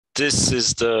this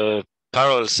is the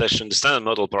parallel session, the standard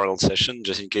model parallel session,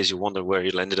 just in case you wonder where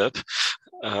you'll ended up.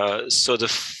 So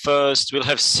we'll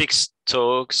have 6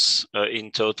 talks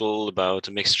in total about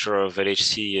a mixture of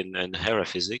LHC and Hera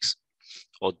physics,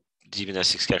 or deep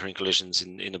inelastic scattering collisions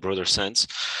in a broader sense.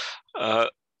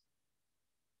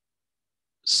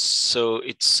 So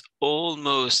it's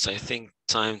almost, I think,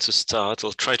 time to start.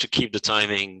 I'll try to keep the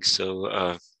timing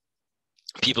so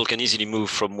people can easily move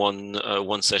from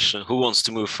one session. Who wants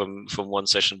to move from one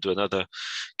session to another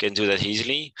can do that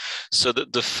easily. So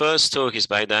the first talk is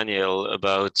by Daniel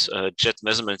about jet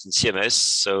measurement in CMS.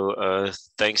 So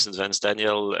thanks in advance,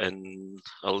 Daniel, and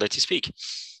I'll let you speak.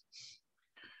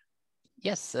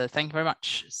 Yes, thank you very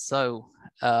much. So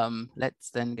let's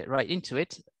then get right into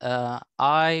it.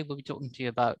 I will be talking to you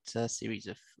about a series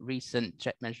of recent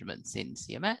jet measurements in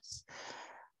CMS.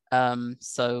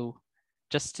 So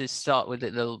just to start with a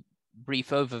little brief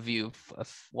overview of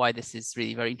why this is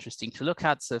really very interesting to look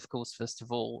at. So of course, first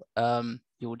of all,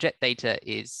 your jet data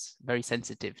is very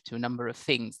sensitive to a number of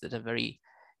things that are very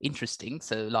interesting.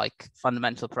 So like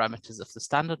fundamental parameters of the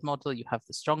standard model, you have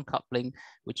the strong coupling,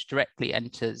 which directly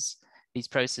enters these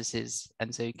processes.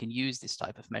 And so you can use this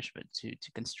type of measurement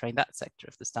to constrain that sector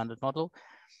of the standard model.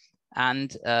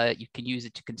 And you can use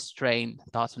it to constrain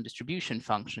Darton distribution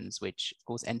functions, which of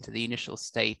course enter the initial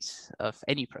state of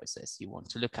any process you want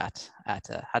to look at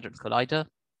a Hadron Collider.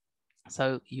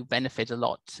 So you benefit a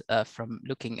lot from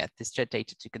looking at this jet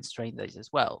data to constrain those as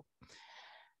well.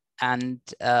 And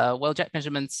well, jet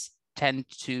measurements tend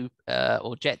to,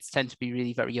 or jets tend to be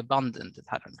really very abundant at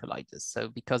Hadron Colliders. So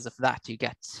because of that, you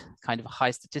get kind of a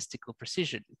high statistical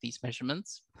precision with these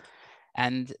measurements.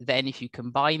 And then if you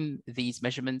combine these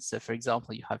measurements, so for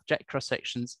example, you have jet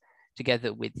cross-sections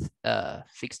together with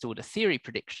fixed order theory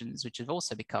predictions, which have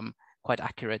also become quite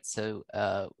accurate. So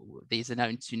these are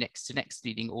known to next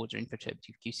leading order in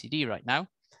perturbative QCD right now.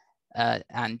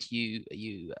 And you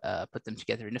put them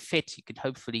together in a fit, you can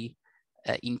hopefully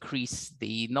increase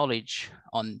the knowledge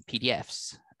on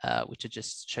PDFs, which are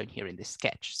just shown here in this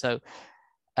sketch. So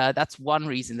that's one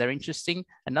reason they're interesting.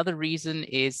 Another reason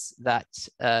is that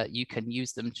you can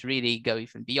use them to really go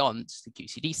even beyond the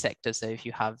QCD sector. So if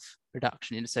you have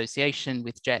reduction in association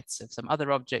with jets of some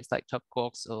other objects like top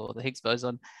quarks or the Higgs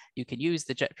boson, you can use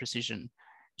the jet precision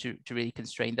to really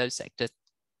constrain those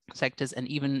sectors and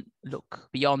even look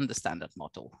beyond the standard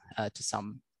model to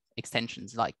some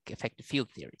extensions like effective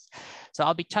field theories. So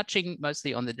I'll be touching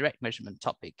mostly on the direct measurement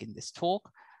topic in this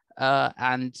talk.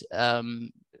 And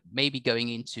maybe going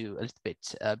into a little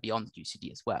bit beyond QCD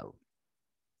as well.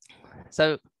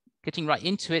 So getting right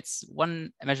into it,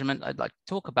 one measurement I'd like to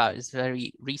talk about is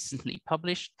very recently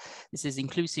published. This is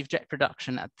inclusive jet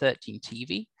production at 13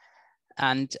 TeV.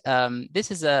 And this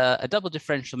is a double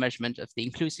differential measurement of the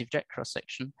inclusive jet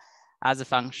cross-section as a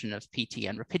function of PT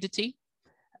and rapidity.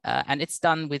 And it's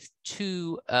done with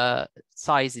 2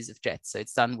 sizes of jets. So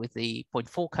it's done with the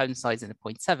 0.4 cone size and a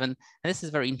 0.7. And this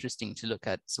is very interesting to look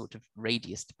at sort of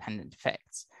radius dependent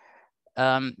effects.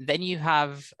 Then you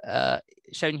have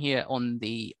shown here on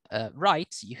the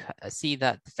right, you see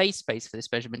that the phase space for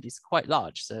this measurement is quite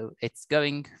large. So it's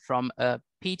going from a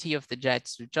PT of the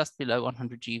jets to just below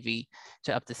 100 GeV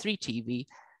to up to 3 TeV.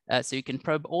 So you can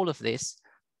probe all of this,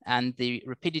 and the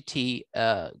rapidity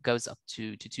goes up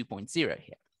to 2.0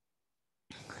 here.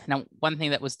 Now, one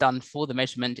thing that was done for the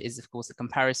measurement is, of course, a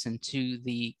comparison to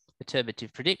the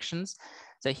perturbative predictions.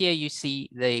 So here you see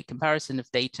the comparison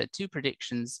of data to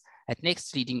predictions at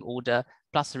next leading order,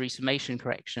 plus a resummation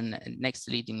correction and next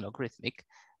leading logarithmic,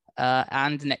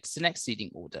 and next to next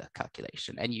leading order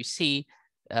calculation. And you see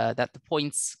that the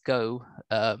points go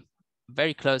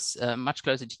very close, much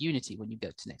closer to unity when you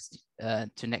go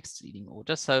to next leading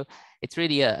order. So it's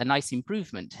really a nice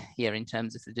improvement here in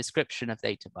terms of the description of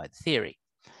data by the theory.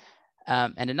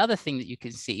 And another thing that you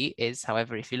can see is,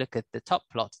 however, if you look at the top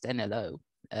plot at NLO,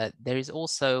 there is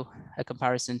also a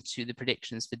comparison to the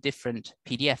predictions for different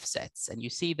PDF sets. And you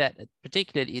see that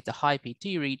particularly at the high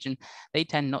PT region, they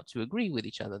tend not to agree with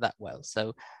each other that well.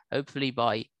 So hopefully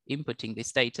by inputting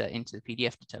this data into the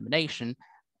PDF determination,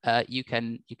 you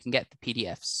can get the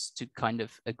PDFs to kind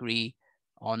of agree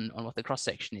on what the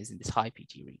cross-section is in this high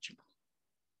PT region.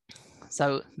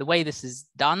 So the way this is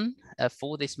done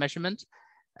for this measurement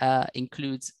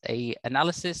includes an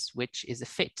analysis, which is a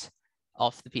fit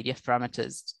of the PDF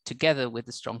parameters together with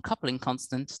the strong coupling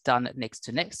constant done at next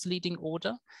to next leading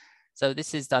order. So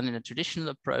this is done in a traditional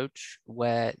approach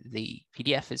where the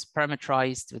PDF is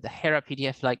parameterized with a Hera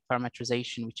PDF-like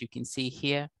parameterization, which you can see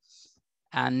here.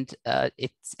 And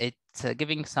it's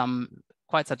giving some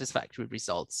quite satisfactory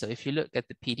results. So if you look at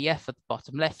the PDF at the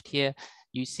bottom left here,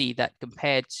 you see that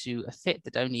compared to a fit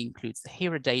that only includes the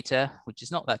HERA data, which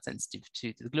is not that sensitive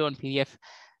to the gluon PDF,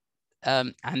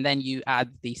 and then you add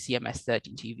the CMS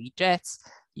 13 TV jets,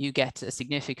 you get a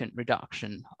significant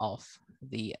reduction of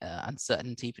the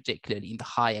uncertainty, particularly in the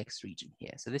high X region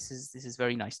here. So this is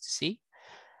very nice to see.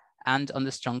 And on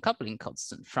the strong coupling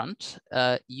constant front,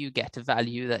 you get a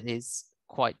value that is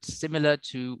quite similar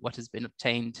to what has been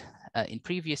obtained in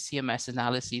previous CMS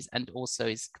analyses, and also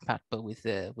is compatible with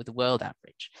the world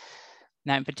average.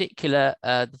 Now, in particular,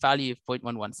 the value of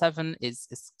 0.117 is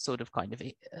sort of kind of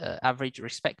average or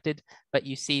expected, but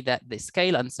you see that the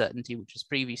scale uncertainty, which was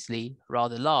previously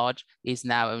rather large, is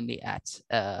now only at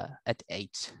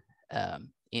 8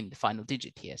 in the final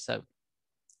digit here. So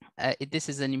this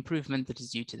is an improvement that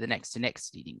is due to the next to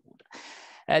next leading order.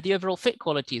 The overall fit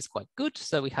quality is quite good.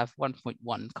 So we have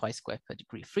 1.1 chi-square per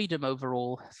degree of freedom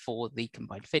overall for the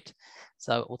combined fit.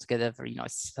 So altogether, very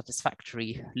nice,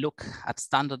 satisfactory look at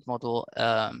standard model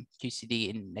QCD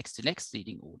in next to next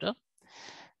leading order.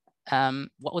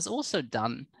 What was also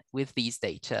done with these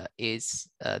data is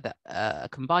that a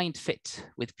combined fit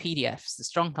with PDFs, the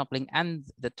strong coupling and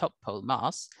the top pole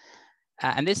mass.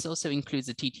 And this also includes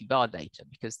the TT bar data,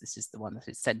 because this is the one that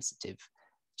is sensitive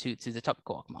to the top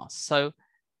quark mass. So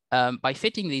by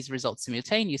fitting these results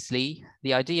simultaneously,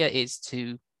 the idea is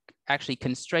to actually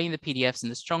constrain the PDFs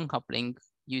and the strong coupling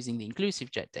using the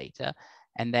inclusive jet data,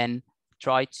 and then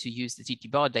try to use the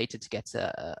TT bar data to get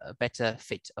a better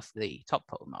fit of the top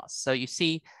pole mass. So you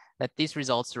see that these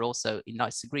results are also in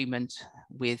nice agreement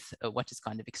with what is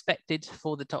kind of expected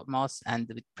for the top mass, and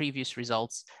with previous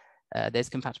results. There's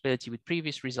compatibility with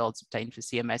previous results obtained for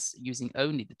CMS using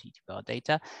only the TT bar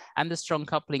data, and the strong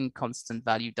coupling constant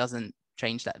value doesn't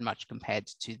change that much compared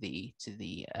to the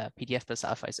PDF plus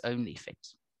alpha is only fit.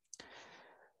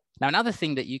 Now, another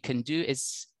thing that you can do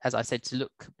is, as I said, to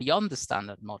look beyond the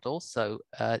standard model. So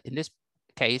in this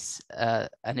case, an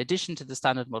addition to the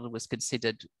standard model was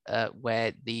considered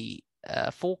where the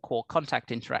 4-core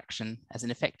contact interaction as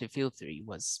an effective field theory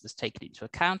was taken into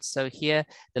account. So here,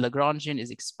 the Lagrangian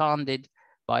is expanded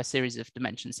by a series of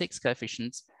dimension 6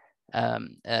 coefficients,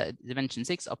 dimension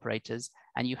 6 operators,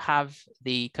 and you have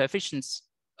the coefficients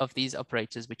of these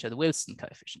operators, which are the Wilson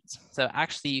coefficients. So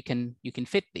actually, you can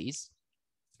fit these.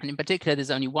 And in particular,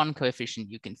 there's only one coefficient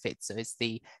you can fit. So it's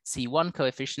the C1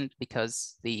 coefficient,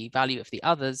 because the value of the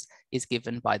others is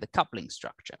given by the coupling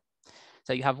structure.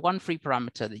 So you have one free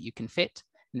parameter that you can fit,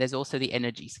 and there's also the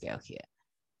energy scale here.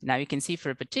 Now you can see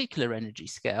for a particular energy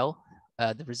scale,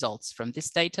 the results from this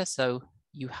data. So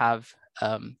you have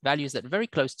values that are very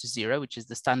close to 0, which is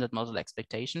the standard model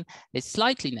expectation. It's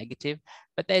slightly negative,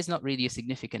 but there's not really a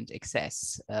significant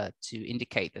excess to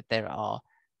indicate that there are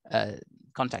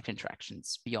contact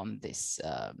interactions beyond this,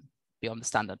 beyond the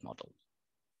standard model.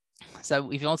 So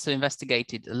we've also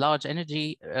investigated a large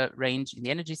energy range in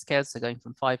the energy scale, so going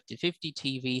from 5 to 50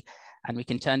 TeV, and we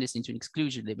can turn this into an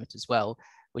exclusion limit as well,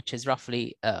 which is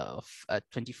roughly of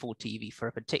 24 TeV for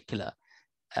a particular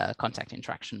contact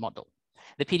interaction model.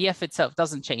 The PDF itself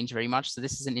doesn't change very much, so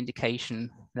this is an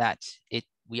indication that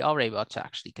we are able to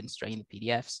actually constrain the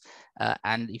PDFs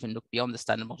and even look beyond the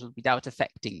standard model without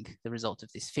affecting the result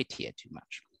of this fit here too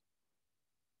much.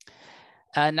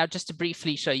 Now, just to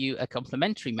briefly show you a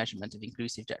complementary measurement of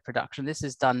inclusive jet production, this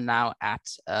is done now at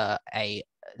a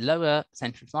lower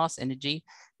center of mass energy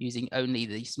using only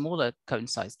the smaller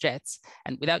cone-sized jets.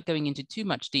 And without going into too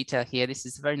much detail here, this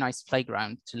is a very nice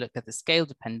playground to look at the scale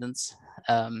dependence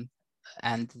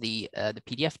and the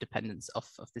PDF dependence of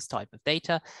this type of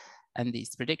data and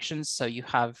these predictions. So you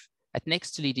have at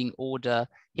next to leading order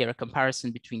here a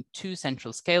comparison between 2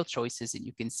 central scale choices, and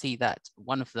you can see that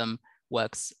one of them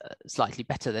works slightly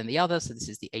better than the other. So this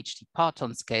is the HT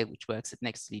parton scale, which works at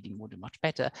next to leading order much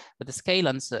better, but the scale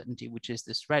uncertainty, which is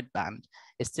this red band,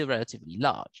 is still relatively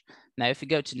large. Now, if we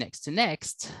go to next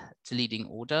to leading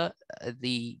order,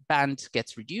 the band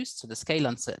gets reduced, so the scale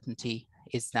uncertainty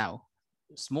is now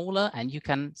smaller, and you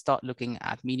can start looking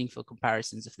at meaningful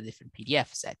comparisons of the different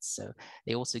PDF sets. So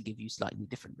they also give you slightly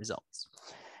different results.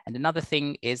 And another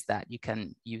thing is that you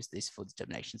can use this for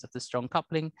determinations of the strong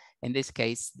coupling. In this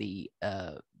case, the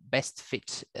best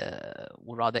fit,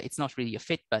 or rather, it's not really a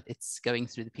fit, but it's going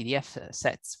through the PDF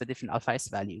sets for different alpha S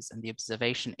values. And the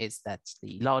observation is that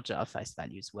the larger alpha S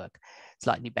values work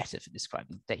slightly better for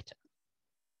describing data.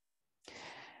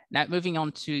 Now, moving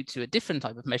on to a different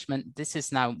type of measurement, this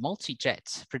is now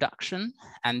multi-jet production.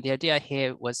 And the idea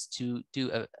here was to do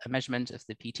a measurement of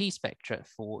the PT spectra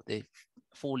for the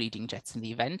 4 leading jets in the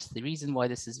event. The reason why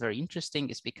this is very interesting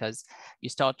is because you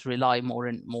start to rely more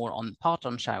and more on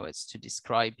parton showers to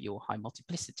describe your high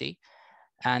multiplicity.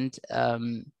 And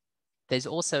There's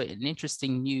also an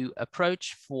interesting new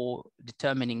approach for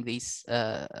determining these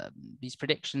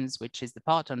predictions, which is the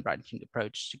part unbranching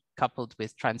approach coupled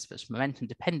with transverse momentum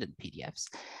dependent PDFs,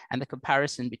 and the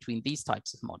comparison between these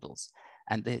types of models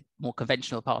and the more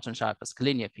conventional part-on-shower plus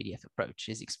collinear PDF approach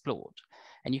is explored.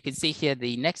 And you can see here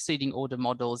the next leading order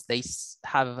models, they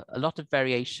have a lot of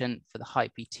variation for the high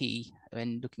PT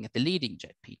when looking at the leading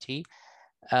jet PT,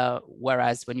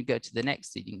 whereas when you go to the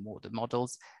next leading order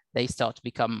models, they start to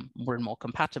become more and more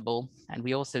compatible. And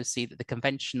we also see that the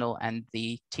conventional and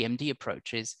the TMD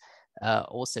approaches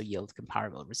also yield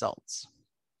comparable results.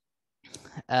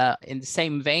 In the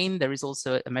same vein, there is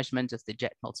also a measurement of the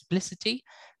jet multiplicity.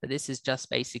 But this is just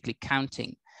basically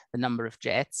counting the number of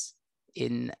jets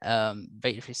in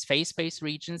various phase space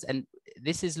regions. And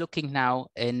this is looking now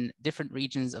in different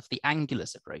regions of the angular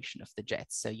separation of the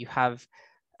jets. So you have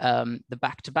the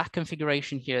back-to-back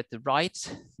configuration here at the right,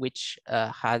 which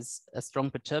has a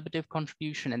strong perturbative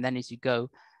contribution. And then as you go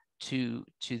to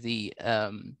the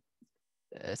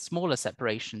smaller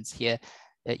separations here,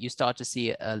 you start to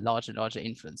see a larger and larger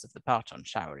influence of the parton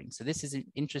showering. So this is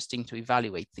interesting to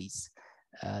evaluate these,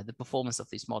 the performance of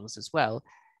these models as well.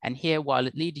 And here, while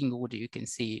at leading order, you can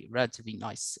see relatively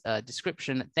nice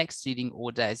description. Next leading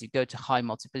order, as you go to high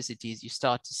multiplicities, you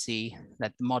start to see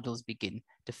that the models begin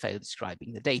to fail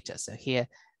describing the data. So here,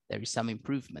 there is some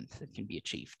improvement that can be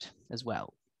achieved as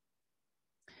well.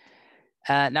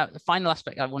 Now, the final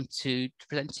aspect I want to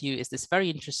present to you is this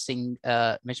very interesting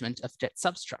measurement of jet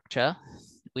substructure,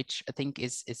 which I think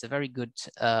is a very good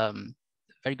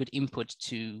input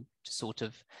to sort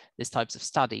of these types of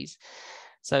studies.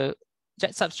 So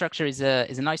jet substructure is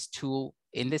a nice tool,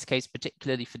 in this case,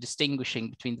 particularly for distinguishing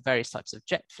between the various types of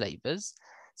jet flavors.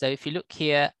 So if you look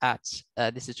here at,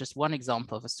 this is just one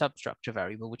example of a substructure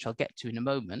variable, which I'll get to in a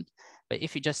moment. But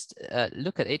if you just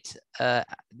look at it,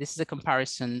 this is a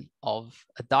comparison of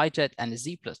a dijet and a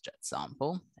Z plus jet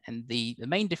sample. And the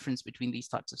main difference between these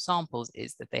types of samples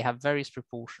is that they have various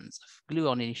proportions of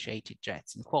gluon initiated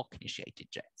jets and quark initiated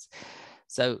jets.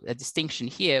 So a distinction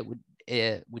here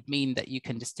would mean that you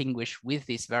can distinguish with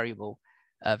this variable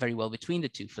very well between the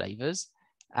two flavors.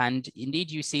 And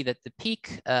indeed, you see that the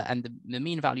peak and the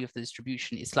mean value of the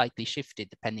distribution is slightly shifted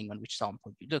depending on which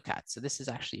sample you look at. So this is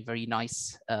actually a very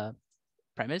nice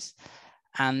premise.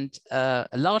 And a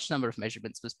large number of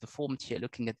measurements was performed here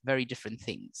looking at very different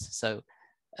things. So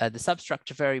the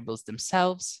substructure variables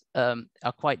themselves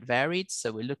are quite varied.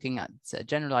 So we're looking at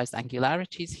generalized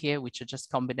angularities here, which are just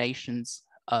combinations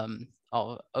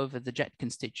over the jet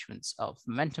constituents of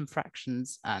momentum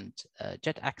fractions and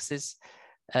jet axis,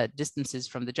 distances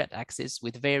from the jet axis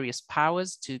with various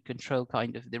powers to control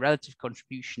kind of the relative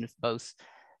contribution of both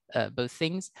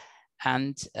things.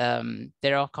 And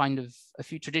there are kind of a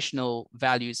few traditional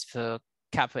values for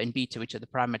kappa and beta, which are the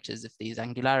parameters of these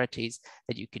angularities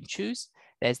that you can choose.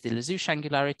 There's the Lazouche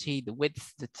angularity, the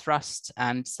width, the thrust,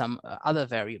 and some other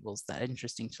variables that are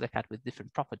interesting to look at with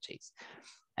different properties.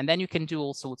 And then you can do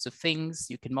all sorts of things.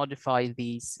 You can modify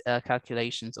these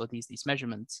calculations or these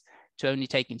measurements to only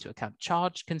take into account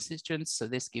charge constituents. So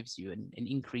this gives you an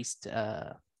increased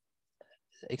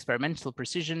experimental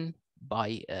precision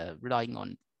by relying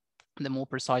on the more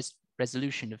precise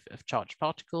resolution of charged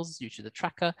particles due to the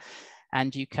tracker.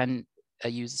 And you can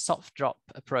use a soft drop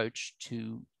approach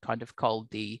to kind of call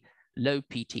the low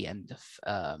PT end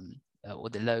of, or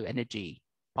the low energy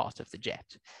part of the jet.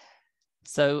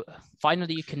 So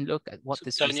finally, you can look at what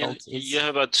this Daniel, result is. you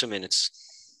have about 2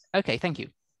 minutes. Okay, thank you.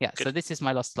 Yeah, Good. so this is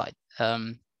my last slide.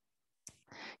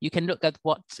 You can look at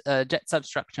what jet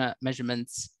substructure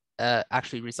measurements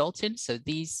actually result in. So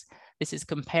this is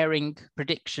comparing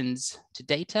predictions to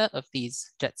data of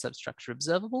these jet substructure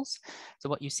observables. So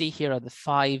what you see here are the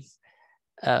 5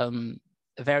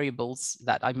 variables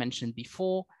that I mentioned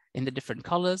before in the different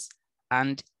colors.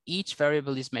 And each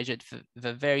variable is measured for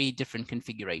very different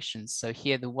configurations. So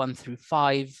here, the 1 through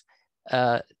 5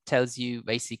 tells you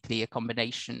basically a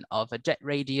combination of a jet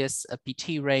radius, a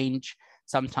PT range.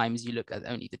 Sometimes you look at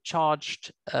only the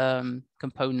charged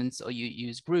components, or you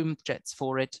use groomed jets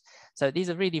for it. So these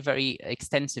are really very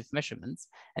extensive measurements.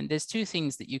 And there's 2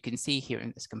 things that you can see here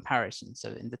in this comparison.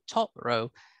 So in the top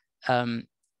row,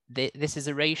 this is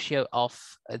a ratio of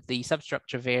the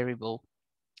substructure variable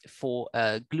for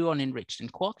gluon enriched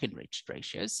and quark enriched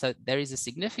ratios. So there is a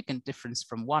significant difference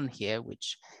from 1 here,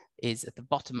 which is at the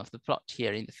bottom of the plot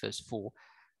here in the first 4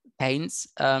 panes.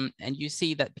 And you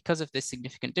see that because of this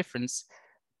significant difference,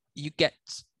 you get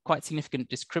quite significant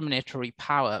discriminatory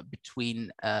power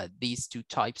between these 2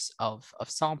 types of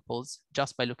samples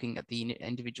just by looking at the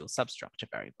individual substructure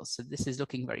variables. So this is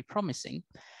looking very promising.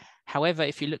 However,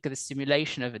 if you look at the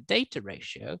simulation of a data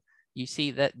ratio, you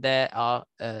see that there are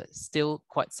still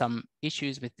quite some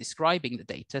issues with describing the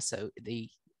data. So the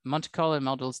Monte Carlo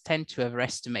models tend to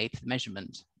overestimate the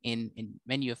measurement in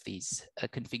many of these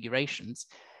configurations,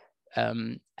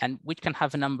 and which can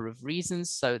have a number of reasons.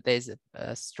 So there's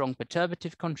a strong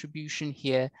perturbative contribution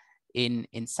here in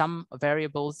some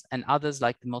variables, and others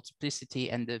like the multiplicity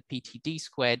and the PTD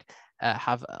squared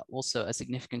have also a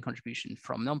significant contribution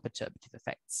from non-perturbative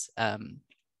effects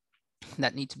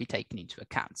that need to be taken into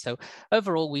account. So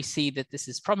overall, we see that this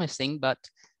is promising, but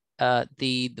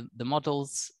the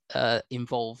models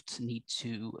involved need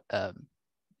to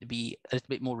be a little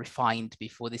bit more refined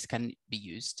before this can be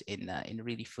used in a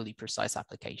really fully precise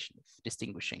application of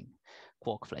distinguishing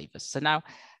quark flavors. So now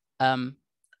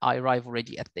I arrive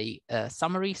already at the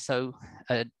summary. So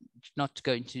not to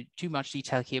go into too much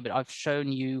detail here, but I've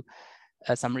shown you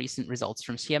some recent results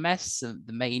from CMS.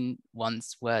 The main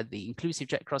ones were the inclusive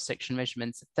jet cross-section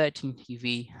measurements at 13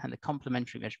 TeV and the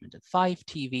complementary measurement at 5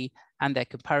 TeV, and their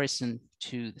comparison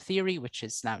to the theory, which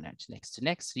is now known to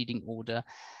next leading order.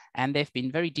 And there have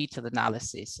been very detailed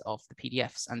analysis of the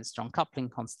PDFs and the strong coupling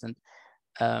constant,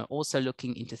 also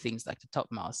looking into things like the top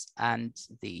mass and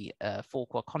the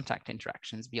 4-quark contact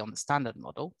interactions beyond the standard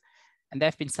model. And there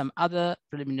have been some other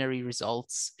preliminary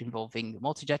results involving the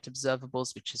multi-jet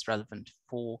observables, which is relevant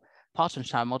for parton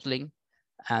shower modeling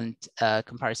and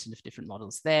comparison of different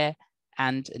models there,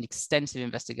 and an extensive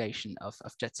investigation of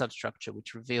jet substructure,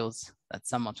 which reveals that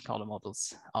some Monte Carlo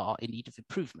models are in need of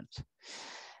improvement.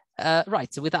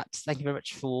 Right, so with that, thank you very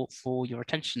much for your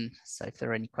attention. So if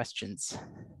there are any questions,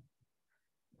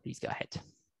 please go ahead.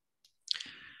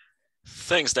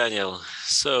 Thanks, Daniel.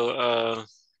 So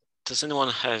does anyone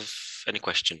have any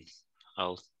question?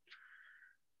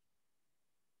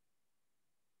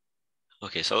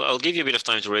 Okay, so I'll give you a bit of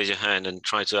time to raise your hand and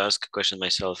try to ask a question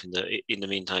myself in the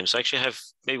meantime. So I actually have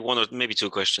maybe one or maybe two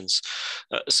questions.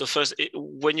 So first,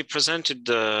 when you presented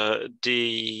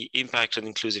the impact on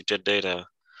inclusive jet data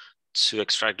to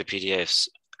extract the PDFs,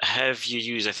 have you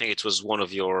used, I think it was one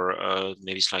of your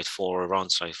maybe slide 4, around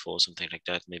slide 4, something like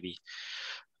that, maybe.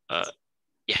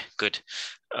 Yeah, good.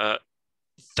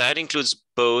 That includes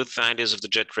both values of the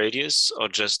jet radius or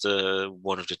just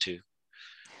one of the two?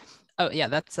 Oh yeah,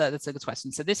 that's a good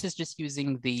question. So this is just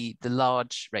using the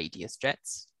large radius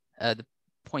jets, the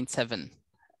 0.7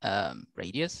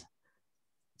 radius.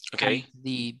 Okay.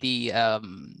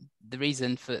 And the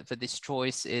reason for this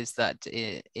choice is that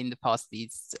in the past,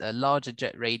 these larger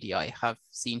jet radii have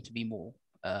seemed to be more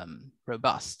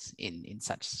robust in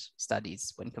such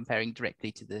studies when comparing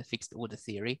directly to the fixed order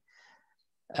theory.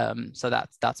 So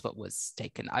that's what was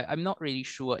taken. I'm not really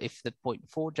sure if the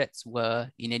 0.4 jets were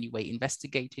in any way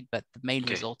investigated, but the main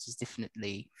result is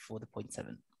definitely for the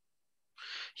 0.7.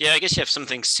 Yeah, I guess you have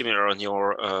something similar on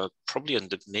your, probably on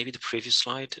maybe the previous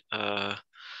slide,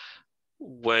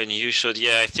 when you showed,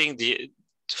 yeah, I think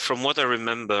from what I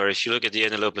remember, if you look at the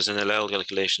NLO plus NLL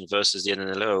calculation versus the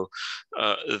NNLO,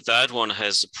 that one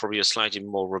has probably a slightly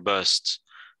more robust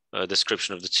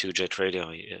description of the two jet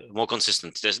radii, more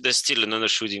consistent. There's still an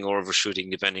undershooting or overshooting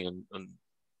depending on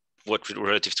what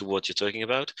relative to what you're talking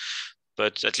about,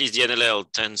 but at least the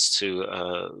NLL tends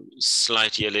to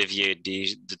slightly alleviate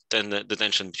the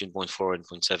tension between 0.4 and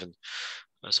 0.7.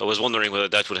 So I was wondering whether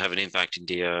that would have an impact in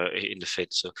the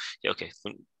fit. So yeah, okay.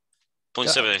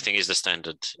 0.7 I think is the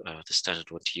standard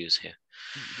one to use here.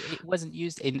 It wasn't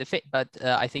used in the fit, but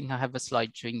I think I have a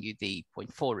slide showing you the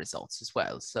 0.4 results as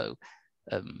well. So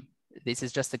this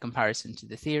is just a comparison to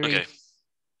the theory.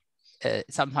 Okay.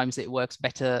 Sometimes it works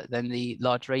better than the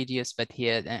large radius, but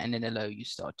here and in NLO you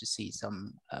start to see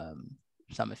some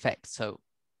effects. So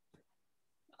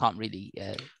I can't really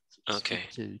speak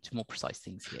to more precise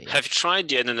things here. Yeah. Have you tried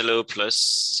the NNLO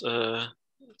plus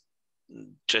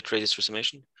jet radius for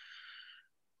summation?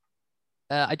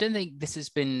 I don't think this has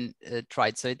been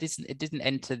tried, so it didn't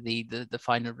enter the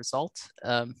final result.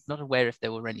 Not aware if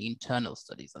there were any internal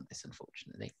studies on this,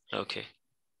 unfortunately. Okay,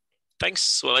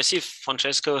 thanks. Well, I see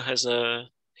Francesco has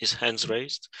his hands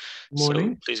raised.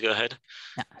 Morning. So please go ahead.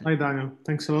 Yeah. Hi, Daniel.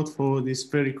 Thanks a lot for this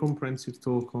very comprehensive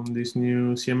talk on these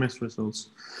new CMS results.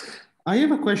 I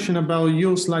have a question about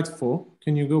your slide 4.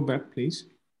 Can you go back, please?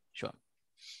 Sure.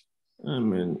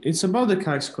 It's about the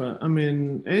chi-square.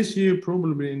 As you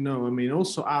probably know,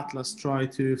 also Atlas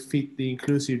tried to fit the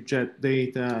inclusive jet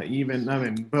data,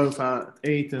 both at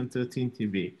 8 and 13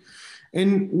 TeV.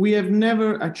 And we have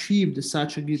never achieved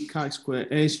such a good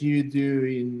chi-square as you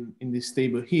do in this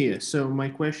table here. So my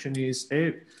question is,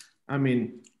 do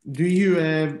you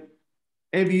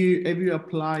have you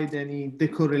applied any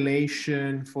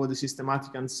decorrelation for the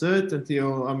systematic uncertainty,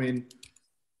 or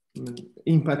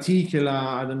in particular,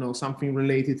 I don't know, something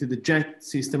related to the jet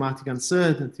systematic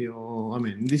uncertainty, or, I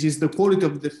mean, this is the quality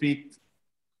of the fit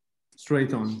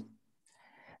straight on.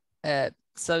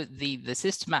 So the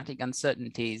systematic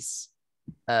uncertainties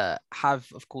have,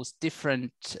 of course,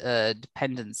 different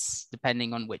dependence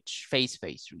depending on which phase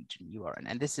space region you are in.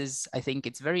 And this is, I think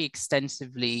it's very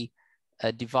extensively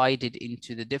divided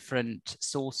into the different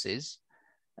sources.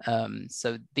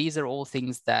 So these are all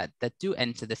things that do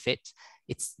enter the fit.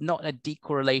 It's not a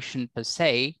decorrelation per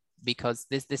se, because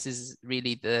this is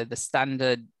really the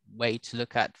standard way to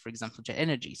look at, for example, jet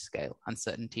energy scale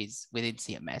uncertainties within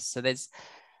CMS. So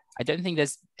I don't think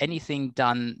there's anything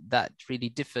done that really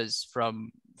differs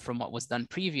from what was done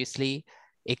previously,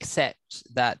 except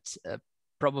that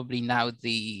probably now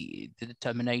the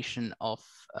determination of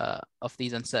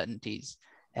these uncertainties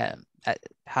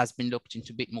has been looked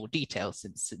into a bit more detail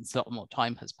since a lot more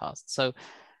time has passed. So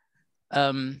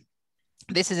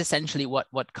this is essentially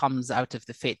what comes out of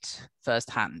the fit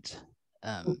firsthand.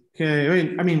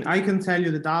 Okay, I mean, I can tell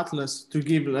you that Atlas, to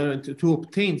give to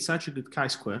obtain such a good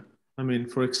chi-square, I mean,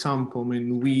 for example, I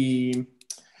mean, we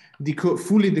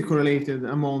fully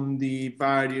decorrelated among the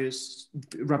various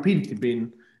rapidity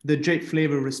bin the jet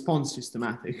flavor response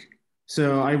systematic.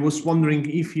 So I was wondering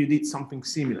if you did something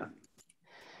similar.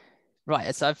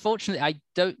 Right. So unfortunately, I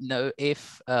don't know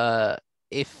if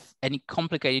any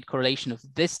complicated correlation of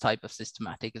this type of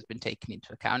systematic has been taken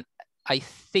into account. I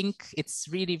think it's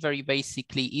really very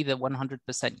basically either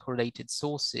 100% correlated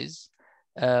sources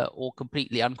or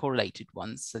completely uncorrelated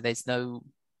ones. So there's no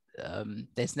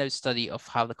study of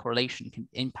how the correlation can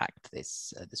impact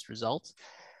this result.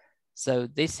 So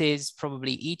this is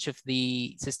probably each of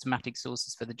the systematic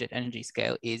sources for the jet energy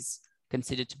scale is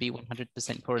considered to be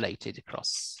 100% correlated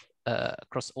across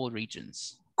all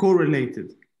regions.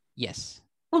 Correlated? Yes.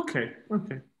 Okay,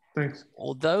 thanks.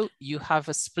 Although you have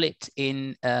a split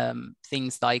in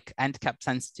things like ANT-cap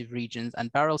sensitive regions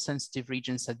and barrel sensitive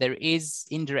regions, so there is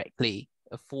indirectly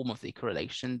a form of the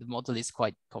correlation. The model is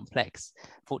quite complex.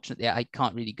 Fortunately, I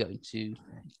can't really go into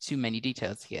too many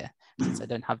details here since I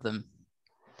don't have them.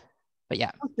 But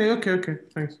yeah. Okay,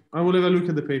 thanks. I will have a look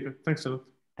at the paper. Thanks a lot.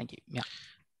 Thank you. Yeah.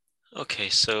 Okay,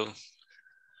 so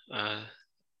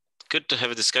good to have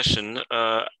a discussion.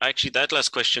 Actually, that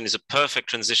last question is a perfect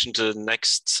transition to the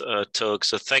next talk.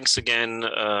 So thanks again,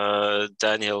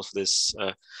 Daniel, for this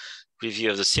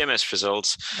review of the CMS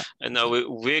results. Yeah. And now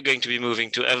we're going to be moving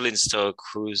to Evelyn's talk,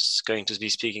 who's going to be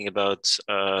speaking about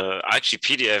actually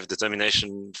PDF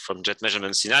determination from jet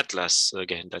measurements in Atlas.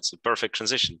 Again, that's a perfect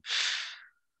transition.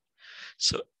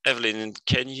 So Evelyn,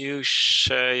 can you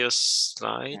share your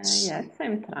slides? Yes,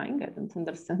 I'm trying. I don't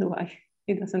understand why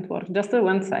it doesn't work. Just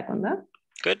 1 second. Huh?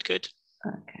 Good.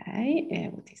 Okay,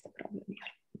 what is the problem here?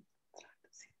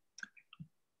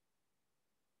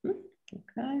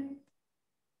 Okay.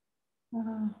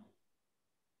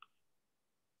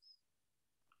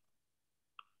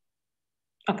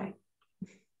 Okay.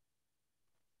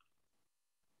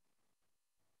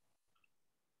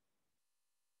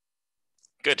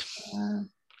 Good.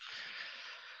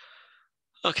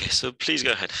 Okay, so please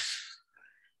go ahead.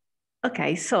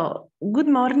 Okay, so good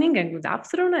morning and good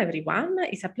afternoon, everyone.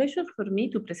 It's a pleasure for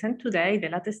me to present today the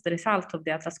latest result of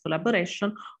the Atlas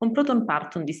collaboration on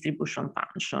proton-parton distribution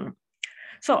function.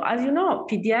 So, as you know,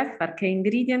 PDF are key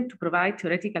ingredient to provide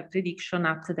theoretical prediction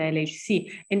at the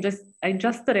LHC. And I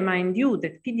just remind you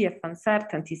that PDF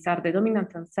uncertainties are the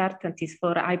dominant uncertainties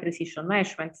for high precision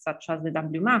measurements, such as the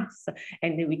Wmax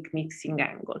and the weak mixing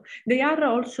angle. They are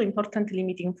also important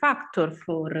limiting factor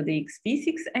for the X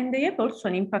physics, and they have also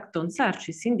an impact on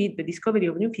searches. Indeed, the discovery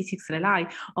of new physics rely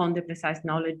on the precise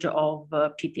knowledge of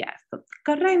PDF.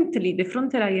 Currently, the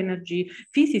frontier high energy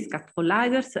physics cut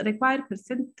colliders require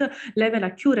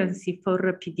percent-level accuracy for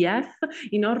PDF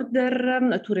in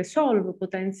order to resolve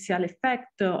potential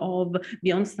effect of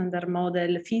beyond standard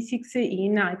model physics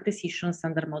in high precision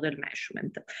standard model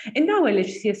measurement. And now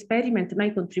LHC experiment may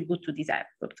contribute to this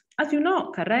effort. As you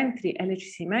know, currently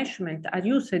LHC measurements are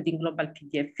used in global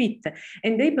PDF fit,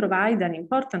 and they provide an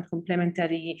important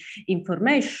complementary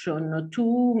information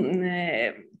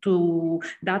to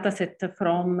dataset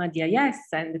from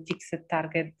DIS and fixed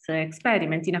target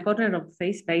experiment in a corner of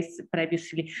phase space previously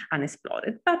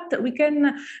unexplored. But we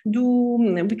can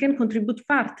contribute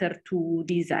further to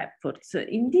these efforts.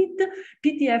 Indeed,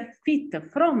 PDF fit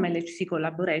from LHC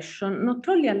collaboration not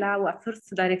only allow a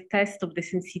first direct test of the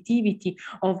sensitivity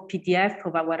of PDF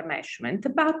of our measurement,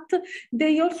 but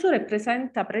they also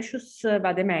represent a precious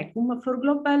vademecum for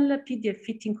global PDF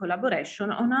fitting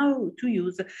collaboration on how to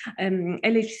use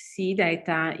LHC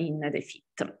data in the fit.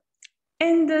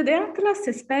 And the Atlas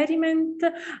experiment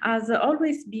has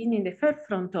always been in the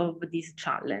forefront of this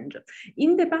challenge.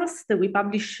 In the past, we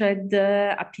published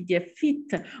a PDF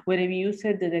fit where we used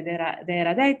the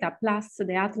ERA data plus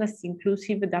the Atlas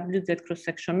inclusive WZ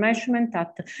cross-section measurement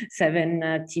at 7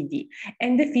 TeV.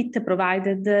 And the fit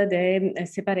provided the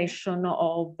separation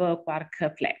of quark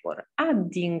flavor.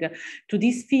 Adding to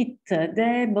this fit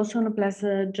the boson plus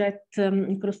jet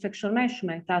cross-section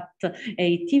measurement at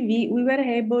 8 TeV, we were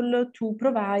able to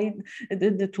provide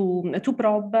to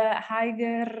probe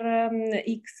higher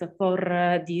X for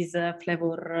this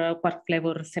quark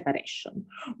flavor separation,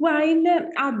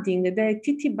 while adding the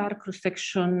TT bar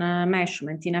cross-section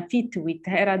measurement in a fit with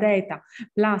ERA data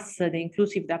plus the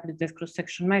inclusive WZ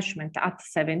cross-section measurement at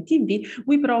 7 TeV,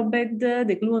 we probed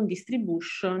the gluon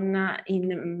distribution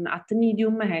at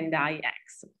medium and high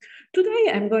X.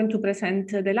 Today, I'm going to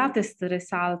present the latest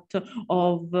result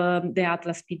of the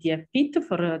Atlas PDF fit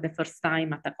for the first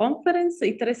time at a conference.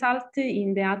 It resulted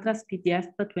in the Atlas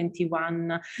PDF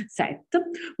 21 set,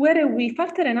 where we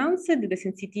further enhanced the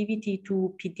sensitivity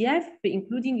to PDF,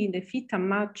 including in the fit a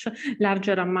much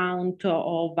larger amount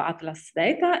of Atlas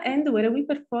data, and where we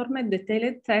performed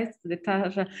detailed tests that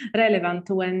are relevant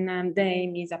when the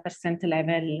aim is a percent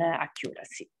level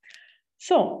accuracy.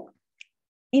 So,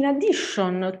 in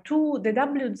addition to the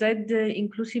WZ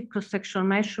inclusive cross-section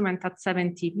measurement at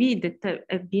 7 TeV that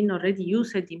have been already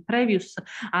used in previous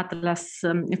Atlas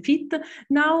fit,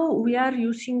 now we are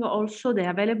using also the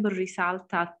available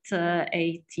result at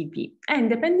 8 TeV. And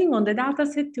depending on the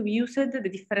dataset, we used the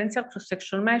differential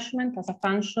cross-section measurement as a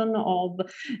function of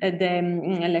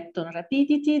the lepton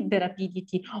rapidity, the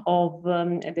rapidity of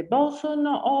the boson,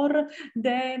 or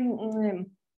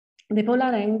the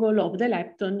polar angle of the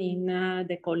lepton in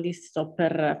the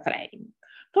Collis-Stopper frame.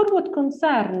 For what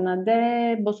concerns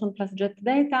the boson plus jet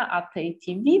data at 8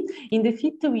 TeV, in the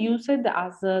fit we used,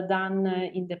 as done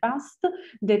in the past,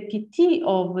 the PT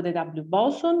of the W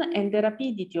boson and the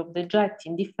rapidity of the jet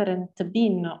in different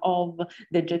bin of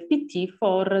the jet PT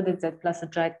for the Z plus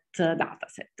jet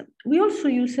dataset. We also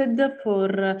used for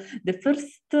the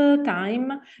first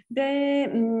time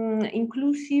the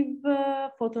inclusive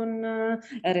photon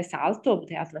result of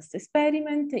the Atlas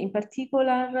experiment, in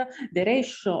particular the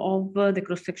ratio of the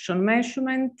cross-section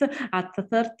measurement at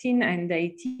 13 and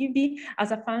 8 TeV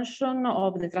as a function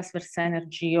of the transverse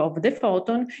energy of the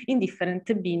photon in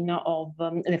different bin of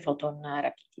the photon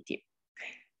rapidity.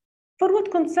 For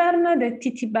what concerns the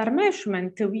TT bar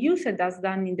measurement, we used, as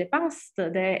done in the past,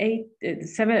 the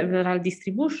several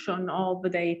distribution of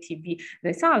the TeV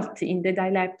result in the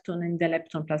dilepton and the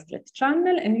lepton plus jet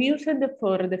channel, and we used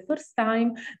for the first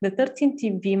time the 13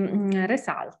 TeV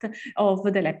result of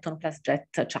the lepton plus jet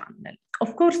channel.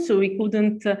 Of course, we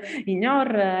couldn't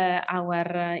ignore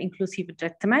our inclusive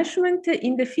jet measurement.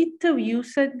 In the fit, we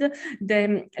used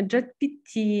the jet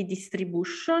PT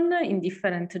distribution in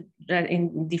different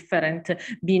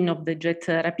bin of the jet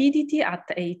rapidity at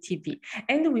 8 TeV,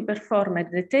 and we performed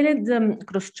detailed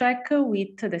cross-check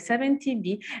with the 7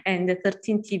 TeV and the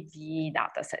 13 TeV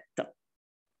dataset.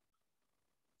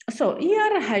 So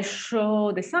here I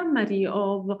show the summary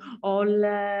of all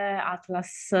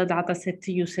Atlas dataset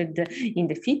used in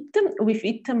the fit. We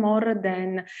fit more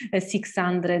than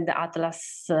 600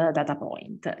 Atlas data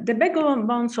points. The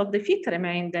backbones of the fit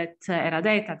remain that ERA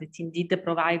data that indeed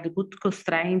provide good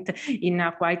constraint in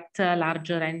a quite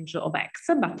large range of X,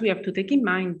 but we have to take in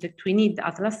mind that we need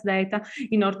Atlas data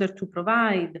in order to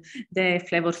provide the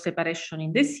flavor separation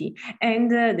in the C and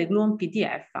the gluon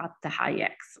PDF at high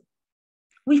X.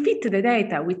 We fit the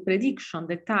data with prediction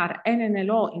that are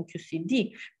NNLO in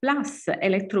QCD plus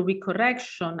electroweak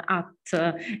correction at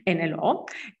NLO.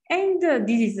 And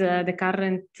this is the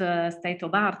current state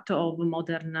of art of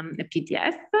modern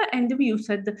PDF. And we used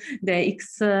the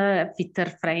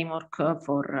X-fitter framework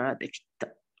for the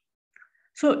fit.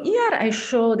 So here I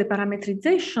show the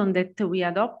parametrization that we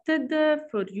adopted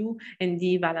for U and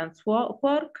D valence quark,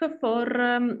 for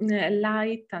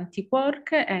light anti-quark,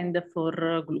 and for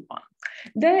gluon.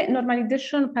 The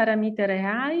normalization parameter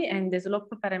AI and the slope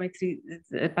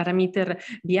parameter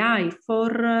BI for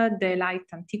the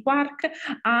light anti-quark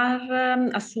are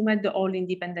assumed all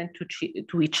independent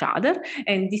to each other,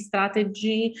 and this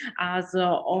strategy has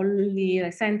only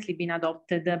recently been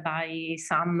adopted by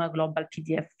some global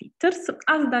PDF fitters.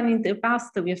 As done in the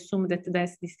past, we assume that the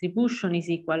S distribution is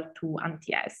equal to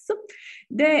anti-S.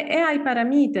 The AI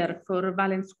parameter for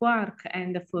valence quark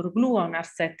and for gluon are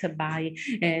set by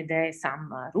the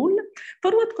some rule.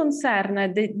 For what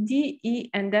concern the D, E,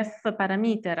 and F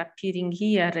parameter appearing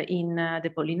here in the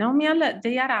polynomial,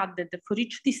 they are added for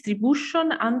each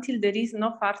distribution until there is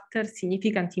no further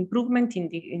significant improvement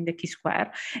in the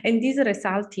chi-square, and this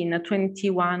results in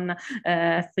 21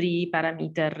 free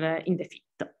parameter in the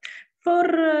fit. For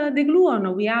the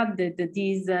gluon, we added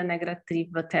this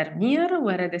negative term here,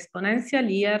 where the exponential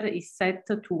here is set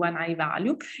to an high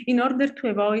value in order to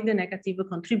avoid the negative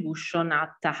contribution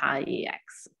at high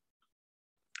x.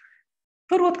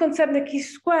 For what concerns the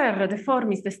chi-square, the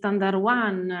form is the standard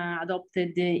one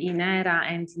adopted in ERA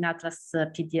and in Atlas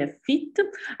PDF fit.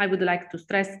 I would like to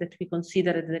stress that we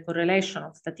considered the correlation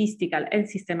of statistical and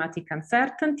systematic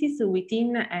uncertainties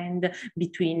within and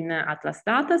between Atlas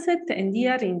dataset. And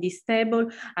here in this table,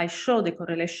 I show the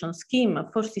correlation scheme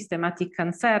for systematic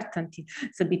uncertainties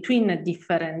between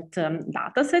different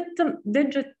datasets.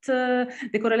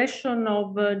 The correlation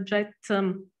of jet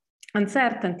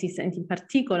uncertainties, and in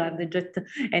particular the jet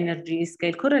energy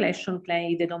scale correlation,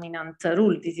 play the dominant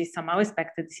role. This is somehow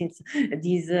expected since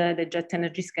the jet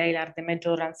energy scale are the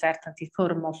major uncertainty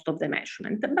for most of the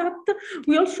measurement. But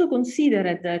we also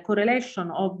considered the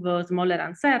correlation of smaller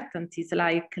uncertainties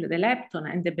like the lepton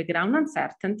and the background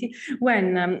uncertainty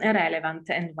when relevant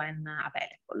and when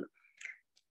available.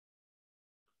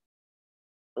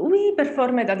 We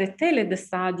performed a detailed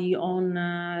study on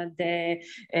the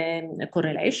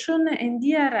correlation, and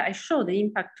here I show the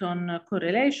impact on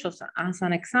correlations as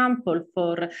an example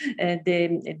for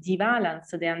the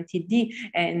D-valence, the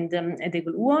anti-D, and the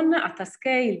gluon at a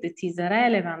scale that is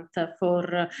relevant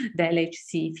for the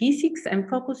LHC physics and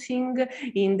focusing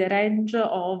in the range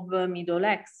of middle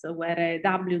X, where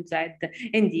W, Z,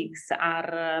 and X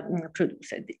are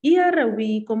produced. Here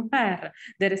we compare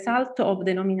the result of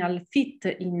the nominal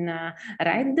fit in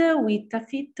red with a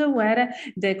fit where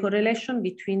the correlation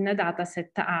between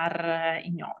datasets are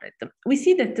ignored. We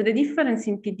see that the difference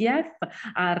in PDF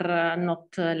are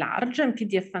not large, and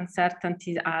PDF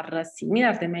uncertainties are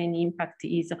similar. The main impact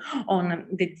is on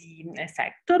the D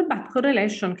sector, but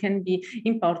correlation can be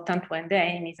important when the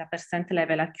aim is a %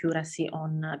 level accuracy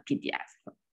on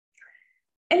PDF.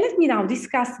 And let me now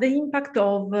discuss the impact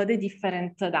of the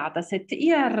different datasets.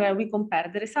 Here we compare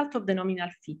the result of the nominal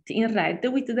fit in red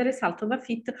with the result of a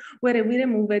fit where we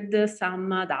removed some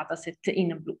dataset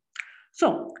in blue.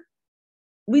 So,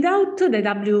 without the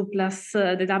W plus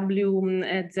the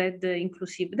WZ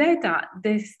inclusive data,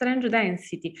 the strange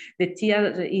density that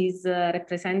here is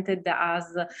represented as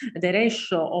the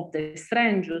ratio of the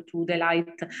strange to the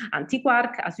light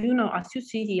antiquark, as you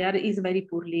see here, is very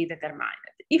poorly determined.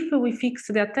 If we fix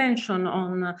the attention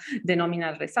on the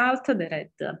nominal result, the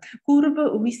red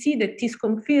curve, we see that is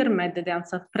confirmed the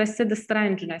unsuppressed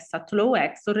strangeness at low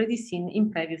X already seen in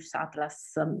previous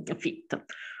Atlas fit.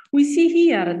 We see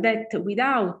here that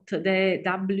without the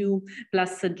W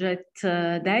plus jet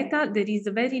data, there is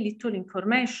very little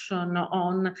information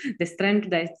on the strange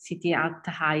density at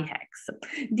high X.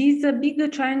 This big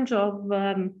change of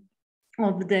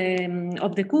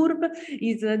the curve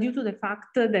is due to the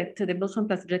fact that the boson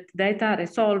plus jet data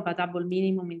resolve a double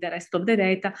minimum in the rest of the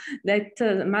data that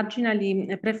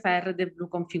marginally prefer the blue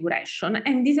configuration.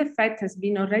 And this effect has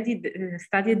been already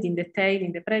studied in detail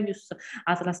in the previous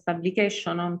Atlas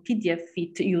publication on PDF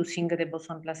fit using the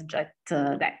boson plus jet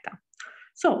data.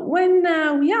 So when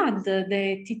we add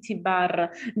the TT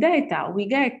bar data, we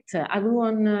get a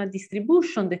gluon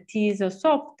distribution that is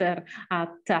softer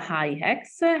at high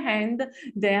X, and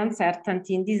the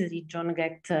uncertainty in this region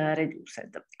gets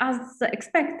reduced. As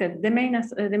expected, the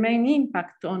main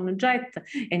impact on jet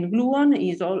and gluon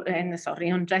is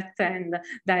on jet and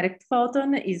direct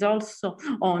photon is also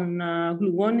on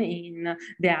gluon in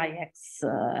the IX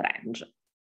range.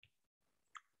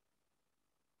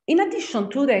 In addition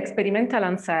to the experimental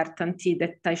uncertainty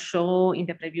that I show in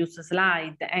the previous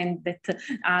slide and that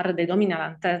are the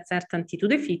dominant uncertainty to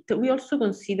the fit, we also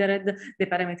considered the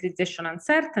parametrization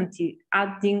uncertainty,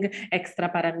 adding extra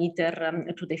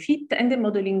parameter to the fit, and the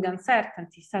modeling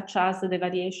uncertainty, such as the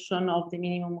variation of the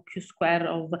minimum Q-square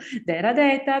of the ERA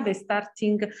data, the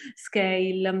starting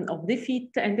scale of the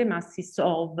fit, and the masses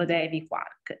of the heavy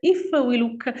quark. If we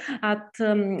look at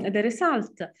the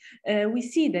result, we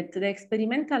see that the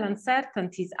experimental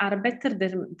uncertainties are better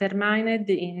determined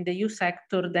in the U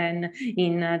sector than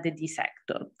in the D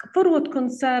sector. For what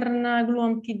concerns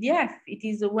gluon PDF, it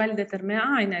is well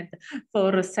determined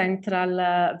for central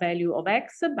value of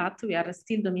X, but we are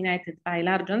still dominated by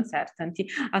large uncertainty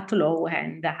at low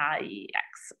and high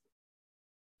X.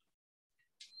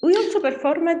 We also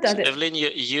performed... Evelyn,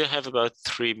 you have about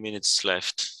 3 minutes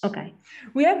left. Okay.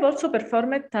 We have also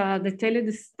performed a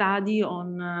detailed study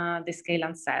on the scale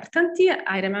uncertainty.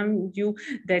 I remind you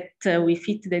that we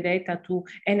fit the data to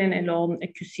NNLO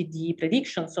QCD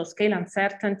predictions. So scale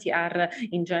uncertainty are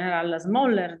in general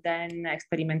smaller than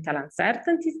experimental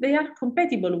uncertainties. They are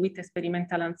compatible with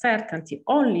experimental uncertainty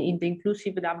only in the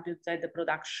inclusive WZ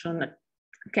production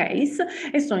case.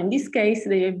 And so in this case,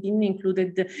 they have been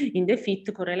included in the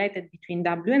fit correlated between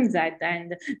W and Z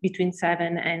and between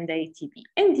 7 and 8 eV.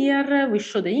 And here we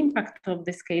show the impact of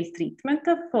the scale treatment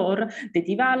for the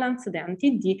D-valence, the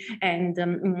anti-D, and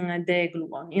the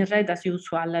gluon. In red, as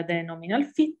usual, the nominal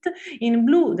fit. In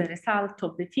blue, the result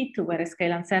of the fit where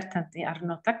scale uncertainty are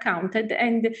not accounted.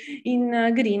 And in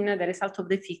green, the result of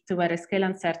the fit where scale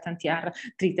uncertainty are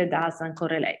treated as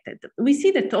uncorrelated. We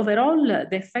see that overall,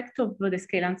 the effect of the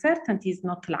scale uncertainty is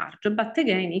not large, but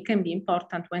again, it can be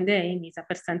important when the aim is a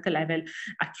percent level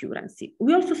accuracy.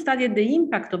 We also studied the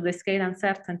impact of the scale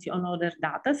uncertainty on other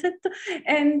datasets,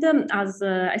 and as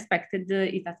expected,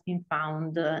 it has been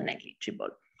found negligible.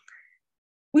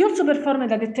 We also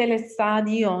performed a detailed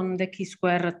study on the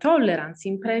chi-square tolerance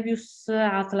in previous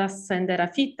atlas and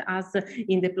ERA-fit, as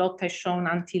in the plot I shown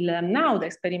until now. The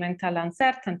experimental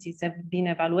uncertainties have been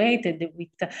evaluated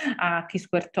with a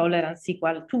chi-square tolerance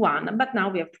equal to 1, but now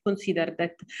we have to consider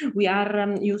that we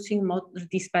are using more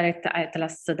disparate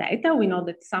atlas data. We know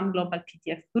that some global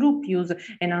PDF group use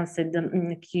enhanced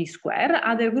chi-square,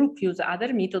 other group use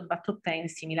other method but obtain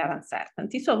similar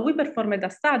uncertainty. So we performed a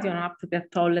study on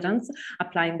appropriate tolerance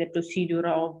applying the procedure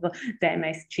of the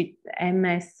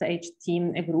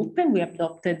MSHT group, and we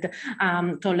adopted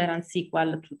tolerance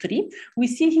equal to 3. We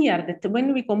see here that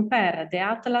when we compare the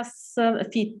atlas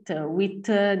fit with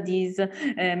this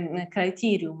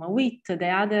criterion with the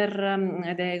other,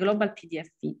 the global PDF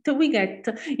fit, we get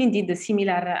indeed a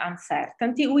similar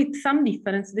uncertainty with some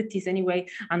difference that is anyway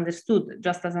understood.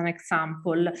 Just as an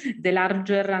example, the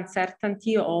larger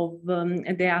uncertainty of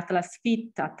the atlas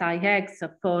fit at IX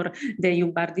for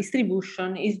the U-bar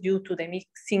distribution is due to the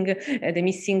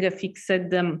missing fixed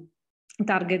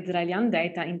target Drelian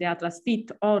data in the atlas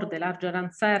fit, or the larger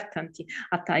uncertainty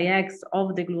at IX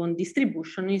of the gluon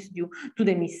distribution is due to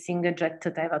the missing jet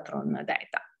Tevatron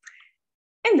data.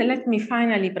 And let me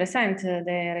finally present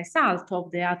the result of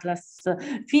the atlas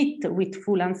fit with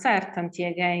full uncertainty,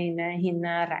 again in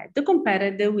red,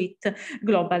 compared with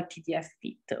global PDF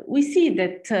fit. We see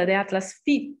that the atlas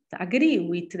fit agree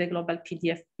with the global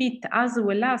PDF fit as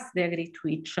well as they agree to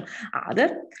each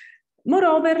other.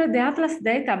 Moreover, the atlas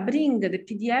data bring the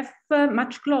PDF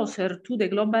much closer to the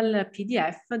global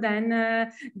PDF than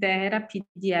the ERA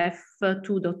PDF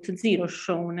 2.0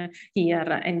 shown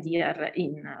here and here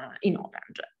in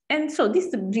orange. And so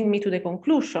this brings me to the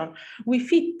conclusion. We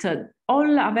fit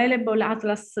all available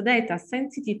atlas data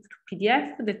sensitive to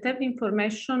PDF that have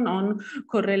information on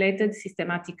correlated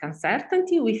systematic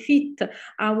uncertainty. We fit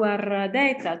our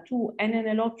data to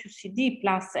NNLO QCD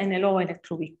plus NLO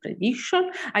electroweak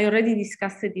prediction. I already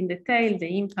discussed in detail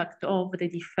the impact of the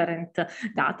different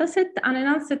datasets. An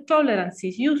enhanced tolerance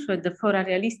is used for a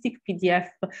realistic PDF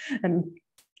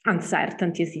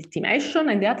uncertainty estimation,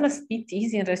 and the atlas fit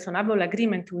is in reasonable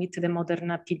agreement with the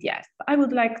modern PDF. I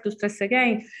would like to stress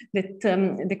again that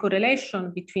the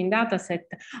correlation between datasets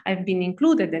have been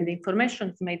included and the information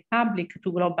is made public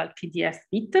to global PDF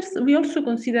fitters. We also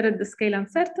considered the scale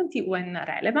uncertainty when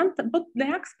relevant, but the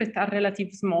aspects are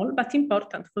relatively small but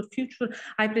important for future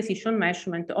high precision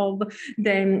measurement of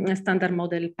the standard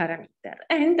model parameter.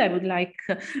 And I would like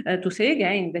to say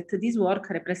again that this work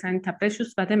represents a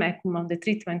precious vademecum on the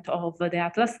treatment of the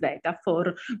atlas data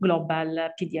for global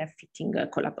PDF fitting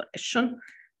collaboration.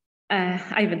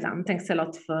 I've done. Thanks a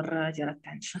lot for your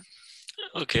attention.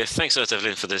 Okay, thanks a lot,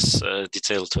 Evelyn, for this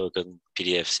detailed talk on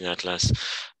PDFs in Atlas.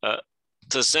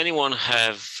 Does anyone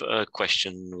have a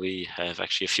question? We have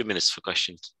actually a few minutes for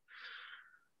questions.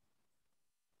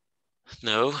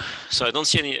 No, so I don't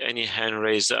see any hand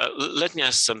raised. Let me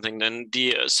ask something then.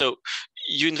 So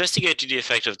you investigated the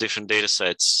effect of different data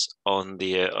sets on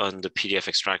the PDF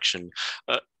extraction.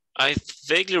 I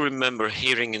vaguely remember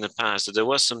hearing in the past that there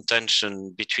was some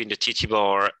tension between the TT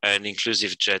bar and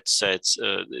inclusive jet sets,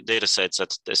 data sets,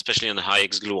 especially on the high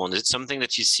X gluon. Is it something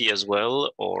that you see as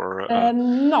well, or or?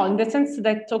 No, in the sense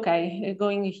that, okay,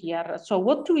 going here. So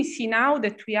what we see now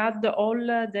that we add all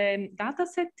the data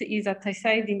set is, as I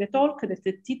said in the talk, that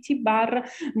the TT bar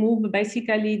move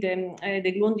basically the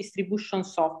gluon distribution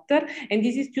software. And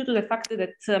this is due to the fact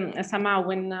that somehow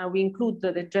when we include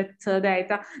the JET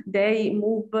data, they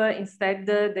move instead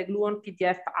the gluon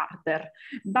PDF harder.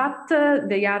 But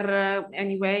they are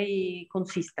anyway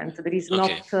consistent. There is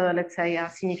not, let's say, a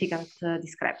significant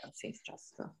discrepancy. It's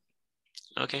just...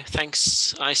 Okay,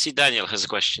 thanks. I see Daniel has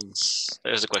questions.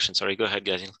 There's a question. Sorry, go ahead,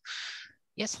 Daniel.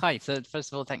 Yes, hi. So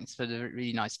first of all, thanks for the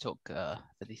really nice talk,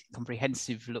 for the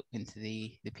comprehensive look into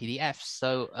the PDF.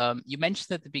 So you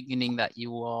mentioned at the beginning that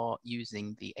you are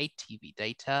using the 8 TV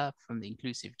data from the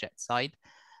inclusive JET side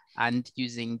and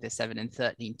using the 7 and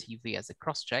 13 TV as a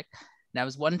cross-check. And I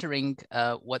was wondering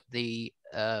what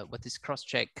this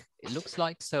cross-check looks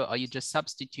like. So are you just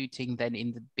substituting then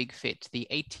in the big fit the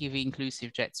 8 TV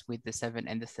inclusive jets with the 7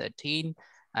 and the 13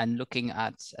 and looking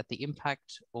at the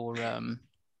impact, or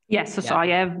Yes, so I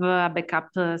have a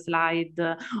backup slide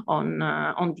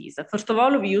on this. First of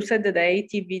all, we used the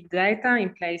ATV data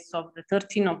in place of the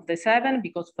 13 of the 7,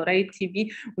 because for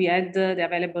ATV we had the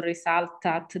available result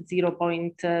at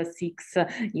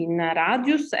 0.6 in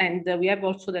radius, and we have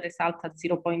also the result at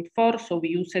 0.4, so we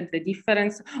used the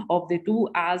difference of the two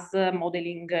as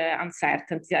modeling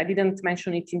uncertainty. I didn't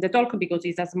mention it in the talk because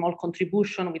it's a small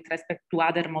contribution with respect to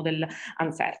other model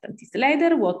uncertainties.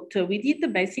 Later, what we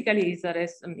did basically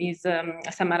is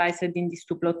summarized in these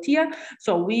two plots here.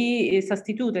 So we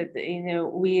substituted,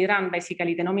 we ran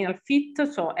basically the nominal fit,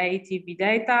 so ATV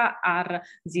data are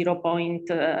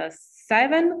 0.7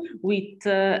 with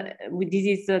this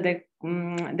is the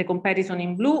comparison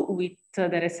in blue with the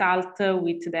result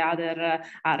with the other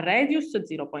radius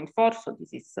 0.4, so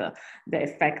this is the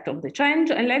effect of the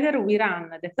change. And later we run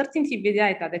the 13 TV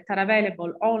data that are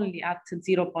available only at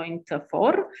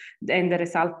 0.4, and the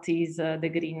result is the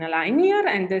green line here,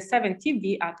 and the 7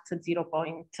 TV at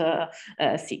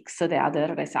 0.6, the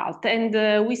other result.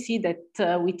 And we see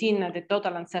that within the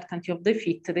total uncertainty of the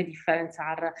fit, the difference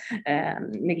are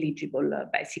negligible,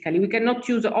 basically. We cannot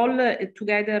use all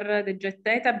together the JET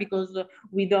data because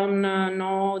we don't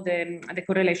know the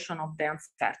correlation of the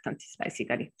uncertainties,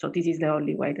 basically. So this is the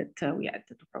only way that we had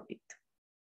to prove it.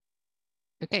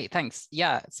 Okay, thanks.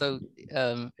 Yeah, so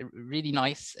really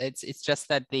nice. It's just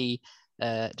that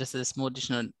just a small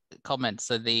additional comment.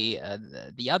 So the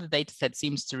other data set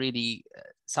seems to really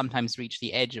sometimes reach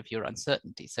the edge of your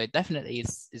uncertainty. So it definitely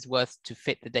is worth to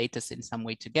fit the data in some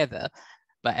way together.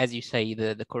 But as you say,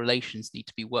 the correlations need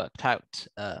to be worked out.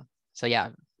 So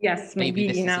yeah. Yes, maybe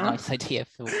this is a nice idea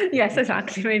for. Yes,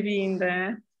 exactly. Maybe in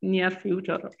the near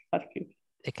future.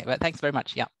 Okay, but thanks very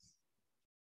much. Yeah.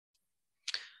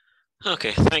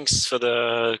 Okay, thanks for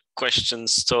the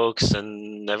questions, talks,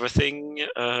 and everything,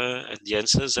 and the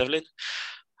answers, Evelyn.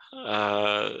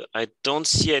 I don't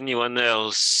see anyone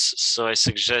else, so I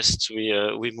suggest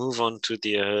we move on to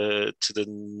the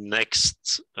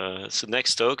next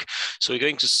talk. So we're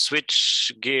going to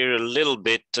switch gear a little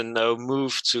bit and now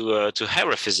move to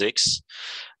physics.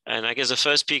 And I guess the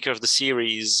first speaker of the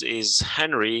series is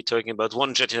Henry, talking about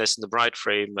one jettiness in the bright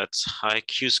frame at high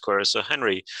Q square. So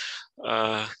Henry,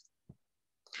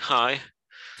 hi.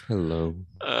 Hello.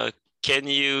 Can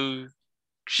you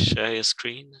share your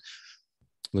screen?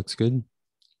 Looks good.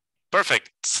 Perfect.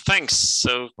 Thanks.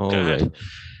 So all right.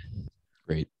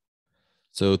 Great.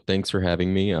 So thanks for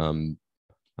having me. I'm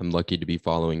lucky to be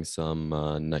following some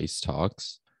nice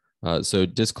talks. So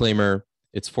disclaimer,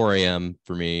 it's 4 a.m.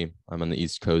 for me. I'm on the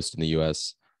East Coast in the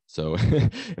US. So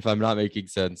if I'm not making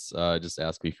sense, just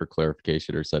ask me for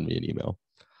clarification or send me an email.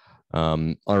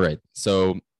 All right.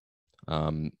 So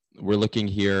we're looking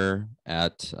here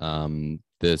at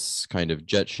this kind of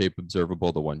jet shape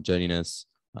observable, the one jettiness,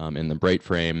 in the bright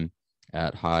frame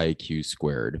at high Q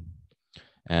squared.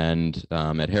 And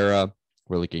at Hera,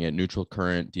 we're looking at neutral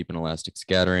current, deep inelastic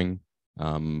scattering,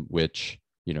 which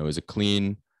is a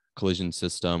clean collision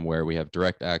system where we have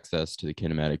direct access to the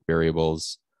kinematic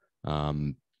variables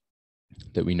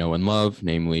that we know and love,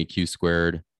 namely Q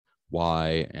squared,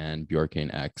 Y, and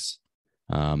Bjorkane X.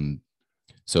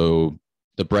 So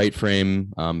the bright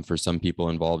frame, for some people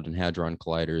involved in hadron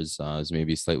colliders, is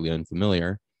maybe slightly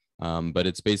unfamiliar. But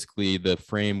it's basically the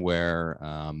frame where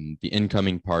the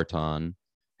incoming parton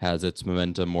has its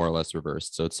momentum more or less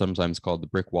reversed. So it's sometimes called the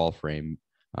brick wall frame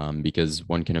because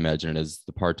one can imagine it as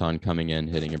the parton coming in,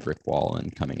 hitting a brick wall,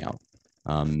 and coming out.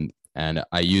 And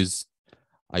I use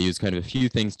kind of a few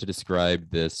things to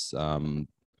describe this.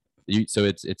 So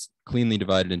it's cleanly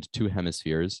divided into two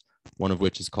hemispheres, one of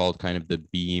which is called kind of the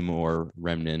beam or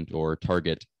remnant or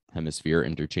target hemisphere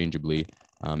interchangeably.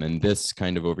 And this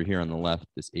kind of over here on the left,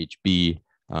 this HB,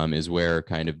 is where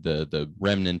kind of the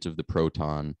remnant of the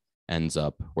proton ends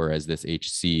up, whereas this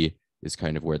HC is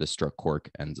kind of where the struck quark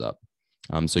ends up.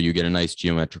 So you get a nice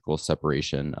geometrical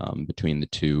separation between the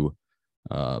two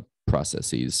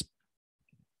processes.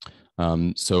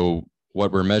 So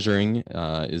what we're measuring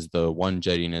is the one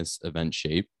jettiness event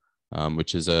shape,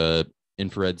 which is a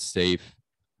infrared safe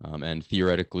and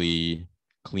theoretically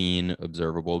clean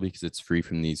observable because it's free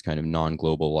from these kind of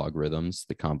non-global logarithms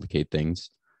that complicate things.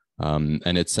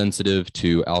 And it's sensitive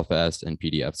to alpha S and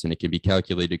PDFs, and it can be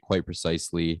calculated quite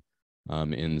precisely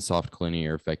in soft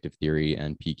collinear effective theory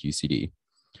and PQCD.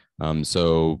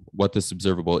 So what this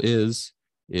observable is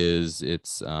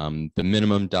it's the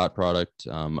minimum dot product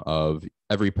of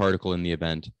every particle in the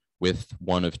event with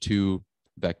one of two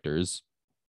vectors.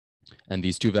 And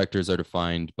these two vectors are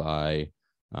defined by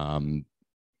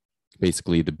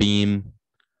basically the beam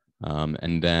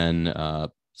and then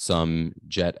some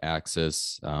jet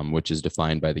axis, which is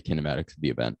defined by the kinematics of the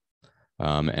event.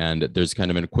 And there's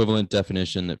kind of an equivalent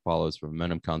definition that follows from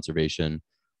momentum conservation,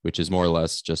 which is more or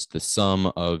less just the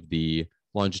sum of the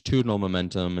longitudinal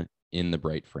momentum in the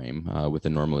bright frame with a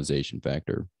normalization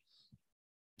factor.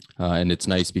 And it's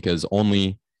nice because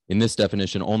only in this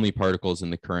definition, only particles in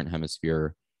the current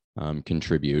hemisphere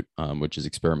contribute, which is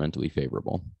experimentally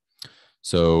favorable.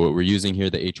 So we're using here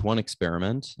the H1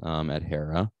 experiment at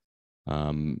Hera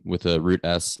with a root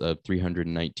S of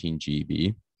 319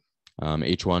 GeV.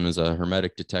 H1 is a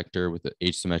hermetic detector with an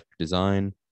H-symmetric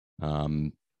design,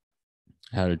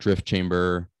 had a drift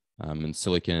chamber and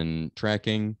silicon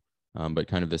tracking, but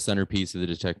kind of the centerpiece of the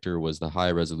detector was the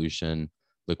high resolution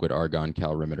liquid argon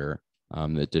calorimeter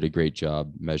that did a great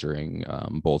job measuring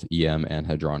both EM and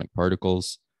hadronic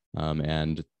particles.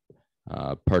 And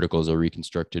particles are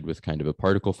reconstructed with kind of a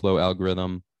particle flow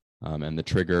algorithm, and the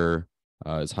trigger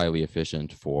is highly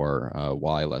efficient for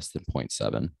Y less than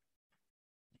 0.7.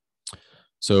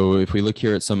 So if we look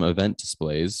here at some event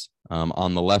displays,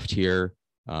 on the left here,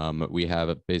 we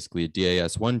have basically a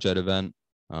DAS1 jet event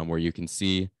where you can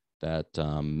see that,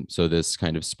 so this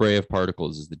kind of spray of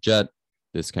particles is the jet,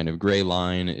 this kind of gray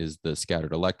line is the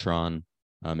scattered electron,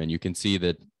 and you can see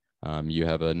that you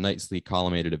have a nicely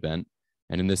collimated event.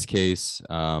 And in this case,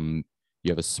 you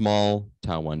have a small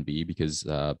tau1b because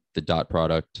the dot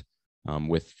product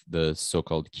with the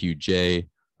so-called QJ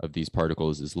of these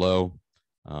particles is low.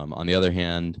 On the other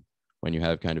hand, when you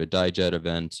have kind of a dijet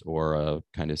event or a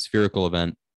kind of spherical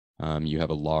event, you have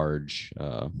a large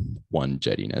one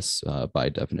jettiness by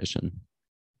definition.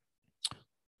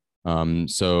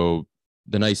 So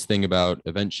the nice thing about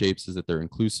event shapes is that they're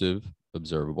inclusive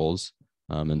observables.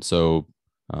 And so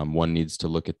one needs to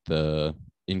look at the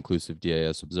inclusive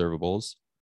DAS observables.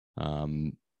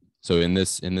 So in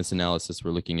this analysis,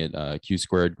 we're looking at Q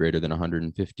squared greater than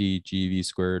 150 GeV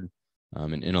squared,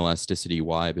 and inelasticity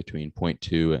Y between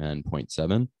 0.2 and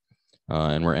 0.7.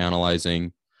 And we're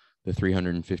analyzing the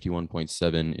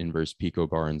 351.7 inverse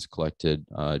picobarns collected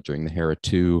during the Hera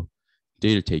 2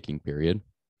 data taking period.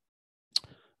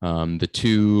 The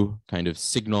two kind of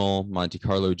signal Monte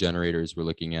Carlo generators we're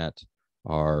looking at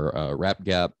are RAP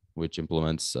gap, which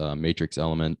implements matrix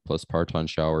element plus parton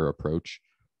shower approach,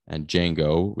 and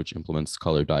Django, which implements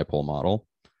color dipole model.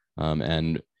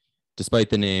 And despite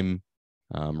the name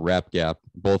RAP gap,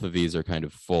 both of these are kind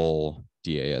of full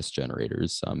DAS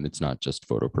generators. It's not just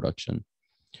photo production.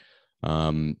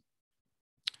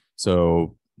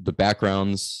 So the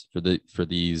backgrounds for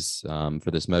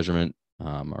this measurement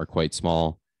are quite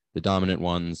small. The dominant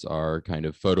ones are kind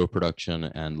of photo production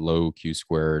and low Q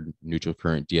squared neutral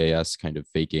current DAS, kind of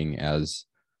faking as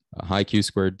a high Q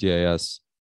squared DAS.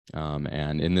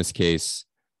 And in this case,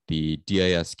 the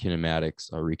DAS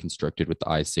kinematics are reconstructed with the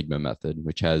I sigma method,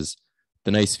 which has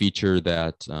the nice feature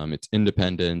that it's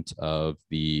independent of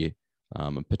the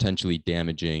potentially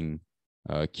damaging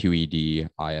QED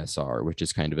ISR, which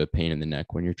is kind of a pain in the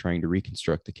neck when you're trying to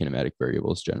reconstruct the kinematic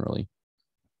variables generally.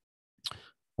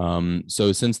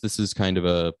 So since this is kind of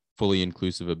a fully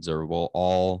inclusive observable,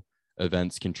 all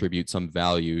events contribute some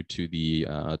value to the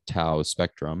tau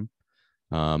spectrum.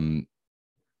 Well,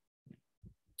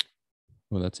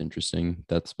 that's interesting.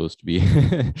 That's supposed to be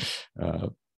the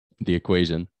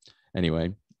equation.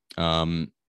 Anyway,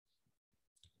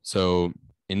 so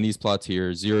in these plots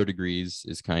here, 0 degrees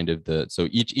is kind of so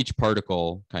each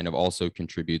particle kind of also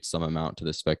contributes some amount to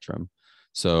the spectrum.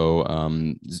 So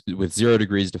with 0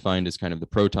 degrees defined as kind of the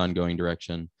proton going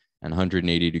direction and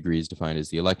 180 degrees defined as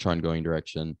the electron going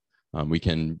direction, we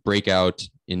can break out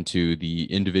into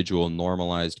the individual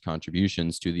normalized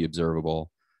contributions to the observable,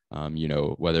 you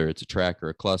know, whether it's a track or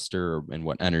a cluster and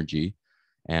what energy.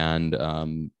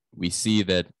 And we see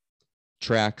that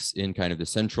tracks in kind of the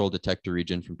central detector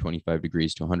region from 25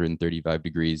 degrees to 135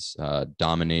 degrees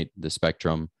dominate the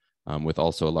spectrum, with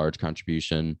also a large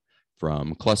contribution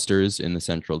from clusters in the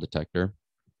central detector,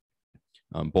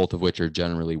 both of which are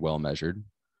generally well measured.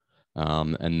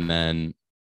 And then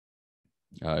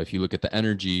if you look at the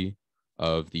energy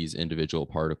of these individual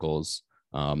particles,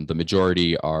 the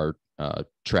majority are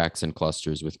tracks and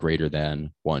clusters with greater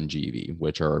than 1 GeV,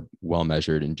 which are well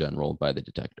measured in general by the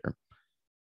detector.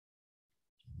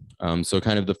 So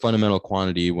kind of the fundamental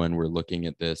quantity when we're looking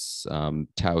at this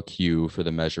tau q for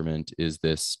the measurement is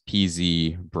this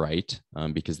PZ bright,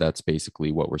 because that's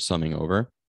basically what we're summing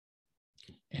over.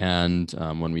 And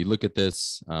when we look at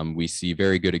this, we see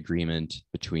very good agreement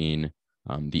between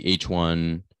the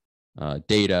H1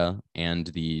 data and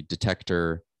the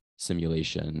detector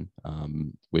simulation,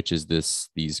 which is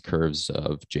these curves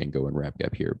of Django and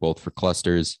RapGap here, both for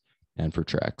clusters and for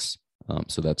tracks.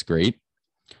 So that's great.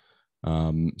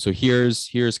 So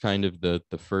here's kind of the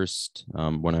first,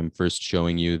 when I'm first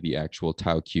showing you the actual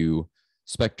tau q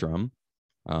spectrum.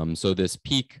 So this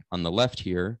peak on the left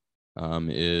here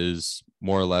is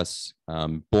more or less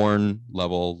Born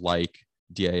level like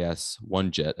DIS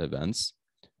 1-jet events.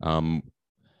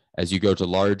 As you go to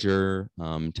larger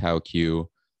tau q,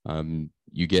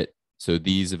 you get, so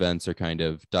these events are kind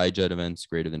of dijet events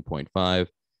greater than 0.5.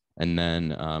 And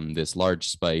then this large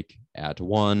spike at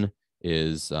 1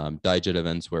 is dijet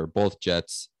events where both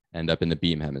jets end up in the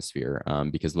beam hemisphere,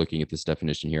 because looking at this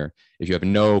definition here, if you have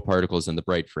no particles in the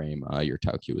bright frame, your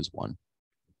tau q is 1.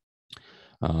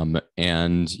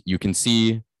 And you can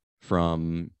see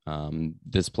from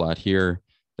this plot here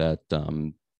that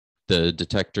the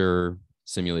detector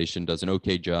simulation does an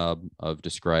okay job of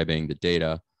describing the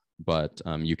data, but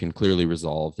you can clearly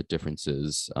resolve the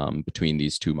differences between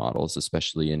these two models,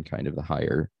 especially in kind of the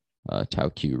higher tau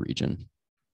q region.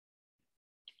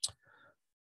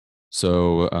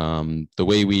 So the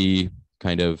way we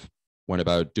kind of went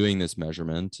about doing this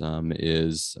measurement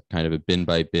is kind of a bin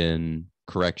by bin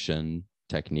correction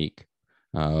technique,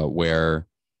 where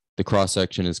the cross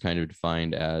section is kind of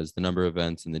defined as the number of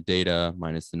events in the data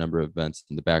minus the number of events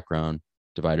in the background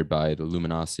divided by the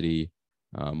luminosity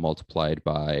multiplied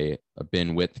by a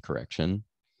bin width correction.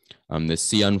 This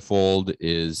C unfold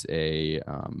is a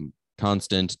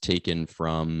constant taken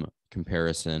from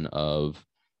comparison of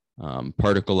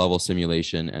particle level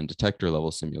simulation and detector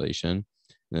level simulation.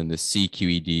 And then the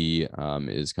CQED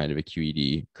is kind of a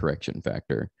QED correction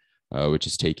factor, which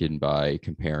is taken by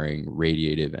comparing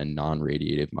radiative and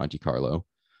non-radiative Monte Carlo.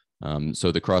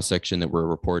 So the cross section that we're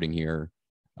reporting here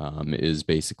is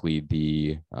basically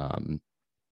the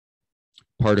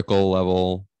particle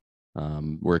level.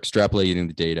 We're extrapolating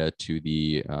the data to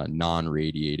the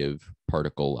non-radiative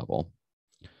particle level.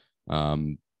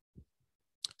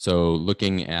 So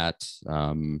looking at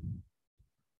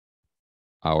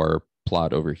our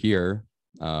plot over here,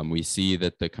 we see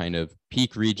that the kind of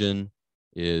peak region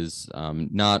is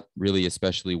not really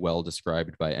especially well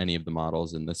described by any of the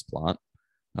models in this plot.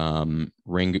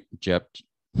 RapGap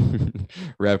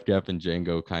and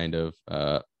Django kind of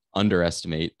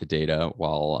underestimate the data,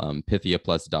 while Pythia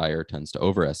plus Dyer tends to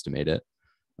overestimate it.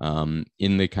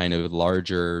 In the kind of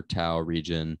larger tau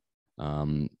region,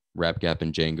 RapGap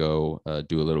and Django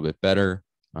do a little bit better,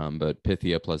 but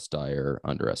Pythia plus Dyer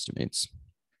underestimates.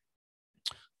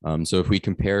 So if we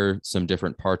compare some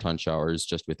different parton showers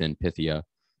just within Pythia,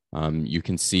 you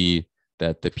can see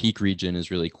that the peak region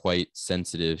is really quite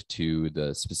sensitive to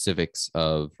the specifics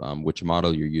of which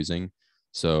model you're using.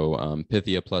 So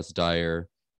Pythia plus Dyer,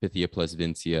 Pythia plus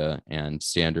Vincia, and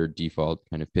standard default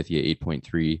kind of Pythia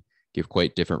 8.3 give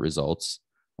quite different results.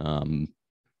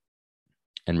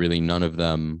 And really none of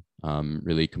them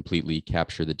really completely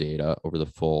capture the data over the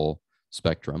full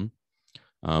spectrum.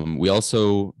 We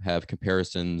also have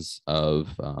comparisons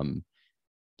of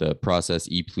the process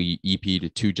EP to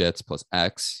 2 jets plus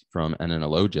X from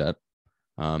NNLO jet.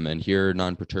 And here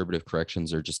non-perturbative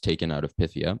corrections are just taken out of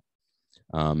Pythia.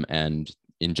 And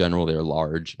in general, they're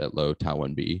large at low tau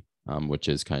 1b, which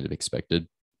is kind of expected.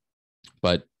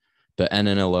 But the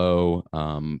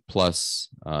NNLO plus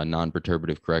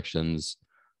non-perturbative corrections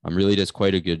really does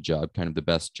quite a good job, kind of the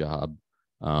best job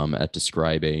at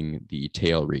describing the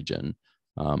tail region,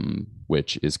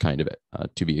 which is kind of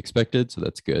to be expected, so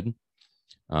that's good.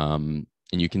 And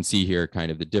you can see here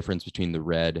kind of the difference between the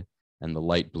red and the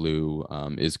light blue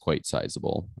is quite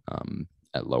sizable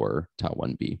at lower tau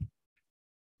 1b.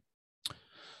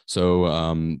 So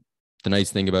the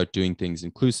nice thing about doing things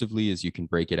inclusively is you can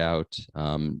break it out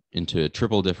into a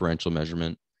triple differential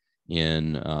measurement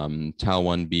in tau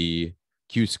 1b,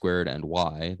 Q squared and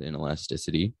Y, the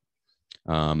inelasticity.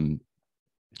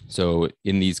 So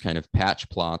in these kind of patch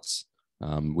plots,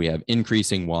 we have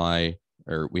increasing Y,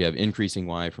 or we have increasing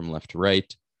Y from left to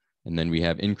right, and then we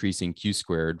have increasing Q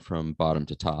squared from bottom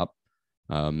to top.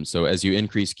 So as you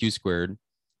increase Q squared,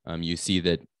 you see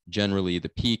that generally the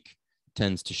peak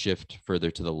tends to shift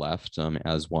further to the left,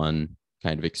 as one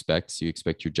kind of expects. You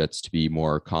expect your jets to be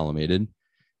more collimated.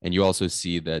 And you also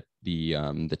see that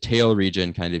the tail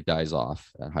region kind of dies off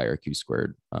at higher Q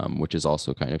squared, which is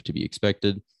also kind of to be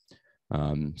expected.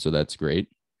 So that's great.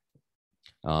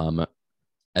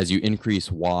 As you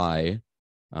increase Y,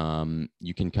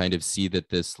 you can kind of see that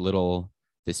this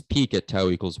peak at tau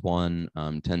equals 1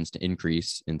 tends to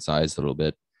increase in size a little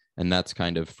bit. And that's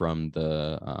kind of from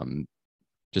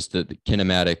just the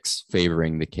kinematics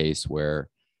favoring the case where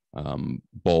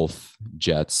both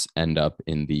jets end up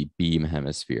in the beam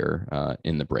hemisphere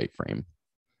in the bright frame.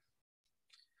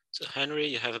 So Henry,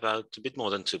 you have about a bit more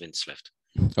than 2 minutes left.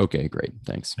 Okay, great,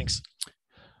 thanks. Thanks.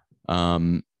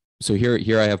 So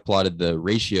here I have plotted the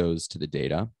ratios to the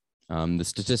data. The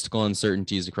statistical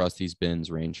uncertainties across these bins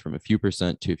range from a few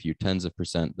percent to a few tens of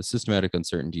percent. The systematic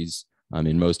uncertainties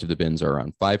in most of the bins are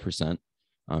around 5%.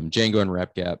 Django and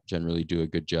RepGap generally do a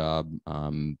good job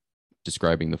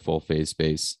describing the full phase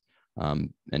space.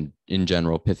 And in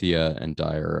general, Pythia and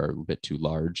Dyer are a bit too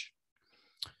large.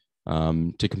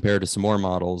 To compare to some more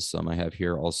models, I have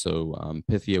here also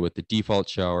Pythia with the default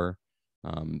shower,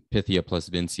 Pythia plus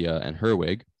Vincia, and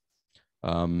Herwig.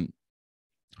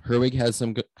 Herwig has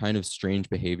some kind of strange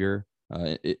behavior.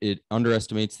 It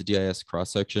underestimates the DIS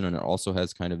cross-section, and it also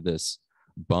has kind of this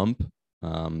bump.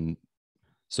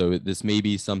 So this may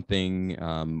be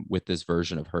something with this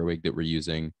version of Herwig that we're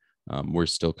using. We're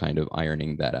still kind of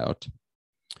ironing that out.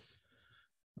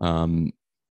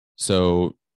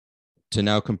 So to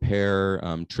now compare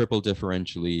triple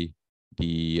differentially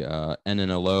the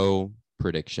NNLO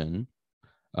prediction,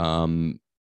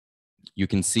 you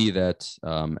can see that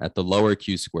at the lower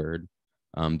Q squared,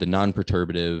 the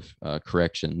non-perturbative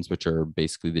corrections, which are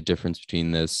basically the difference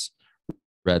between this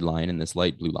red line and this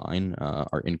light blue line,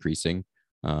 are increasing,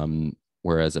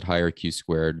 whereas at higher Q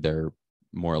squared, they're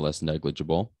more or less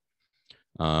negligible.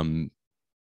 The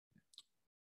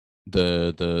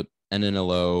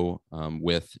NNLO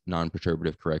with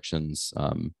non-perturbative corrections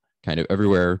kind of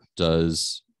everywhere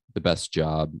does the best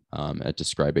job at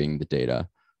describing the data,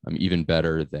 even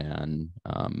better than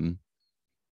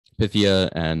Pythia,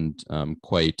 and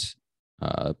quite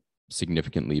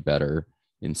significantly better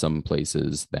in some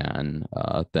places than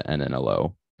the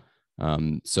NNLO.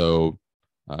 So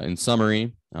in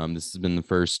summary, this has been the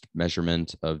first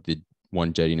measurement of the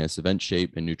one jettiness event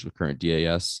shape and neutral current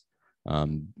DAS.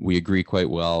 We agree quite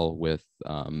well with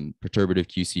perturbative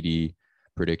QCD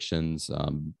predictions.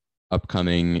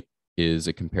 Upcoming is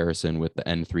a comparison with the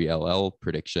N3LL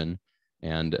prediction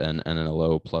and an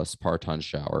NNLO plus parton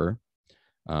shower.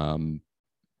 And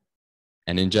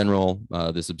in general,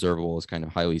 this observable is kind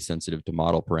of highly sensitive to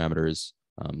model parameters.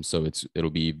 So it'll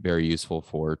be very useful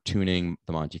for tuning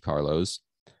the Monte Carlos,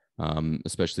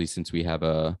 especially since we have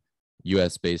a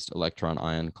US-based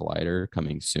electron-ion collider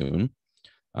coming soon.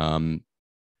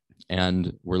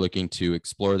 And we're looking to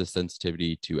explore the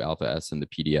sensitivity to alpha S and the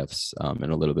PDFs in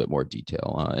a little bit more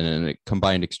detail. And a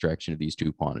combined extraction of these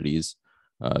two quantities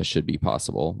should be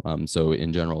possible. So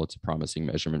in general, it's a promising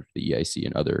measurement for the EIC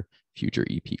and other future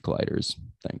EP colliders.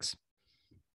 Thanks.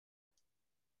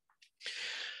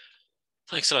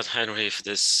 Thanks a lot, Henry, for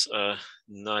this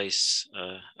nice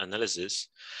analysis.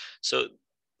 So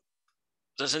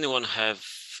does anyone have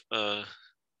an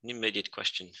immediate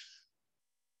question?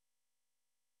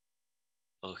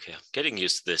 Okay, I'm getting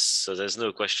used to this, so there's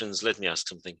no questions. Let me ask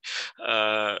something.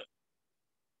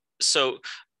 So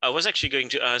I was actually going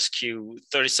to ask you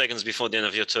 30 seconds before the end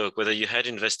of your talk whether you had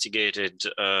investigated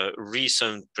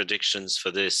recent predictions for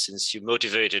this, since you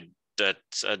motivated that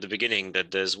at the beginning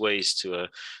that there's ways to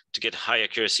get high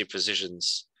accuracy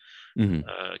precisions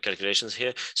calculations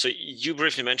here. So you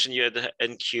briefly mentioned you had the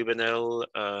N-cube and L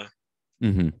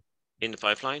in the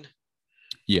pipeline.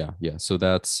 Yeah. So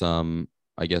that's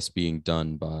I guess being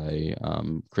done by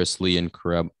Chris Lee and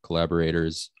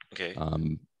collaborators. Okay.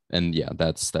 And yeah,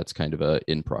 that's kind of a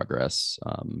in progress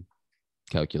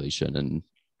calculation and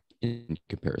in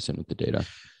comparison with the data.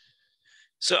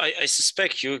 So I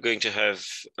suspect you're going to have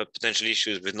potential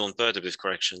issues with non-perturbative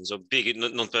corrections or big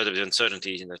non-perturbative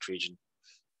uncertainties in that region.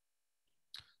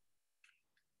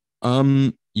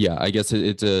 Yeah, I guess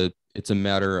it's a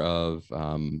matter of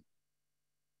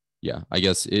yeah, I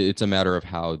guess it's a matter of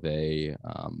how they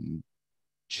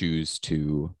choose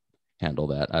to handle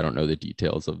that. I don't know the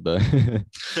details of the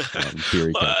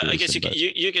theory Well, calculation. I guess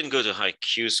you can go to high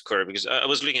Q square, because I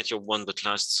was looking at your one but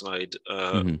last slide,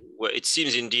 where it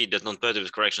seems indeed that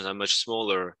non-perturbative corrections are much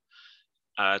smaller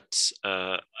at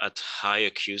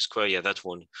higher Q square. Yeah, that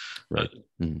one. Right.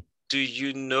 Do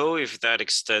you know if that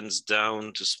extends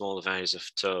down to smaller values of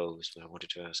tau? Is what I wanted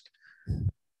to ask.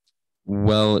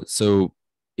 Well, so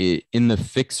in the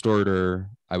fixed order,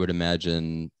 I would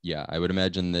imagine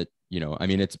that, I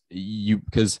mean,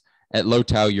 because at low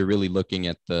tau, you're really looking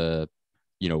at the,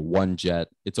 one jet.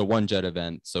 It's a one jet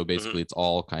event. So basically it's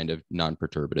all kind of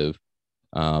non-perturbative.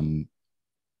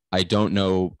 I don't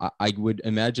know. I would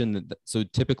imagine that. So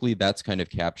typically that's kind of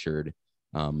captured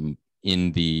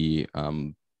in the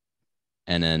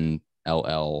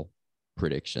NNLL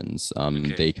predictions.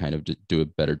 They kind of do a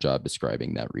better job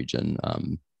describing that region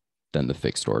than the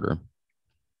fixed order.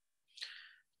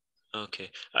 Okay,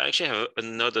 I actually have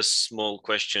another small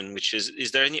question, which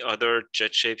is there any other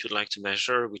jet shape you'd like to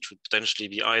measure, which would potentially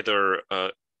be either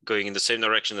going in the same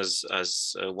direction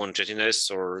as one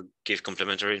jettiness or give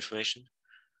complementary information?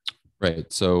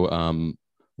 Right. So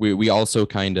we also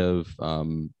kind of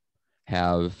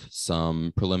have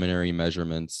some preliminary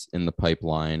measurements in the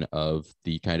pipeline of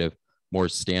the kind of more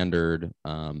standard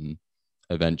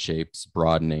event shapes,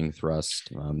 broadening, thrust,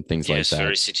 things like that.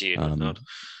 Sphericity and whatnot.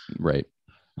 Right.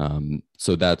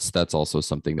 So that's also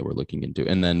something that we're looking into.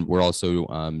 And then we're also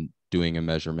doing a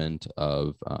measurement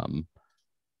of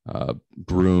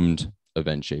groomed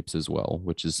event shapes as well,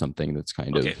 which is something that's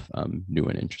kind of new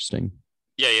and interesting.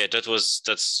 Yeah,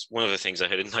 that's one of the things I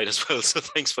had in mind as well. So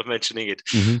thanks for mentioning it.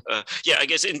 Yeah, I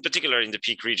guess in particular in the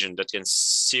peak region, that can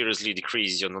seriously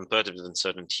decrease your non-perturbative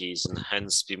uncertainties and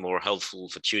hence be more helpful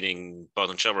for tuning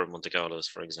Barton-Chauvet Monte Carlos,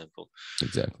 for example.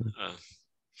 Exactly.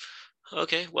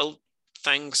 Okay, well,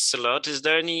 thanks a lot. Is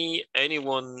there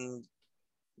anyone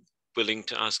willing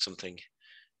to ask something?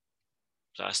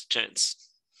 Last chance.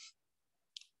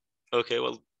 Okay,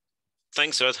 well,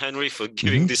 thanks a lot, Henry, for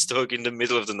giving this talk in the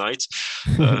middle of the night.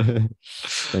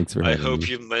 Thanks for having me. I hope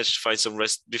you managed to find some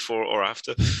rest before or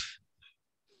after.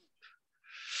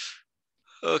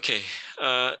 Okay,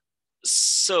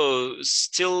 so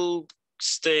still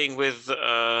staying with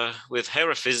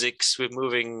Hera physics, we're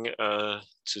moving to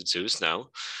Zeus now.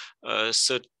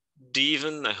 So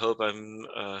Devon, I hope I'm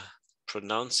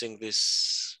pronouncing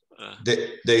this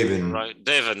Devon. Right,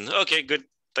 Devon. Okay, good.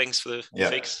 Thanks for the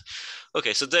fix.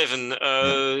 Okay, so Devon,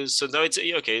 so now it's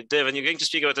okay. Devon, you're going to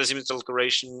speak about azimuthal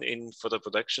correlation in photo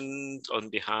production on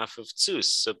behalf of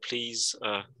Zeus. So please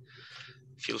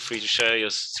feel free to share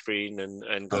your screen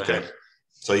and go ahead.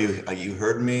 So you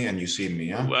heard me and you see me,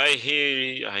 yeah? I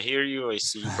hear you. I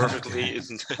see you perfectly.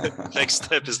 Next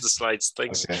step is the slides.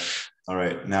 Thanks. Okay. All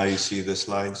right. Now you see the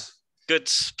slides. Good.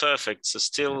 Perfect. So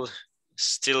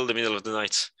still the middle of the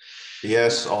night.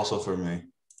 Yes, also for me.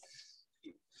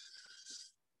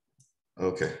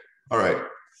 Okay. All right.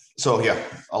 So yeah,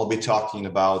 I'll be talking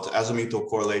about azimuthal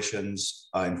correlations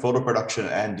in photo production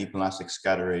and deep elastic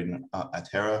scattering at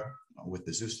Hera with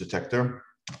the Zeus detector.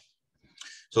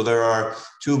 So there are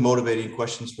two motivating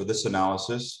questions for this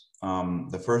analysis.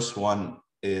 The first one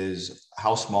is,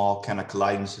 how small can a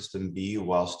colliding system be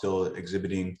while still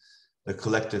exhibiting the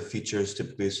collective features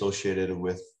typically associated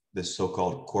with this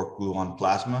so-called quark-gluon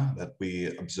plasma that we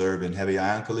observe in heavy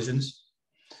ion collisions?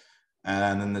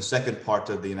 And then the second part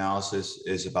of the analysis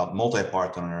is about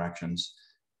multi-parton interactions.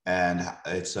 And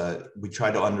it's we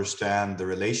try to understand the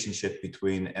relationship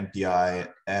between MPI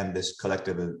and this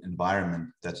collective environment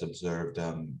that's observed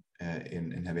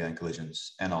in heavy ion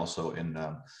collisions and also in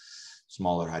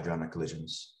smaller hadronic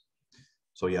collisions.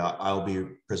 So yeah, I'll be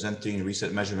presenting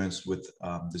recent measurements with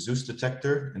the Zeus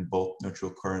detector in both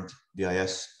neutral current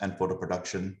DIS and photo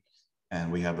production.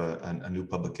 And we have a new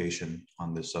publication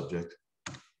on this subject.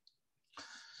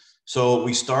 So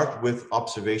we start with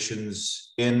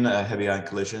observations in heavy ion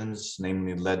collisions,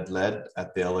 namely lead-lead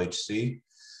at the LHC.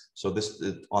 So this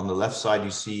on the left side,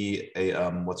 you see a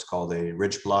what's called a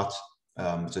ridge plot.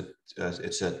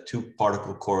 It's a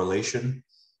two-particle correlation.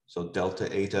 So delta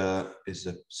eta is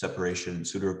the separation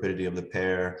pseudo-rapidity of the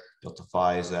pair. Delta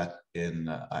phi is that in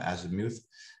azimuth.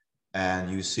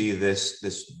 And you see this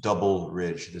double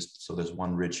ridge. So there's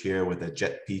one ridge here with a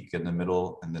jet peak in the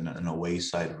middle and then an away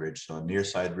side ridge. So a near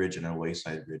side ridge and an away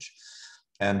side ridge.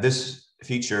 And this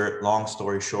feature, long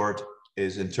story short,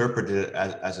 is interpreted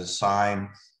as a sign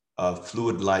of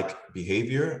fluid-like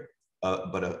behavior,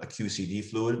 but a QCD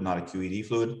fluid, not a QED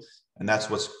fluid. And that's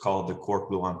what's called the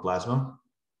quark-gluon plasma.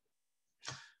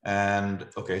 And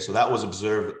okay, so that was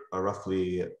observed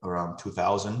roughly around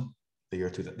 2000. The year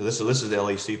 2000. This is the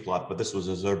LHC plot, but this was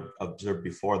observed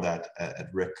before that at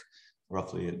RIC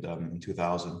roughly in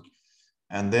 2000.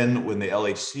 And then when the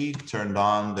LHC turned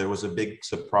on, there was a big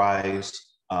surprise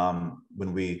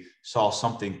when we saw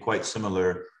something quite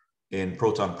similar in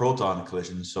proton-proton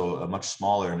collisions, so a much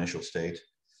smaller initial state.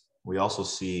 We also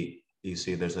see, you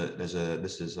see so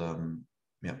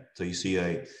you see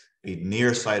a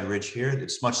near side ridge here.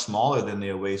 It's much smaller than the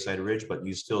away side ridge, but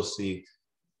you still see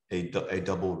a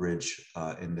double ridge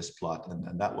in this plot.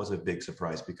 And that was a big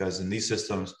surprise, because in these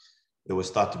systems, it was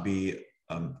thought to be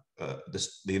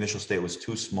the initial state was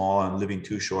too small and living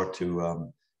too short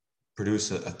to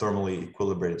produce a thermally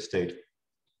equilibrated state.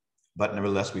 But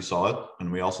nevertheless, we saw it,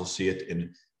 and we also see it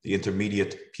in the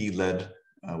intermediate P-lead,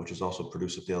 which is also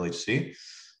produced at the LHC.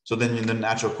 So then the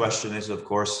natural question is, of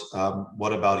course,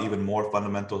 what about even more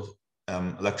fundamental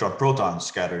electron-proton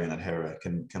scattering at Hera?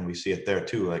 Can we see it there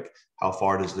too? Like, how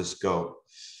far does this go?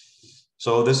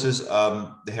 So this is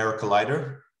the Hera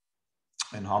Collider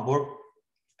in Hamburg.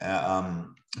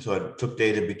 So it took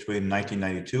data between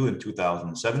 1992 and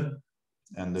 2007.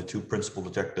 And the two principal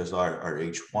detectors are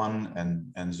H1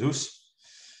 and Zeus.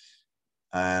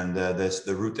 And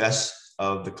the root S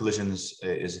of the collisions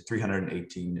is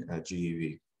 318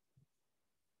 GeV.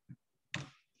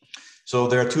 So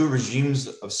there are two regimes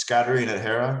of scattering at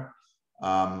Hera.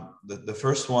 The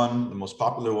first one, the most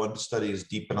popular one to study, is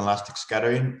deep inelastic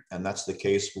scattering. And that's the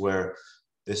case where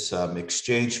this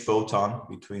exchange photon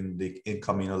between the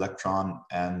incoming electron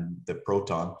and the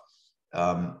proton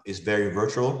is very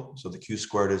virtual. So the Q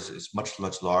squared is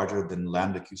much larger than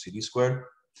lambda QCD squared.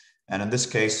 And in this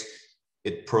case,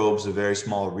 it probes a very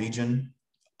small region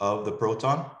of the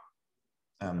proton,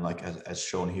 like as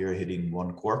shown here, hitting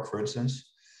one quark, for instance.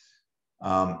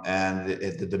 And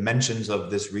the dimensions of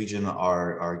this region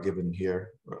are given here,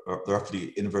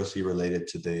 roughly inversely related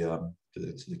to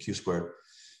the Q squared.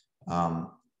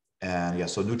 And yeah,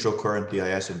 so neutral current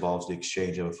DIS involves the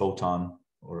exchange of a photon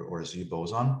or a Z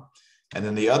boson. And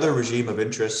then the other regime of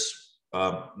interest,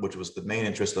 which was the main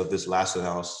interest of this last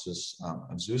analysis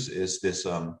on Zeus, is this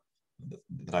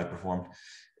that I performed,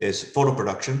 is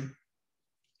photoproduction.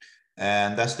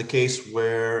 And that's the case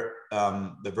where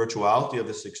the virtuality of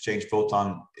this exchange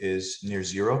photon is near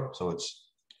zero. So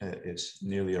it's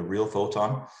nearly a real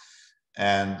photon.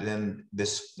 And then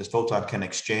this photon can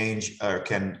exchange or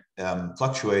can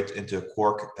fluctuate into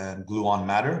quark and gluon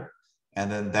matter.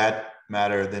 And then that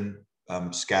matter then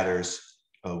scatters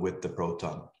with the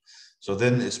proton. So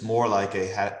then it's more like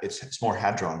it's more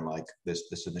hadron-like,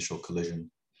 this initial collision.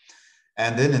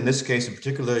 And then in this case in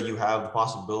particular, you have the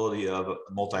possibility of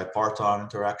multi-parton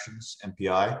interactions,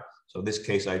 MPI. So in this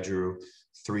case, I drew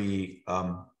three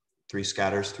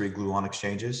scatters, three gluon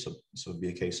exchanges. So it'd be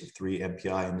a case of 3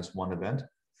 MPI in this one event.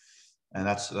 And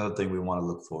that's another thing we want to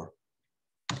look for.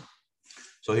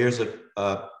 So here's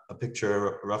a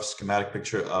picture, a rough schematic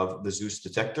picture of the Zeus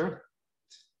detector.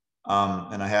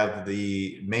 And I have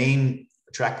the main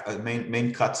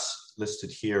cuts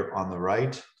listed here on the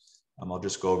right. I'll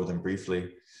just go over them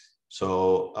briefly.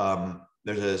 So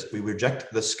we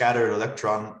reject the scattered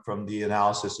electron from the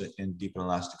analysis in deep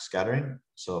inelastic scattering.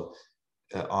 So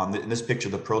in this picture,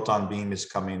 the proton beam is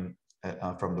coming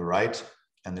from the right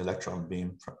and the electron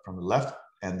beam from the left.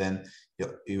 And then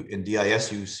in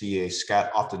DIS, you see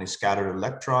often a scattered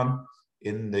electron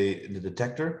in the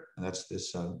detector, and that's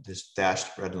this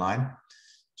dashed red line.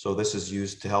 So this is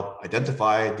used to help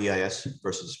identify DIS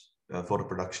versus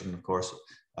photoproduction, of course.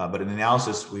 But in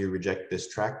analysis, we reject this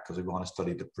track because we want to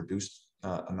study the produced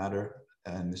matter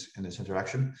in this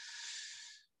interaction.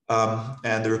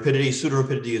 And the rapidity, pseudo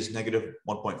rapidity, is negative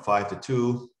 1.5 to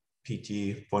 2, PT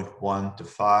 0.1 to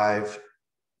 5.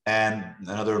 And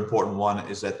another important one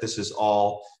is that this is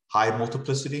all high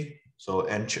multiplicity. So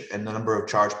and the number of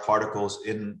charged particles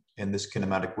in this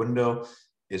kinematic window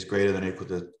is greater than or equal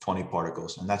to 20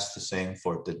 particles. And that's the same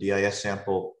for the DIS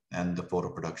sample and the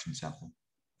photoproduction sample.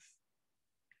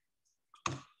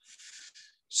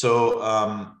 So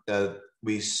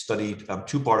we studied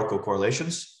 2 particle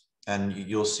correlations, and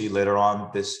you'll see later on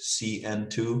this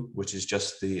CN2, which is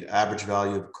just the average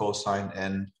value of cosine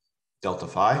n delta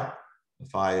phi, the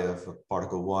phi of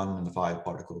particle 1 and the phi of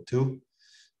particle 2.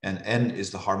 And n is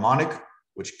the harmonic,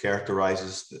 which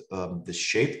characterizes the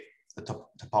shape, the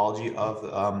topology of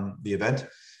the event.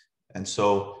 And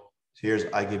so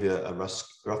I give you a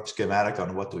rough schematic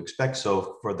on what to expect.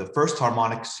 So for the first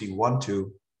harmonic C1,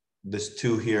 2, this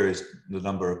 2 here is the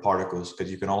number of particles,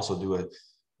 because you can also do a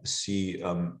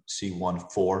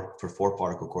C1, 4 for 4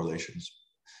 particle correlations.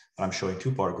 But I'm showing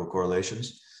 2 particle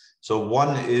correlations. So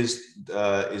one is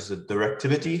the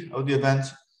directivity of the event,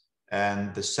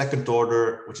 and the second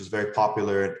order, which is very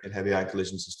popular in heavy ion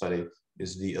collisions to study,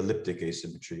 is the elliptic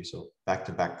asymmetry. So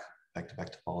back-to-back back-to-back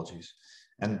topologies.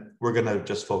 And we're going to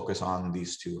just focus on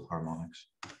these two harmonics.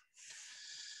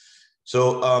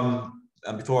 So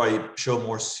and before I show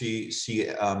more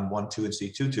C12 and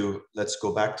C22, let's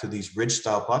go back to these ridge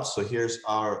style plots. So here's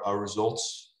our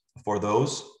results for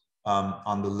those.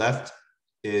 On the left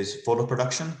is photo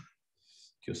production.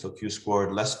 So Q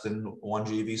squared less than 1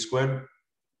 GeV squared.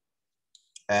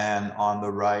 And on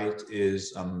the right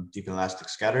is deep inelastic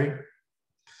scattering.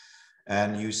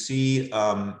 And you see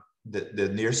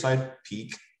the near side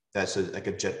peak, that's like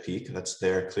a jet peak, that's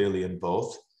there clearly in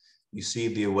both. You see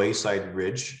the away side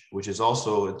ridge, which is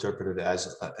also interpreted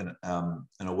as an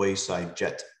away side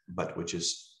jet, but which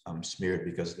is smeared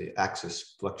because the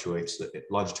axis fluctuates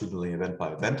longitudinally event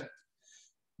by event.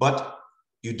 But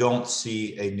you don't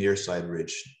see a near side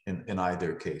ridge in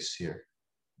either case here.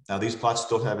 Now, these plots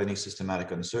don't have any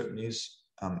systematic uncertainties,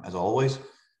 as always.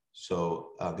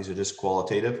 So these are just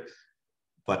qualitative,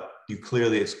 but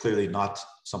it's clearly not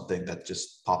something that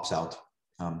just pops out,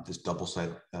 this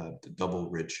double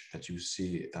ridge that you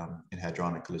see in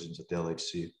hadronic collisions at the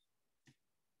LHC.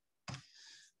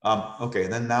 Okay,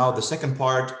 and then now the second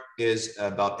part is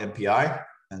about MPI.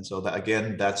 And so that,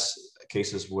 again, that's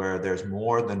cases where there's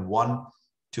more than one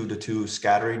 2-to-2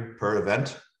 scattering per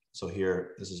event. So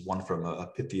here, this is one from a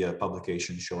Pythia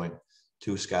publication showing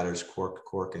 2 scatters,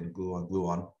 quark, and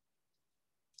gluon.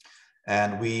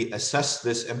 And we assess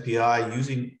this MPI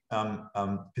using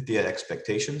Pythia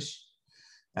expectations.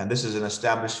 And this is an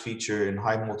established feature in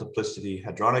high multiplicity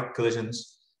hadronic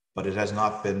collisions, but it has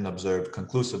not been observed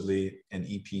conclusively in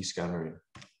EP scattering.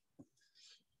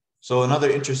 So another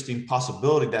interesting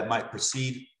possibility that might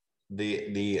precede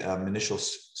the initial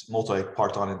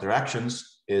multi-parton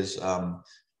interactions is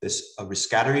this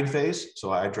rescattering phase.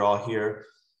 So I draw here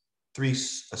 3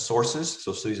 sources.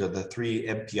 So these are the 3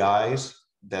 MPIs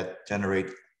that generate,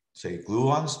 say,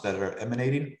 gluons that are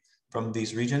emanating from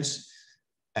these regions.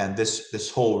 And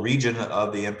this whole region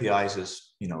of the MPIs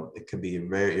is, it can be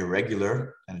very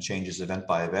irregular and it changes event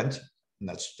by event. And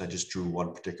I just drew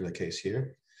one particular case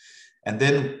here. And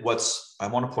then I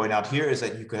want to point out here is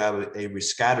that you could have a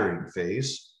rescattering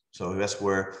phase. So that's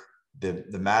where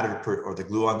the matter or the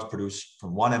gluons produced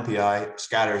from one MPI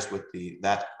scatters with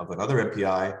that of another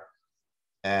MPI.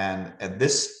 And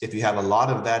this, if you have a lot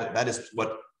of that, that is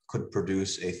what could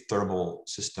produce a thermal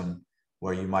system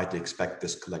where you might expect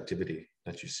this collectivity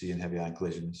that you see in heavy ion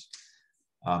collisions.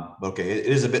 Okay, it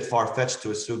is a bit far-fetched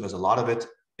to assume there's a lot of it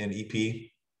in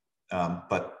EP,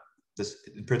 but this,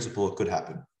 in principle, it could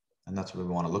happen. And that's what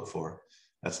we want to look for.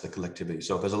 That's the collectivity.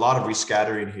 So if there's a lot of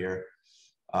rescattering here,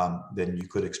 then you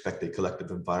could expect a collective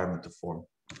environment to form.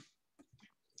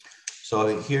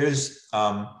 So here's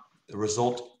the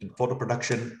result in photo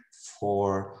production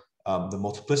for the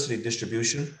multiplicity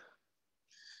distribution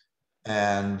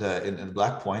and in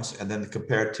black points, and then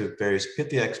compared to various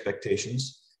Pythia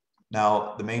expectations.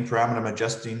 Now, the main parameter I'm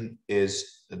adjusting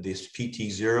is this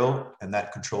PT0, and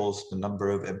that controls the number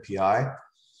of MPI.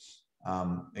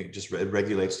 It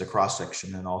regulates the cross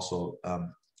section and also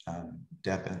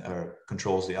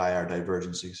controls the IR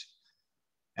divergencies.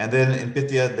 And then in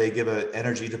Pythia, they give an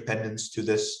energy dependence to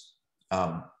this,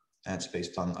 and it's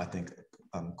based on, I think,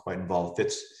 quite involved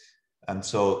fits. And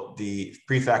so the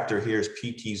prefactor here is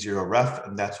PT0 ref,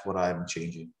 and that's what I'm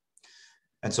changing.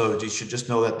 And so you should just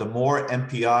know that the more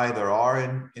MPI there are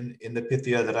in the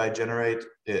Pythia that I generate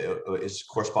is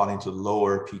corresponding to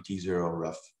lower PT0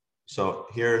 ref. So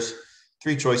here's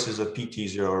 3 choices of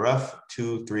PT0 ref,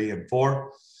 2, 3, and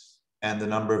 4, and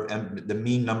the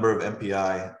mean number of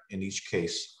MPI in each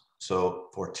case. So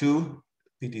for 2,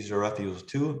 PT0 ref equals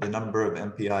 2, the number of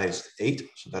MPI is 8,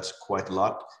 so that's quite a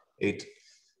lot, 8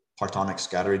 partonic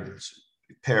scatterings,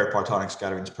 pair partonic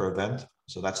scatterings per event.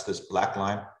 So that's this black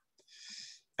line.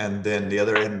 And then the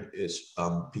other end is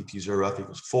PT0 ref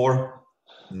equals 4,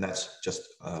 and that's just,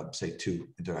 say, 2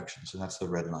 interactions, and that's the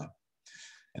red line.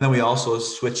 And then we also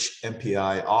switch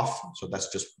MPI off, so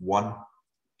that's just 1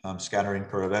 scattering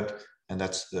per event, and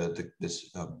that's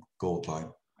this gold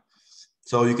line.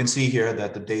 So you can see here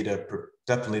that the data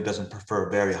definitely doesn't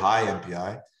prefer very high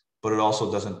MPI, but it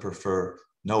also doesn't prefer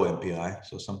no MPI,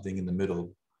 so something in the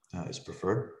middle is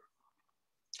preferred.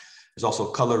 There's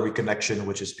also color reconnection,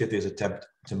 which is Pythia's attempt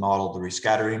to model the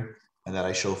rescattering, and that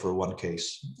I show for one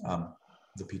case,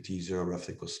 the PT0 ref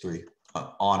equals 3,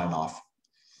 on and off.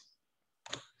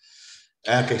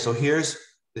 Okay, so here's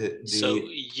So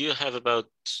you have about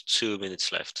 2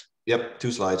 minutes left. Yep,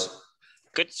 2 slides.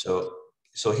 Good.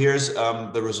 So here's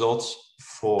the results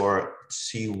for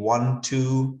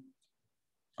C12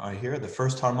 here, the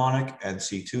first harmonic, and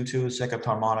C22, second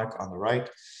harmonic on the right,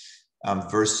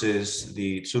 versus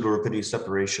the pseudo-rapidity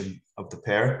separation of the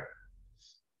pair.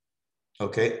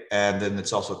 Okay, and then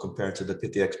it's also compared to the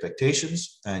Pythia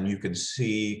expectations, and you can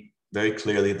see very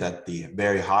clearly that the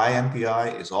very high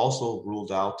MPI is also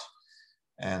ruled out,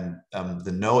 and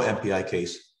the no MPI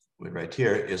case right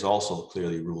here is also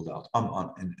clearly ruled out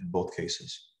in both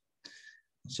cases.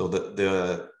 So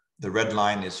the red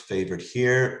line is favored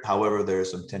here. However, there's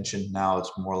some tension now.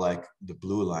 It's more like the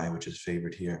blue line, which is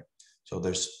favored here. So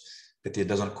Pythia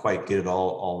doesn't quite get it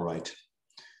all right.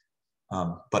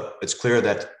 But it's clear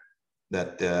that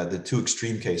the two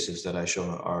extreme cases that I show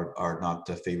are not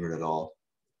favored at all,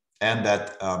 and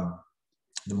that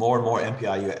the more and more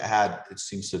MPI you add, it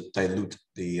seems to dilute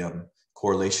the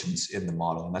correlations in the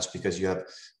model, and that's because you have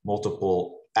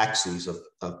multiple axes of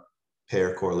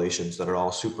pair correlations that are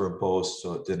all superimposed,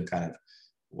 so it then kind of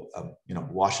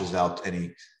washes out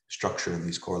any structure in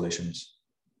these correlations.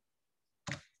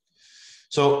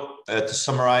 So to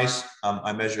summarize,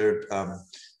 I measured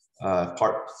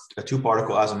two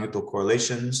particle azimuthal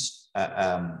correlations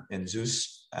in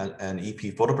Zeus and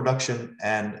EP photo production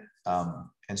and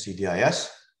NCDIS.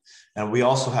 And we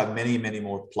also have many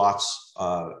more plots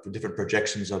for different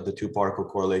projections of the two particle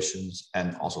correlations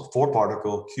and also 4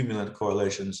 particle cumulant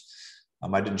correlations.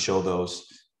 I didn't show those,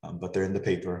 but they're in the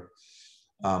paper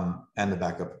and the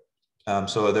backup.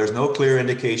 So there's no clear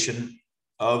indication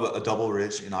of a double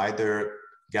ridge in either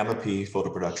gamma P photo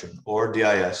production or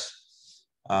DIS.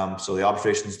 So the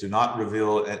observations do not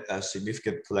reveal a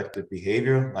significant collective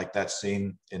behavior like that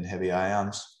seen in heavy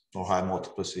ions or high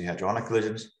multiplicity hadronic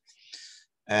collisions.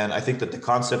 And I think that the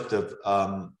concept of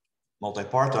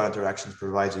multi-parton interactions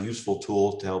provides a useful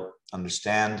tool to help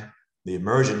understand the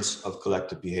emergence of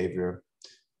collective behavior.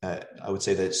 I would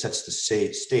say that it sets the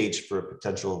stage for a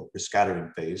potential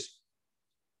rescattering phase.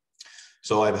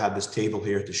 So I've had this table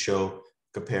here to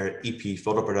compare EP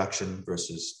photo production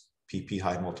versus PP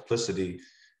high multiplicity,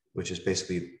 which is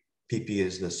basically PP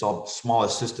is the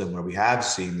smallest system where we have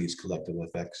seen these collective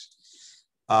effects.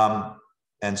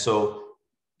 And so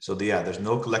there's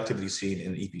no collectivity seen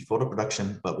in EP photo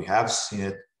production, but we have seen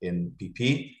it in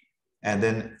PP. And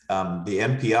then the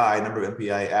MPI, number of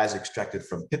MPI as extracted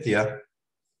from Pythia,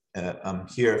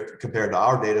 here compared to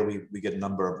our data, we get a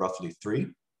number of roughly 3.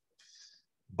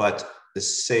 But the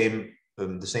same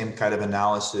kind of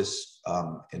analysis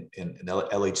in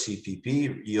LHC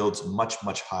PP yields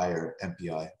much higher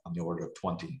MPI on the order of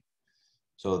 20.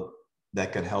 So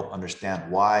that can help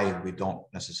understand why we don't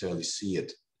necessarily see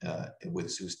it with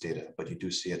Zeus data, but you do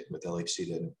see it with LHC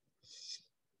data.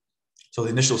 So the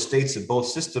initial states of both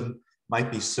systems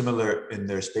might be similar in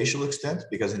their spatial extent,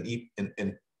 because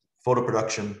in photo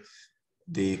production,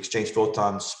 the exchange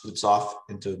photon splits off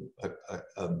into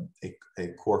a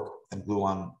quark and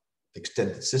gluon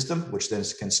extended system, which then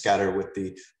can scatter with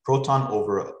the proton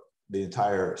over the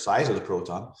entire size of the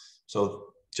proton. So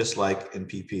just like in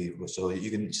PP, so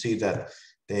you can see that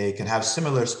they can have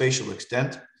similar spatial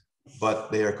extent,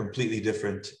 but they are completely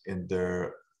different in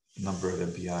their number of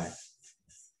MPI.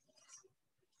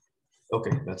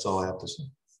 Okay, that's all I have to say.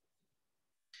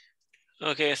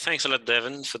 Okay, thanks a lot,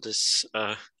 Devin, for this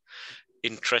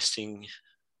interesting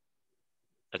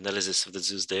analysis of the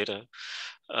Zeus data.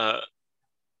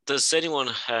 Does anyone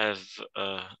have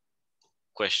a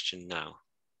question now?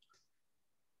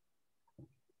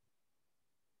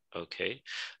 Okay,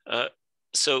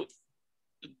 so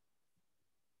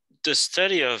the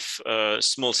study of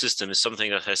small system is something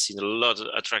that has seen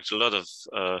attracted a lot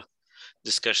of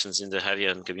discussions in the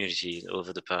Havian community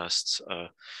over the past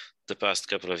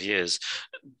couple of years.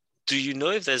 Do you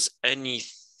know if there's any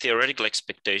theoretical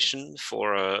expectation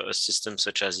for a system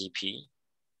such as EP?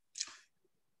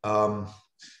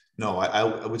 No, I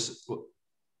would.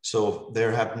 So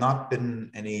there have not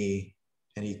been any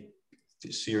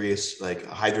serious like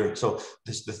hydro. So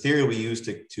the theory we use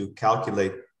to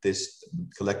calculate this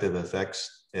collective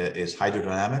effects is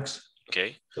hydrodynamics.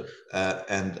 Okay.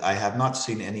 And I have not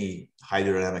seen any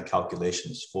hydrodynamic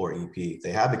calculations for EP.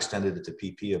 They have extended it to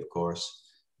PP, of course,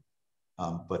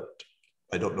 but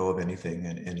I don't know of anything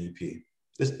in EP.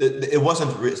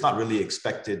 It's not really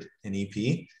expected in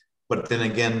EP, but then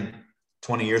again,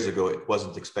 20 years ago, it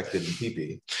wasn't expected in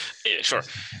PP. Yeah, sure.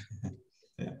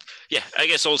 Yeah, I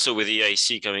guess also with the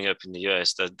EIC coming up in the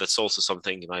US, that's also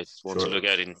something you might want to look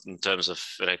at in terms of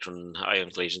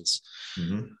electron-ion collisions.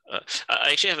 Mm-hmm.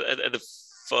 I actually have a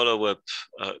follow-up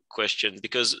question,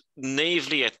 because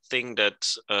naively, I think that,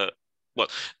 a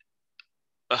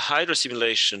hydro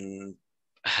simulation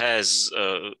has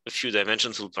a few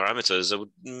dimensional parameters.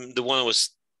 The one I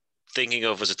was thinking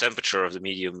of was the temperature of the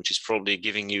medium, which is probably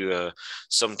giving you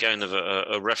some kind of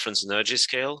a reference energy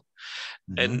scale.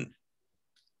 Mm-hmm. And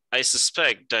I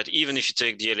suspect that even if you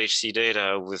take the LHC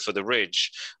data for the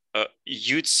ridge,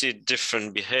 you'd see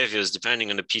different behaviors depending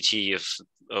on the PT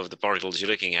of the particles you're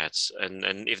looking at.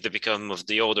 And if they become of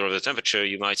the order of the temperature,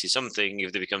 you might see something.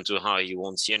 If they become too high, you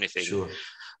won't see anything.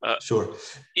 Sure.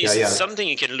 Is it something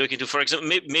you can look into? For example,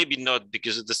 maybe not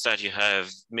because of the stat you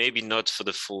have, maybe not for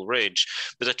the full range,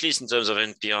 but at least in terms of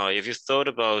NPI, have you thought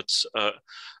about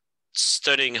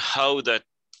studying how that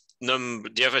number,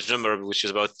 the average number, which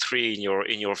is about 3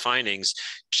 in your findings,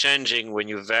 changing when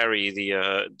you vary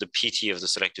the PT of the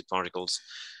selected particles?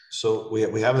 So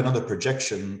we have another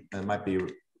projection that might be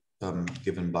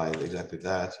given by exactly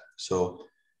that. So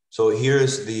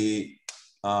here's the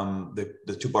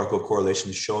two particle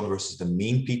correlation shown versus the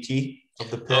mean PT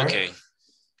of the pair. Okay.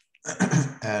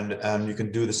 And you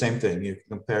can do the same thing. You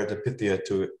compare the Pythia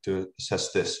to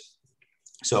assess this.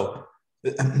 So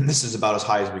this is about as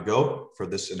high as we go for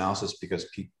this analysis because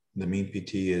the mean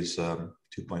PT is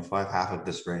 2.5, half of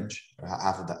this range, or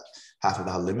half of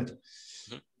that limit.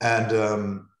 Mm-hmm.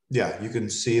 And yeah, you can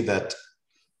see that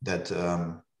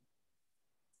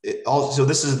it also,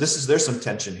 there's some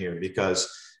tension here because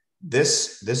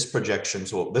this projection,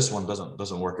 so this one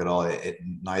doesn't work at all.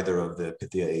 Neither of the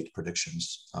Pythia 8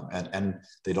 predictions, and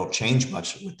they don't change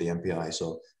much with the MPI.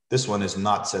 So this one is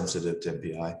not sensitive to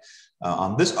MPI.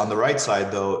 On the right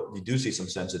side, though, you do see some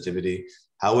sensitivity.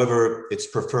 However, it's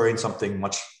preferring something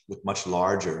with much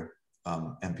larger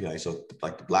MPI, so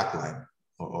like the black line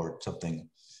or something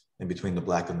in between the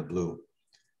black and the blue.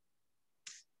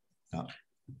 Yeah.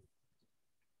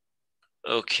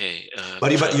 Okay.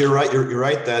 But you're right. You're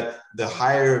right that the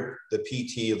higher the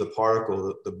PT of the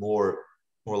particle, the more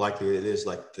likely it is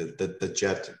like the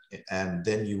jet, and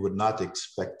then you would not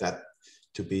expect that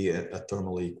to be a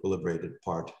thermally equilibrated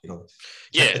part. You know,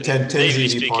 yeah. 10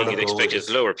 GeV particle. You'd expect is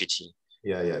lower PT.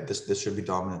 Yeah. This should be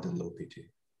dominant in low PT.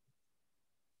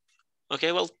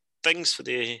 Okay. Well, thanks for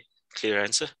the clear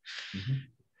answer.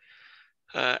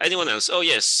 Mm-hmm. Anyone else? Oh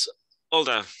yes,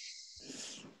 Olda.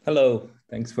 Hello,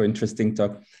 thanks for interesting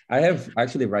talk. I have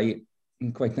actually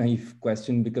quite naive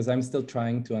question because I'm still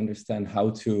trying to understand how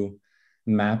to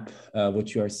map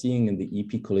what you are seeing in the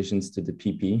EP collisions to the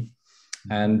PP.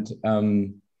 And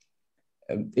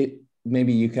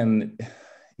maybe you can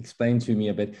explain to me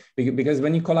a bit, because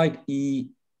when you collide the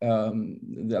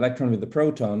electron with the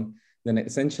proton, then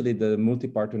essentially the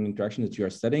multi-parton interaction that you are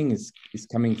studying is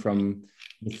coming from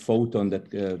the photon,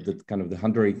 that kind of the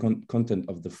Hunter content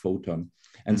of the photon.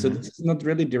 And so this is not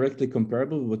really directly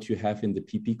comparable with what you have in the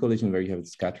PP collision where you have the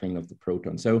scattering of the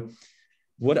proton. So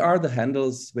what are the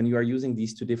handles when you are using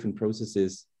these two different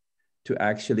processes to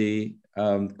actually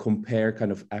compare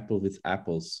kind of apple with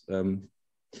apples? It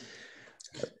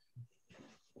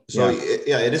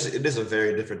is a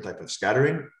very different type of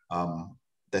scattering.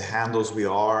 The handles we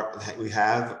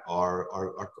have are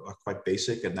quite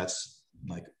basic, and that's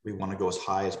like we want to go as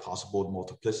high as possible in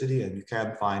multiplicity, and you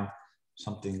can find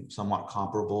something somewhat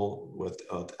comparable with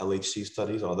LHC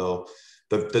studies. Although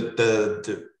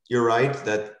you're right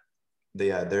that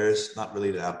there's not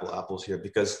really the apples here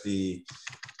because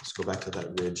let's go back to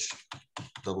that ridge,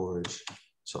 double ridge.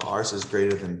 So ours is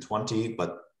greater than 20,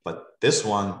 but this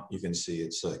one you can see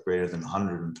it's greater than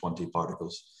 120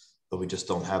 particles, but we just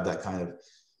don't have that kind of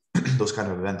those kind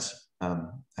of events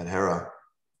at Hera.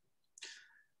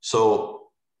 So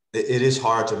it is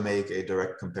hard to make a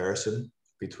direct comparison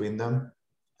between them.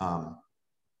 But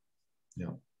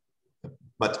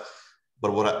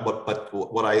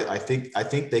what I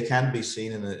think they can be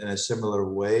seen in a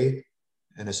similar way,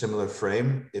 in a similar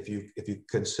frame, if you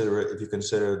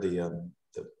consider the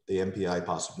MPI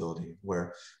possibility,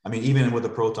 where I mean even with the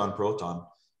proton.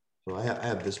 So I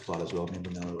have this plot as well. Maybe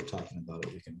now that we're talking about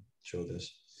it, we can show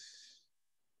this.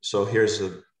 So here's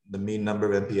the mean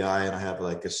number of MPI, and I have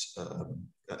like this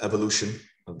evolution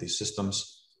of these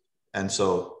systems. And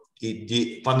so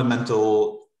the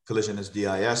fundamental collision is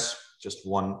DIS, just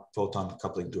one photon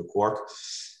coupling to a quark.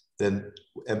 Then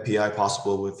MPI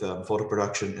possible with photo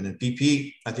production, and in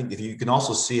PP, I think if you can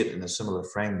also see it in a similar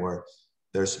frame where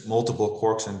there's multiple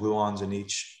quarks and gluons in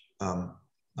each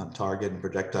target and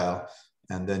projectile,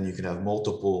 and then you can have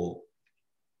multiple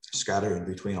scattering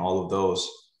between all of those,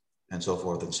 and so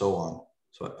forth and so on.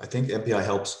 So I think MPI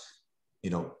helps,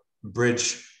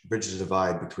 bridge the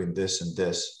divide between this and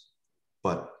this.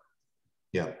 But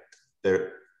yeah,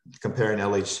 they're comparing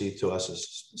LHC to us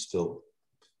is still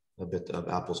a bit of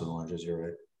apples and oranges. You're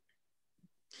right.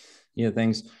 Yeah,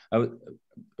 thanks. I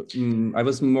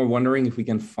was more wondering if we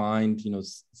can find,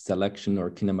 selection or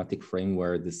kinematic frame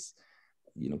where this,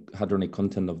 hadronic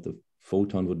content of the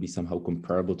photon would be somehow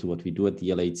comparable to what we do at the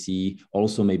LHC.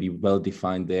 Also, maybe well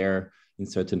defined there, in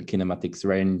certain kinematics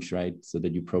range, right? So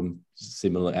that you probe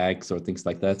similar X or things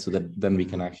like that, so that then we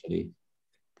can actually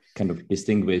kind of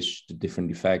distinguish the different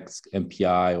effects,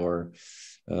 MPI or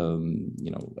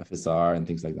FSR and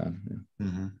things like that.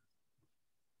 Yeah.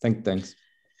 Thanks.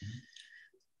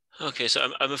 Okay,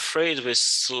 so I'm afraid we're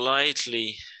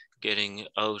slightly getting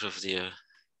out of the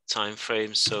time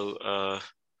frame. So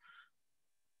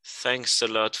thanks a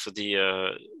lot for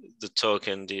the talk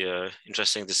and the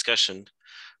interesting discussion.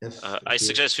 Yes, I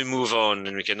suggest we move on,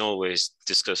 and we can always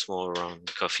discuss more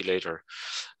around coffee later.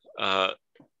 Well,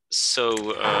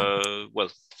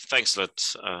 thanks a lot.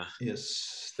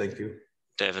 Yes, thank you,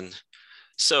 Devin.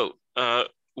 So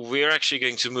we're actually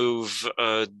going to move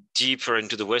deeper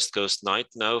into the West Coast night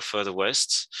now, further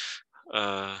west.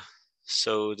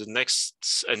 So the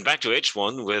next, and back to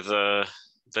H1 with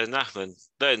Ben Nachman.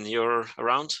 Ben, you're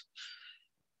around?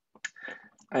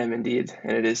 I am indeed,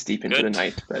 and it is deep into the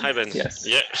night. But hi, Ben. Yes.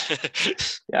 Yeah.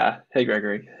 Yeah. Hey,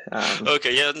 Gregory.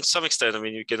 Okay. Yeah. To some extent, I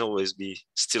mean, you can always be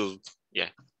still. Yeah.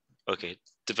 Okay.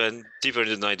 Deeper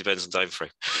into the night depends on time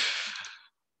frame.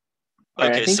 Okay.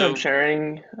 Right, I think so I'm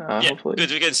sharing. yeah, hopefully.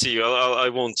 good. We can see you. I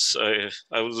won't.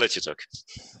 I will let you talk.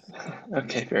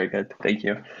 Okay. Very good. Thank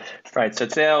you. Right. So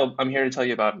today I'm here to tell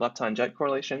you about lepton jet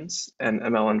correlations and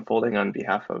ML unfolding on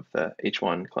behalf of the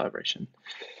H1 collaboration.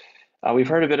 We've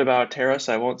heard a bit about Terra,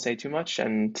 so I won't say too much.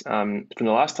 And from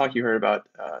the last talk, you heard about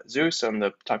Zeus, and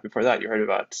the talk before that, you heard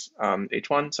about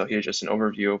H1. So here's just an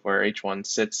overview of where H1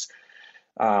 sits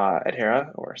at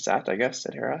Hera, or sat, I guess,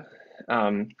 at Hera.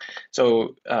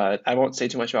 I won't say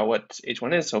too much about what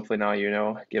H1 is. Hopefully now you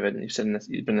know, given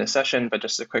you've been in this session, but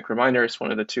just a quick reminder, it's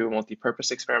one of the two multi-purpose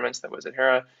experiments that was at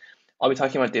Hera. I'll be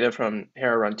talking about data from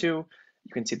Hera Run 2.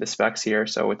 You can see the specs here.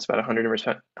 So it's about 100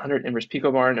 inverse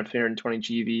picobar and 320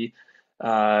 GeV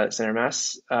center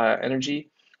mass energy.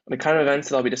 The kind of events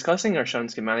that I'll be discussing are shown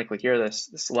schematically here.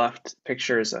 This left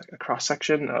picture is a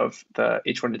cross-section of the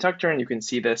H1 detector, and you can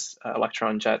see this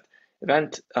electron jet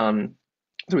event.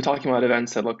 So we're talking about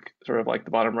events that look sort of like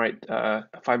the bottom right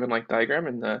Feynman-like diagram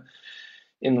in the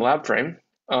lab frame.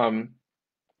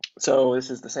 So this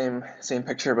is the same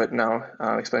picture, but now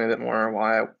explain a bit more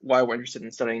why we're interested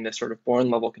in studying this sort of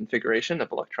Born level configuration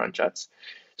of electron jets.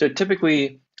 So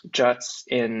typically jets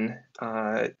in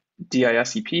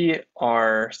DISEP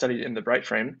are studied in the bright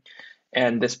frame,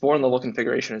 and this Born level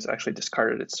configuration is actually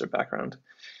discarded as their background.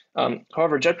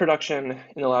 However, jet production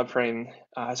in the lab frame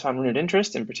has found renewed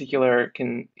interest. In particular,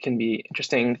 can be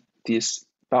interesting. These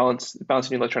balancing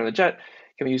the electron in the jet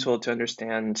can be useful to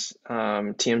understand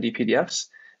TMD PDFs,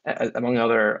 among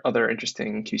other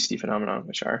interesting QCD phenomena,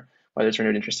 which are why there's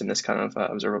renewed interest in this kind of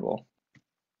observable.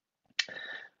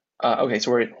 Okay, so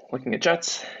we're looking at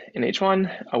jets in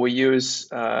H1. We use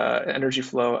an energy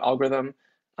flow algorithm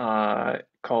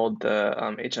called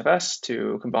the HFS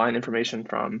to combine information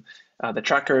from the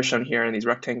tracker shown here in these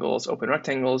rectangles, open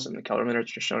rectangles, and the calorimeters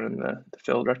which are shown in the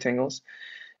filled rectangles.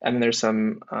 And then there's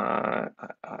some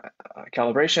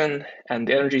calibration, and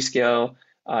the energy scale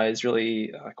is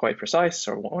really quite precise,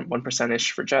 or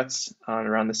 1%-ish for jets, and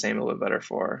around the same, a little bit better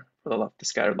for the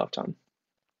scattered lepton.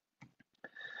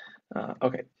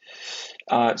 Okay,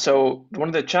 so one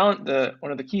of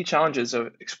the key challenges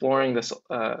of exploring this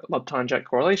lepton jet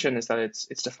correlation is that it's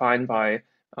defined by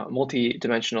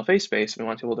multi-dimensional phase space, and we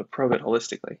want to be able to probe it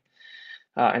holistically.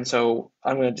 And so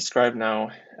I'm going to describe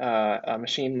now a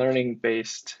machine learning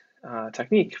based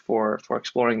technique for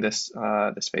exploring this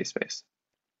phase space.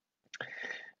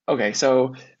 Okay,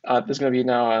 so there's going to be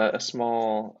now a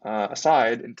small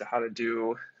aside into how to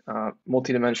do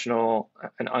multidimensional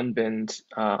and unbinned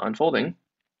unfolding.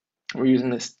 We're using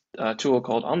this tool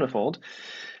called Omnifold.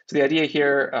 So the idea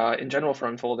here, in general, for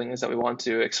unfolding is that we want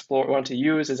to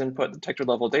use as input detector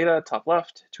level data, top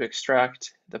left, to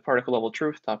extract the particle level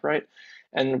truth, top right.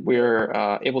 And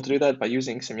we're able to do that by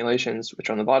using simulations, which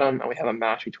are on the bottom, and we have a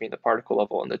match between the particle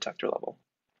level and the detector level.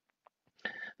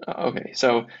 Okay,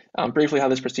 so briefly how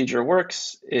this procedure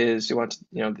works is you want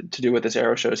to do what this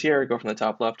arrow shows here, go from the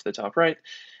top left to the top right.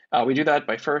 We do that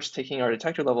by first taking our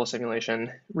detector level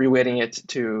simulation, reweighting it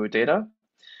to data,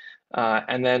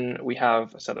 and then we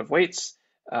have a set of weights,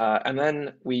 and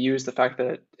then we use the fact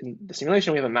that in the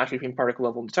simulation we have a match between particle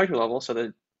level and detector level, so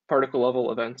the particle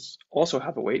level events also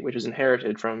have a weight, which is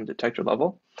inherited from detector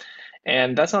level.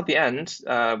 And that's not the end.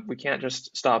 We can't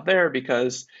just stop there,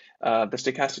 because the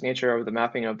stochastic nature of the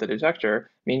mapping of the detector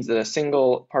means that a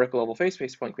single particle level phase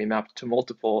space point can be mapped to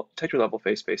multiple detector level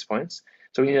phase space points.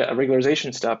 So we need a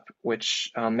regularization step,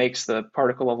 which makes the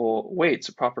particle level weights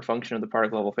a proper function of the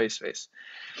particle level phase space.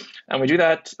 And we do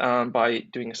that by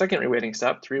doing a second reweighting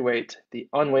step to reweight the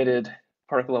unweighted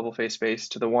particle level phase space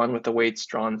to the one with the weights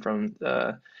drawn from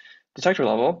the detector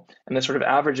level, and this sort of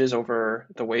averages over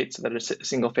the weight so that at a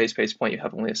single phase space point you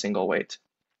have only a single weight.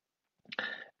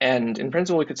 And in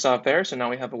principle, we could stop there. So now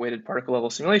we have a weighted particle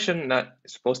level simulation that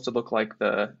is supposed to look like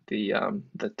the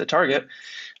target.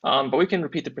 But we can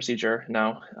repeat the procedure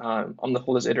now.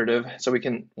 OmniFold is iterative, so we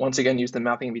can once again use the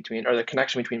mapping between, or the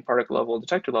connection between particle level and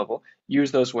detector level,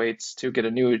 use those weights to get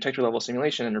a new detector level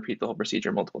simulation and repeat the whole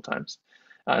procedure multiple times.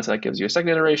 So that gives you a second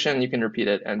iteration. You can repeat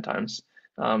it n times,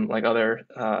 like other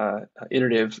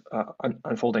iterative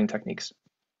unfolding techniques.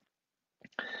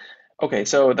 Okay,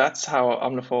 so that's how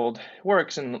OmniFold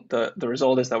works, and the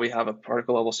result is that we have a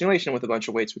particle level simulation with a bunch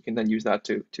of weights. We can then use that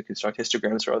to construct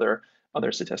histograms or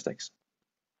other statistics.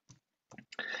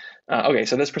 Okay,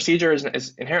 so this procedure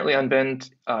is inherently unbinned.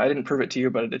 I didn't prove it to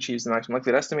you, but it achieves the maximum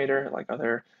likelihood estimator like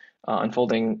other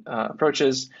unfolding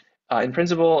approaches. In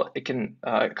principle, it can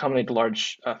accommodate a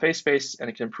large phase space, and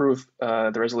it can improve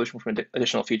the resolution from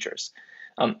additional features.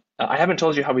 I haven't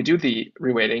told you how we do the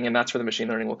reweighting, and that's where the machine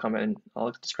learning will come in.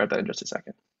 I'll describe that in just a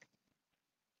second.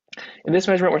 In this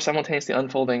measurement, we're simultaneously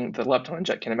unfolding the lepton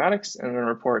jet kinematics, and we're going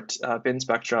to report bin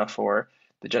spectra for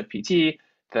the jet PT,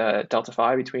 the delta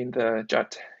phi between the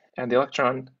jet and the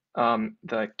electron,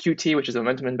 the QT, which is the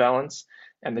momentum imbalance,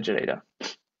 and the jet eta.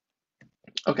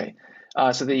 Okay,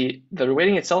 so the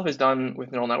reweighting itself is done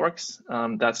with neural networks.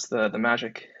 That's the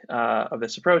magic of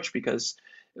this approach, because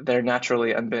they're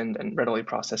naturally unbinned and readily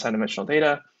process high-dimensional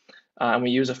data. And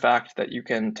we use a fact that you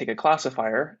can take a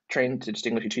classifier trained to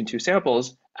distinguish between two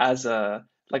samples as a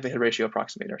likelihood ratio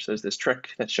approximator. So there's this trick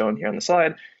that's shown here on the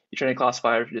slide. You train a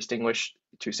classifier to distinguish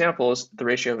two samples. The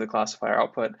ratio of the classifier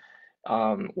output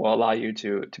will allow you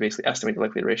to basically estimate the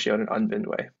likelihood ratio in an unbinned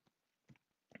way.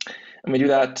 And we do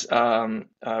that,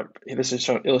 this is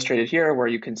illustrated here, where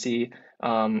you can see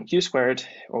Q squared,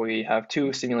 where we have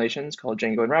two simulations called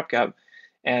Django and RapGap.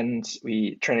 And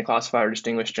we train a classifier to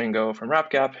distinguish Django from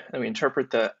RapGap, and we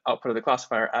interpret the output of the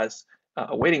classifier as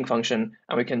a weighting function,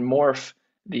 and we can morph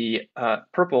the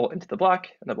purple into the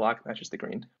black, and the black matches the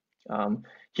green.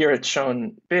 Here it's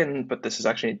shown bin, but this is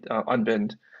actually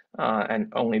unbinned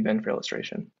and only bin for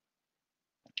illustration.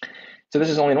 So this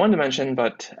is only in one dimension,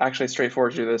 but actually it's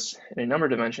straightforward to do this in a number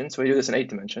of dimensions. So we do this in 8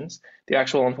 dimensions. The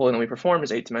actual unfolding that we perform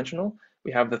is 8-dimensional.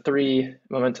 We have the 3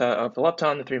 momenta of the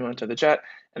lepton, the 3 momenta of the jet,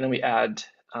 and then we add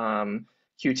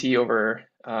QT over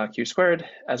Q squared,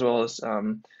 as well as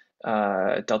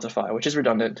delta phi, which is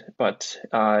redundant, but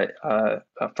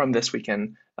from this we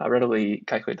can readily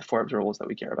calculate the 4 observables that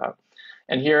we care about.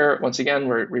 And here, once again,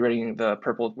 we're rewriting the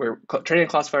purple. We're training a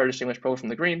classifier to distinguish purple from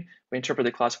the green. We interpret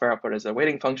the classifier output as a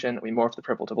weighting function. We morph the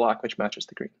purple to black, which matches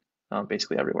the green,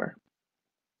 basically everywhere.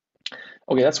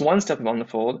 Okay, that's one step of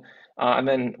OmniFold. And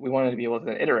then we wanted to be able to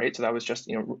then iterate. So that was just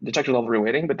detector level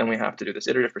reweighting, but then we have to do this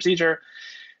iterative procedure.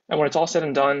 And when it's all said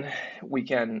and done, we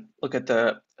can look at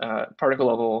the particle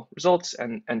level results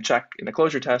and check in the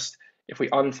closure test if we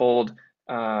unfold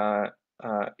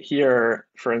here,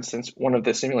 for instance, one of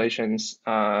the simulations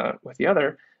with the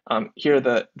other. Here,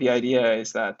 the idea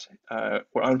is that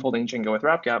we're unfolding Django with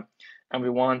RapGap, and we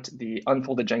want the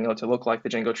unfolded Django to look like the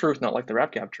Django truth, not like the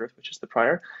RapGap truth, which is the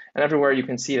prior. And everywhere you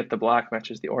can see that the black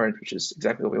matches the orange, which is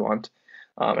exactly what we want.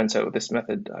 And so this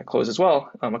method closes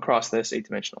well across this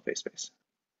 8-dimensional phase space.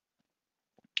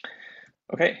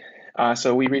 Okay,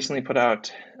 so we recently put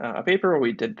out a paper where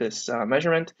we did this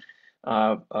measurement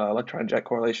of electron jet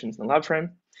correlations in the lab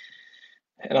frame.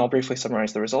 And I'll briefly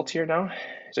summarize the results here now.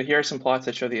 So here are some plots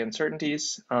that show the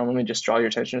uncertainties. Let me just draw your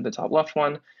attention to the top left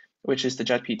one, which is the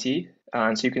jet PT.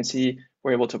 And so you can see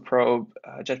we're able to probe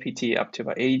jet PT up to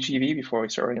about 80 GeV before we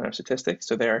start running our statistics.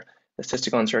 So there, the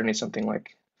statistical uncertainty is something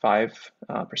like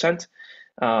 5%.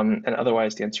 And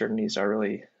otherwise, the uncertainties are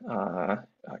really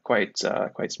quite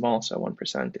small, so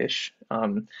 1%-ish.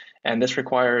 And this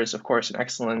requires, of course, an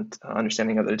excellent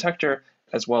understanding of the detector,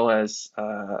 as well as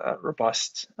a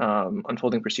robust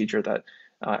unfolding procedure that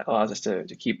allows us to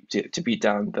beat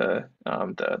down the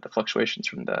fluctuations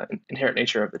from the inherent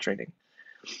nature of the training.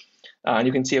 And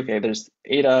you can see, okay, there's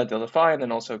eta, delta phi, and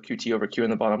then also QT over Q in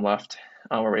the bottom left,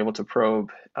 where we're able to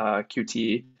probe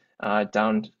QT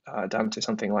down to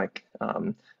something like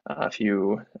a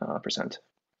few percent.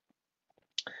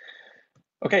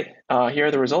 Okay, here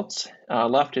are the results.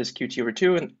 Left is QT over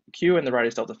Q, and the right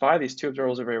is delta phi. These two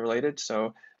observables are very related.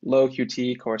 So low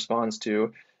QT corresponds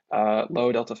to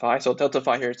low delta phi. So delta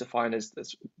phi here is defined as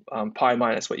this pi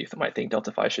minus what you might think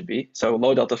delta phi should be. So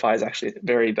low delta phi is actually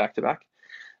very back-to-back,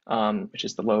 which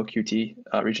is the low QT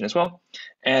region as well.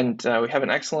 And we have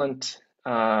an excellent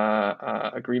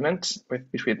agreement with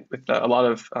a lot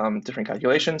of different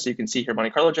calculations. So you can see here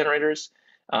Monte Carlo generators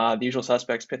the usual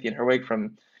suspects, Pithy and Herwig,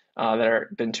 from that are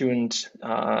been tuned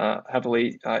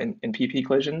heavily in PP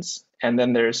collisions. And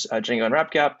then there's Django and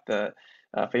RapGap, the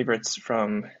favorites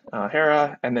from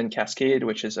Hera, and then Cascade,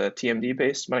 which is a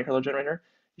TMD-based Monte Carlo generator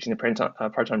using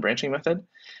the parton branching method.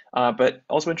 But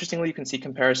also interestingly, you can see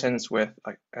comparisons with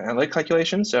analytic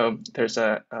calculation. So there's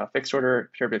a fixed order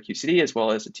perturbative QCD as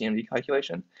well as a TMD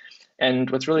calculation. And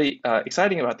what's really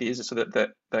exciting about these is so that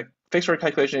the fixed order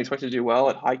calculation is expected to do well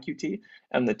at high QT,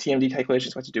 and the TMD calculation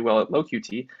is expected to do well at low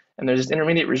QT. And there's this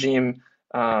intermediate regime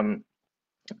of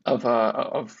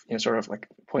sort of like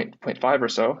 0.5 or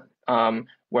so,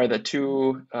 where the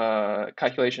two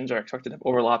calculations are expected to have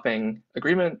overlapping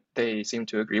agreement. They seem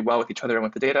to agree well with each other and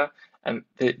with the data. And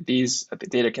the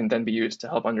data can then be used to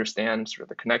help understand sort of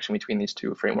the connection between these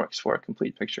two frameworks for a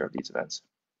complete picture of these events.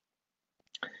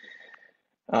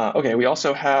 Okay, we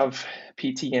also have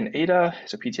PT and ADA,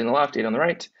 so PT on the left, ADA on the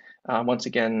right, once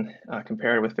again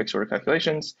compared with fixed order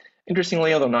calculations.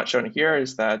 Interestingly, although not shown here,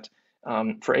 is that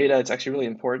for ADA, it's actually really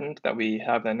important that we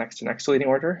have the next to next deleting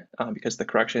order because the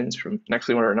corrections from next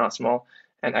deleting order are not small.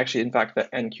 And actually, in fact,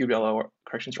 the n cubed LO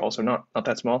corrections are also not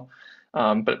that small.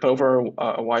 But over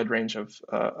a wide range of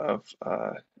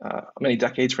many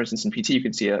decades, for instance, in PT, you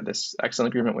can see this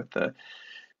excellent agreement with the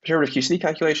perturbative QCD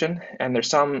calculation, and there's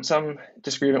some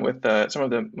disagreement with some of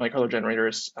the Monte Carlo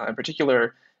generators, in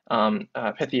particular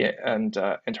Pithy and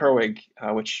Herwig,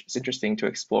 which is interesting to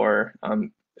explore.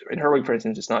 In Herwig, for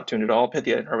instance, it's not tuned at all.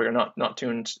 Pithy and Herwig are not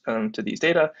tuned to these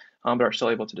data, but are still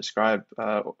able to describe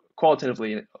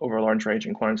qualitatively over a large range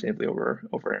and quantitatively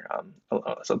over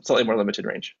a slightly more limited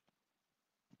range.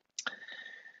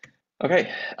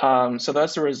 Okay, so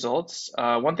that's the results.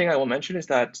 One thing I will mention is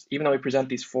that even though we present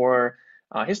these four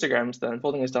histograms, the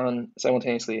unfolding is done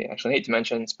simultaneously, actually in 8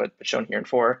 dimensions, but shown here in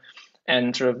 4.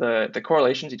 And sort of the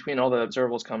correlations between all the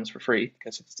observables comes for free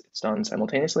because it's done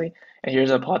simultaneously. And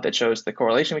here's a plot that shows the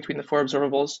correlation between the 4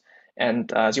 observables. And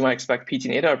as you might expect, PT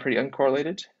and ADA are pretty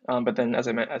uncorrelated. But then as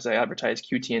I advertised,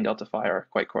 QT and delta phi are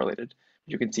quite correlated.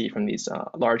 You can see from these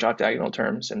large off-diagonal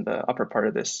terms in the upper part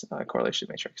of this correlation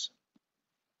matrix.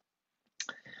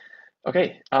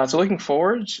 Okay, so looking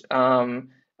forward,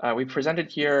 we presented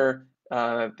here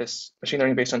this machine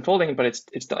learning based unfolding, but it's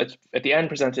at the end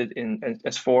presented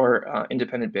as 4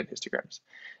 independent bit histograms.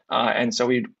 And so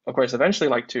we'd, of course, eventually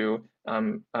like to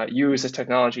use this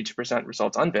technology to present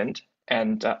results unbinned.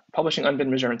 And publishing unbinned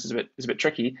measurements is a bit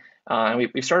tricky. And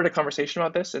we've started a conversation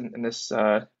about this in this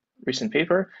recent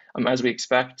paper, as we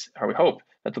expect, or we hope,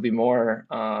 that there'll be more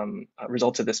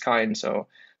results of this kind. So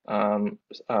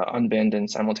unbinned and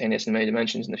simultaneous in many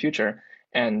dimensions in the future.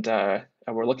 And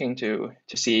we're looking to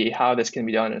see how this can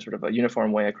be done in sort of a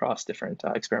uniform way across different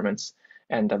experiments.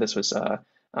 And this was a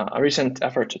recent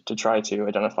effort to try to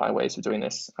identify ways of doing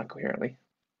this coherently.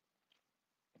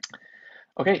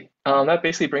 Okay, that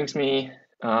basically brings me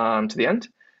to the end.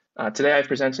 Today I've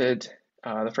presented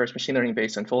the first machine learning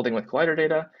based unfolding with collider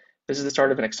data. This is the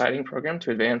start of an exciting program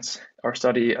to advance our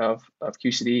study of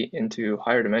QCD into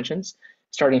higher dimensions.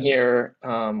 Starting here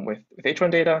with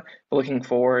H1 data, but looking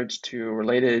forward to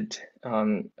related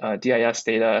DIS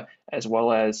data, as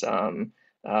well as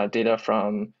data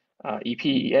from EP,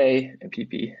 EA, and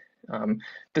PP.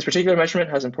 This particular measurement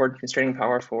has important constraining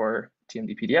power for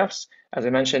TMD PDFs. As I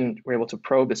mentioned, we're able to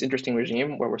probe this interesting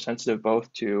regime where we're sensitive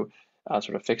both to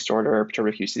sort of fixed order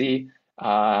perturbative QCD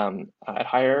at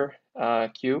higher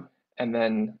Q, and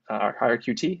then higher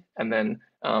QT, and then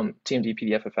TMD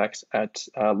PDF effects at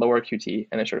lower QT,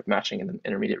 and they're sort of matching in the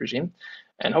intermediate regime.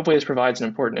 And hopefully this provides an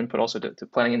important input also to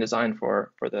planning and design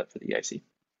for the EIC.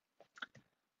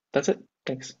 That's it.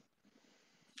 Thanks.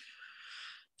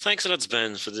 Thanks a lot,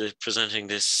 Ben, for presenting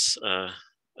this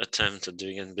attempt at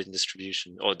doing unbinned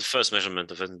distribution, or the first measurement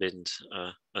of unbinned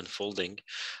unfolding.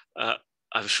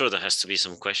 I'm sure there has to be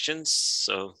some questions.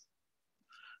 So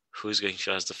who's going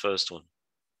to ask the first one?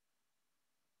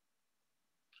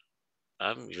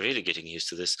 I'm really getting used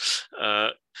to this.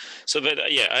 But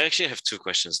yeah, I actually have 2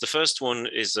 questions. The first one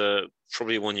is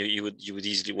probably one you would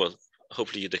easily, well,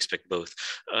 hopefully you'd expect both.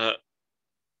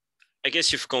 I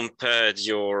guess you've compared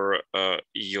your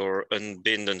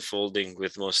unbinned unfolding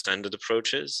with more standard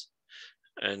approaches,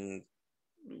 and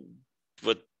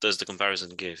what does the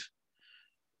comparison give?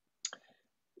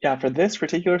 Yeah, for this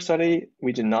particular study,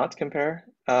 we did not compare.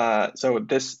 So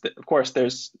this, of course,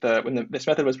 when this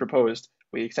method was proposed,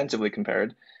 we extensively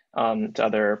compared to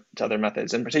other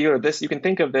methods. In particular, you can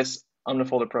think of this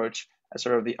unfold approach as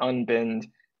sort of the unbinned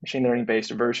machine learning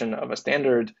based version of a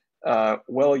standard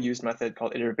well-used method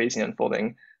called iterative Bayesian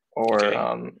unfolding, or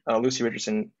Lucy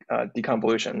Richardson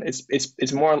deconvolution.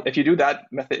 It's more, if you do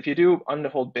that method, if you do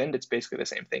unfold binned, it's basically the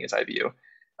same thing as IBU.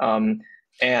 And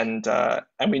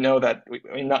we know that,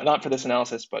 I mean, not for this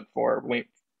analysis, but for when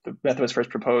the method was first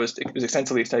proposed, it was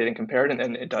extensively studied and compared,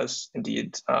 and it does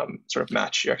indeed sort of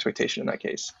match your expectation in that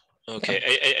case. Okay,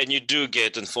 yeah. And you do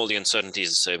get unfolding uncertainties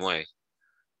the same way?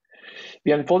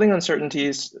 The unfolding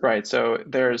uncertainties, right, so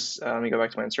there's, let me go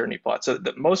back to my uncertainty plot. So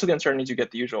most of the uncertainties you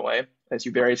get the usual way, as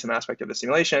you vary some aspect of the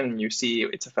simulation, and you see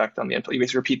its effect on the unfolding. You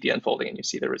basically repeat the unfolding and you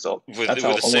see the result. With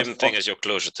the same thing as your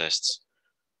closure tests?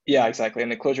 Yeah, exactly. In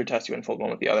the closure test, you unfold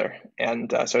one with the other.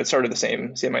 And so it's sort of the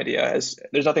same idea. As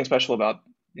there's nothing special about,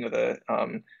 you know,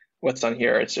 the what's done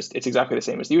here. It's exactly the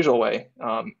same as the usual way.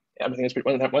 Everything is,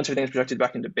 once everything is projected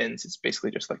back into bins, it's basically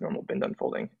just like normal bin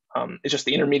unfolding. It's just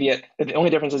the intermediate. The only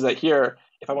difference is that here,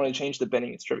 if I want to change the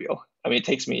binning, it's trivial. I mean, it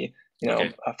takes me, you know,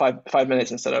 okay, 5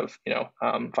 minutes instead of, you know,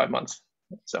 5 months.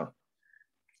 So,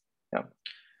 yeah.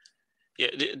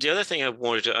 Yeah, the other thing I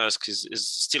wanted to ask is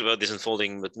still about this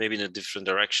unfolding, but maybe in a different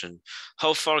direction.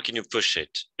 How far can you push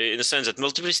it? In the sense that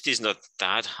multiplicity is not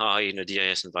that high in a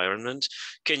DIS environment.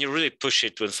 Can you really push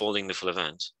it to unfolding the full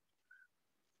event?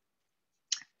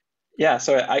 Yeah,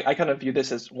 so I kind of view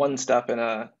this as one step in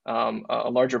a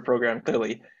larger program,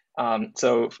 clearly.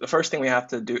 So the first thing we have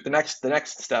to do, the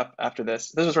next step after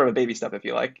this is sort of a baby step, if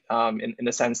you like, in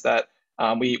the sense that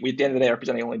we at the end of the day are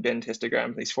presenting only bin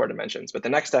histogram, these 4 dimensions. But the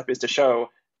next step is to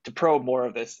probe more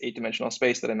of this 8-dimensional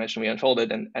space that I mentioned we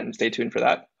unfolded, and stay tuned for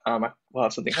that. We'll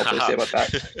have something hopefully to say about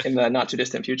that in the not too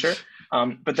distant future.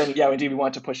 But then, yeah, indeed, we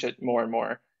want to push it more and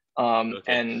more. Okay.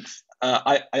 And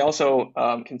I also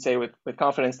can say with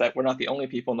confidence that we're not the only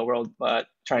people in the world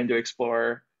trying to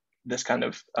explore this kind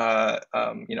of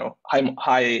you know,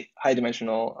 high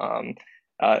dimensional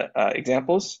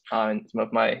examples. And some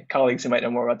of my colleagues who might know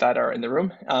more about that are in the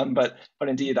room. But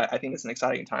indeed, I think it's an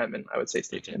exciting time, and I would say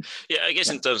stay tuned. Yeah, I guess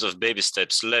in terms of baby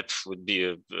steps, LEP would be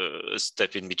a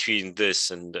step in between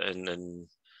this and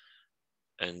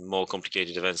more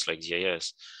complicated events like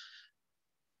DIS.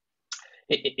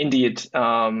 Indeed.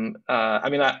 I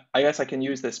mean, I guess I can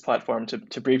use this platform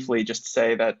to briefly just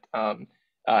say that,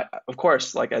 of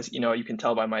course, like, as you know, you can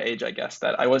tell by my age, I guess,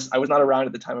 that I was not around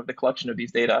at the time of the collection of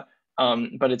these data,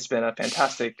 but it's been a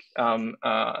fantastic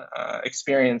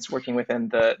experience working within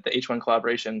the H1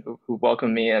 collaboration who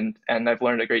welcomed me, and I've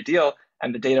learned a great deal,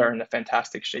 and the data are in a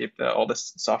fantastic shape. All the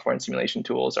software and simulation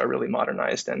tools are really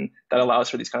modernized, and that allows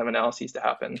for these kind of analyses to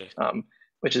happen, okay.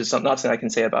 Which is not something I can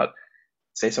say about,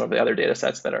 say, some of the other data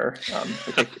sets that are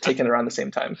taken around the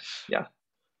same time. Yeah.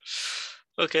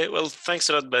 Okay, well, thanks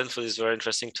a lot, Ben, for this very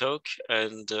interesting talk.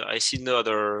 And I see no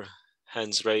other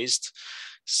hands raised.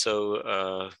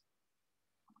 So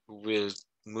we'll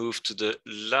move to the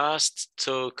last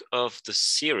talk of the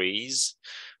series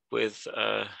with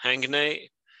Hangne.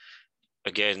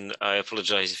 Again, I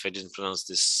apologize if I didn't pronounce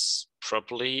this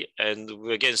properly. And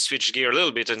we again switch gear a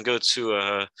little bit and go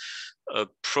to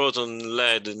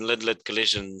proton-lead and lead-lead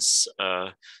collisions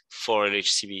for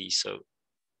LHCb. So,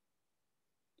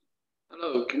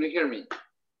 hello, can you hear me?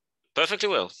 Perfectly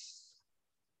well.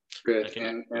 Good. I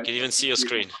can even see your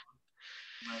screen.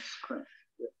 My screen.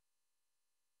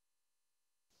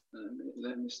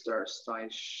 Let me start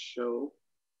slideshow.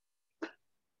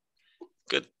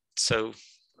 Good. So,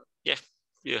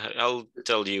 yeah, I'll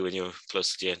tell you when you're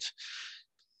close to the end.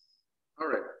 All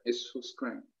right, it's full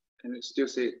screen. Can you still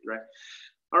see it, right?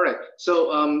 All right,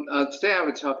 so today I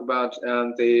will talk about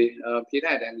the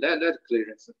PTAD and lead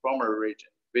clearance in former region.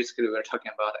 Basically, we're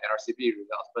talking about RCB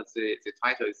results, but the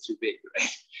title is too big,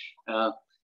 right?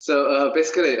 So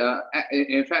basically,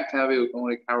 in fact, I will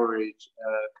only cover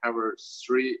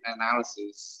 3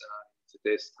 analyses in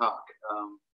today's talk.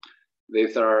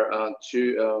 These are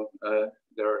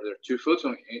there are 2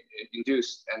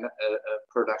 photon-induced and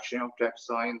production of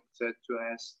Jepside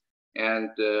Z2S, and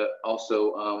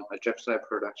also a Jepside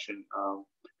production.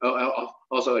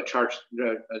 Also a charge,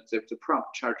 the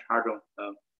prompt charge hadron,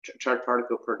 charge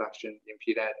particle production in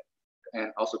PDAD,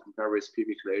 and also compare with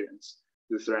PB clearance.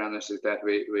 These are analyses that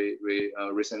we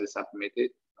recently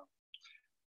submitted.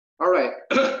 All right.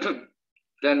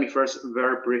 Let me first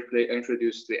very briefly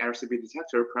introduce the RCB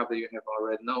detector. Probably you have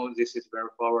already known this is very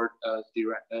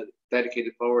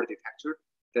dedicated forward detector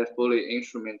that fully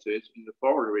instrumented in the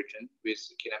forward region with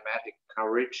kinematic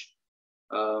coverage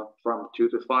from 2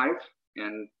 to 5,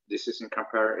 and this is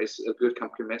it's a good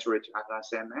complementary to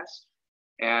Atlas MS,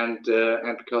 and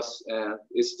because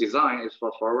its design is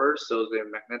for forward, so the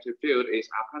magnetic field is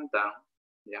up and down.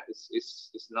 Yeah,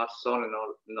 it's not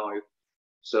solenoid.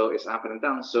 So it's up and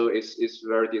down. So it's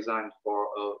very much designed for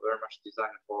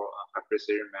high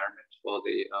precision measurement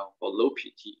for low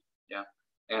PT. Yeah,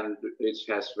 and it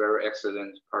has very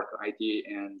excellent particle ID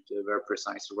and very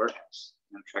precise vertex.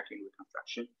 and tracking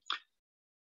reconstruction.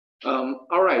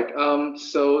 All right,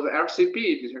 so the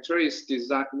RCP detector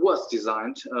was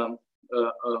designed,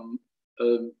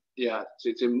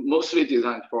 it's mostly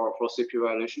designed for CPU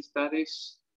violation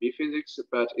studies, physics,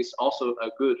 but it's also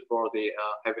good for the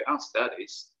heavy ion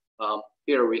studies.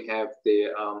 Here we have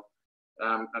the,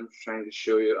 I'm trying to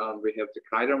show you, we have the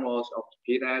collider modes of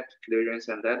the PDAT clearance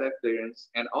and LEDAT clearance,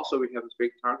 and also we have the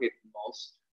big target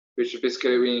modes, which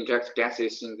basically we inject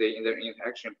gases in the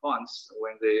interaction points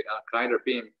when the collider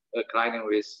beam colliding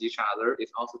with each other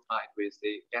is also tied with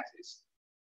the gases.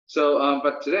 So,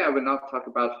 but today I will not talk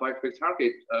about quick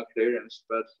target clearance,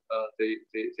 but the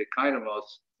collider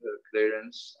modes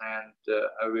clearance, and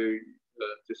I will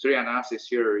do 3 analysis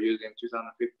here using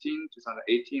 2015,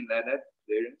 2018 LEDAT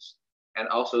clearance, and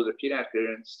also the PDAT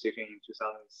clearance taken in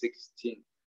 2016.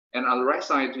 And on the right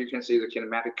side, you can see the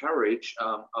kinematic coverage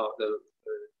of the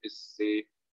is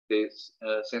the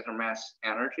center mass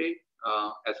energy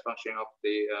as function of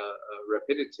the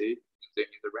rapidity in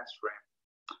the rest frame.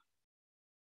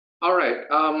 All right,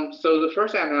 so the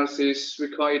first analysis, we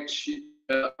call it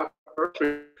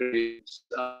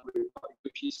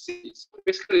PC. So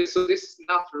basically, so this is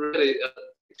not really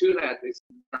two that is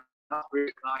not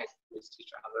really connected with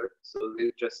each other. So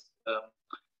they just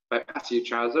bypass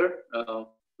each other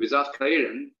without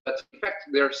clearing. But in fact,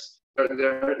 there's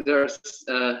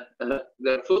the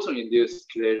photon-induced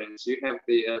clearance. You have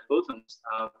the photons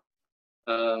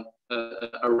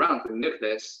around the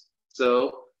nucleus.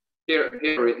 So here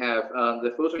we have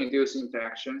the photon-induced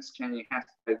interactions can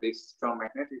enhance by this strong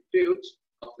magnetic field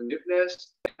of the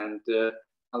nucleus. And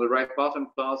on the right bottom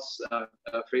plots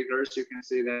figures, you can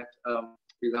see that, for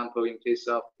example, in case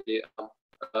of the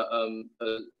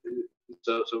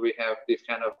so we have this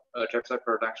kind of Jepside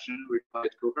production. We call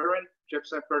it coherent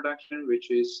Jepside production, which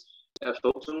is a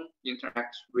photon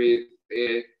interact with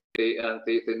the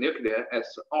nucleus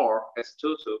as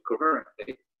total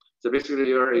coherently. So basically,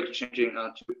 you're exchanging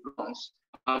 2 gluons.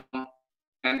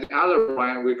 And the other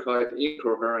one we call it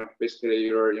incoherent.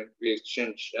 Basically, we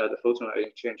exchange the photon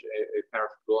exchange a pair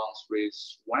of gluons with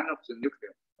one of the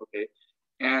nuclei. Okay,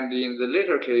 and in the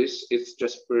later case, it's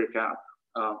just break up.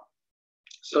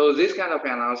 So this kind of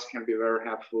analysis can be very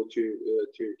helpful to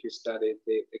study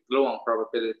the gluon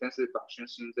probability density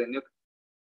functions in the nucleus.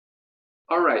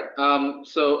 All right,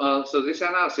 so this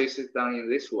analysis is done in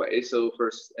this way. So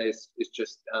first, it's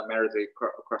just measure the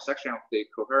cross section of the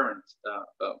coherent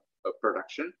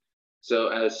production. So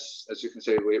as you can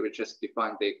see, we just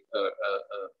define the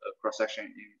cross section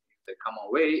in the common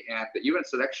way, and the event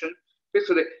selection.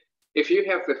 Basically, if you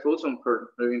have the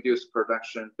photon-induced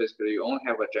production, basically you only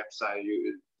have a Jepside.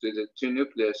 The 2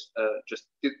 nucleus just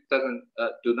do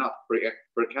not break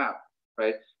up,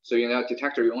 right? So in a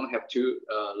detector, you only have 2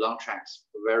 long tracks,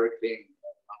 very clean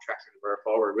long tracks in the very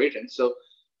forward region. So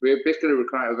we basically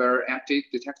require a very empty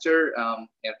detector, and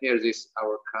here is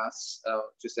our class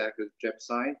to select the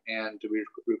Jepside, and we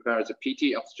require the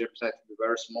PT of the Jepside to be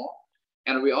very small.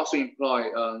 And we also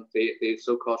employ the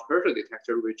so-called hurdle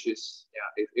detector, which is,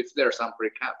 if there are some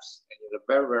breakups in the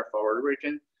very, very forward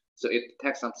region, so it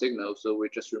detects some signal, so we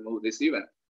just remove this event.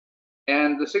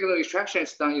 And the signal extraction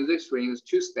is done in this way in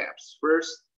 2 steps.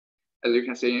 First, as you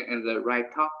can see in the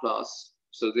right top plots,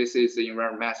 so this is the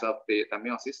invariant mass of the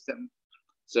diamond system.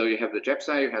 So you have the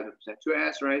Jepside, you have the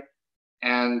 2s, right?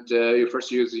 And you first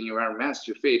use the invariant mass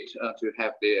to fit to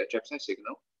have the Jepside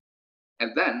signal.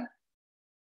 And then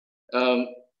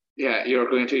you're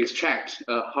going to extract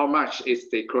how much is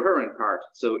the coherent part.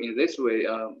 So in this way,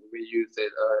 we use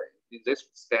it, in this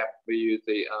step, we use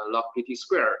the log PT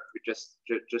square. We just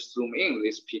zoom in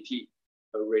this PT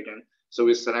region. So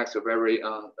we select a very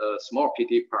small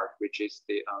PT part, which is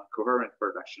the coherent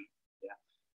production.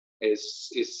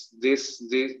 This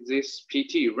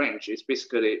PT range is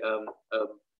basically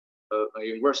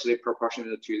inversely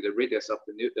proportional to the radius of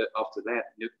the lead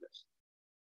nucleus.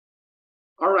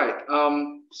 All right,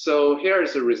 so here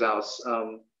is the results.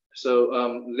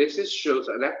 This shows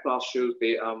that plot shows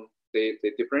the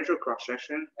differential cross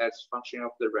section as function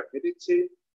of the rapidity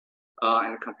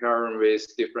and comparing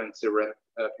with different theoretical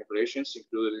calculations,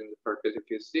 including the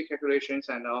perpendicularity calculations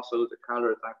and also the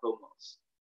color dipole modes.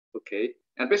 Okay,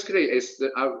 and basically it's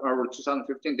our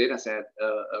 2015 data set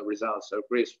results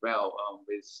agrees well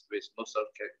with most of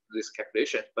these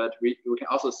calculations, but we can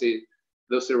also see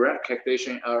those theoretical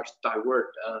calculations are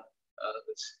divergent,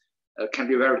 can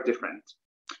be very different.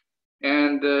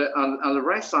 And on the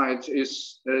right side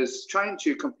is trying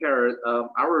to compare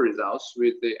our results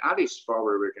with the Alice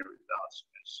forward region results.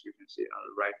 As you can see on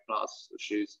the right plots,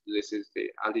 this is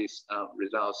the Alice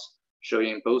results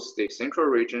showing both the central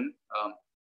region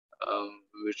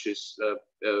which is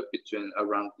between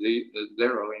around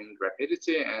 0 in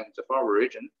rapidity and the forward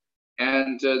region.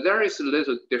 And there is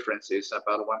little differences,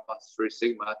 about 1.3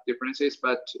 sigma differences,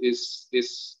 but it's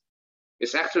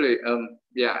actually,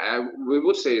 we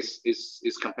would say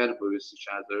it's compatible with each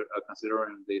other,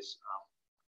 considering these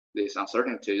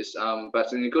uncertainties. But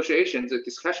the negotiation, the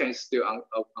discussion is still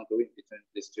ongoing between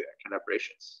these two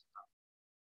collaborations.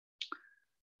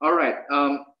 All right.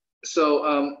 At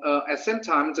the same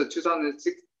time, the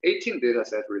 2018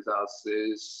 dataset results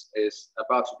is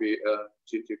about to be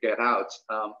to get out.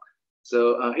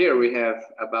 Here we have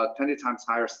about 20 times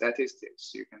higher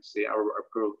statistics. You can see our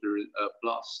approved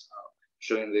plots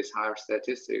showing these higher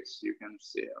statistics. You can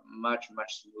see a much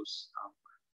smooth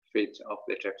fit of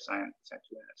the trypsin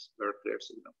sentimentals, very clear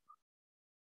signal.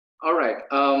 All right.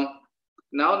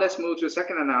 Now let's move to the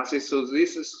second analysis. So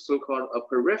this is so-called a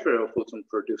peripheral photon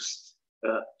produced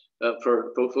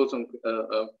photon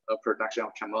production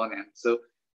of trimonium. So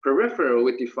peripheral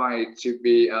we define to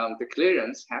be the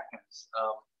clearance happens.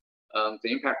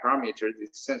 The impact parameter, the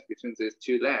distance between the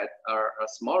two lead are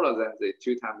smaller than the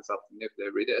 2 times of the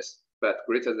nuclear radius, but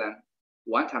greater than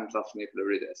 1 times of nuclear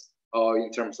radius. Or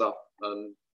in terms of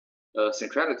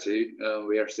centrality,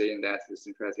 we are saying that the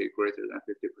centrality is greater than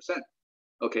 50%.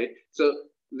 Okay, so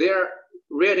they're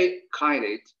really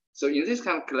collided. So in this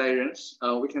kind of clearance,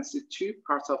 we can see 2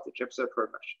 parts of the trypsin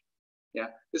production. Yeah,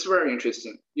 it's very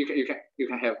interesting. You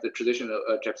can have the traditional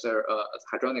trypsin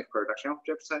hydronic production of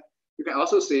trypsin. You can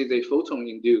also see the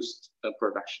photon-induced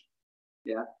production.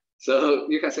 Yeah, so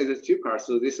you can see the 2 parts.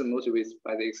 So this is motivated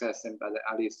by the excess and by the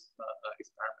Alice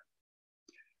experiment.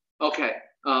 Okay,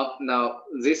 now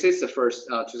this is the first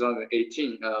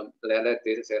 2018 LED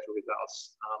dataset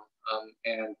results.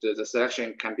 And the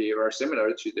selection can be very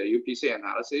similar to the UPC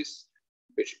analysis,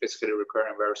 which basically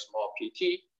requiring very small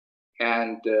PT.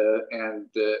 And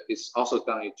it's also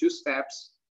done in 2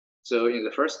 steps. So in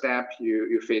the first step,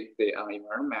 you fit the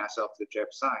environment mass of the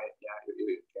trypsin. Yeah,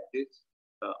 you get it,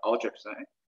 all trypsin.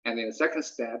 And in the second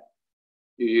step,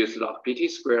 you use log PT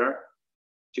square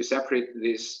to separate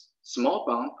this small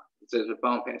bump. The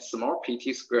bump has small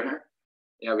PT square,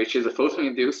 yeah, which is a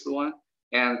photon-induced one,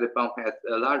 and the bump has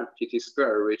a large PT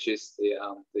square, which is the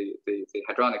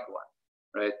hadronic one,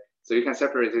 right? So you can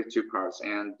separate the 2 parts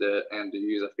and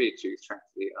use a fit to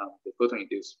extract the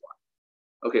photon-induced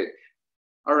one. Okay.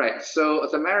 All right, so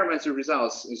the measurements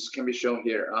results can be shown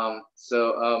here.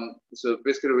 So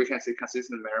basically, we can see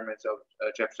consistent measurements of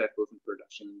trypsin photon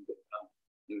production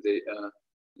in the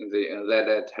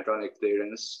lead hadronic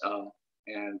clearance,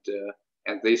 and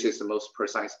this is the most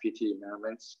precise PT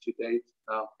measurements to date,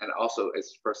 and also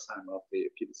it's the first time of the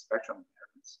PT spectrum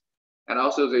measurements. And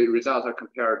also the results are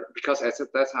compared because at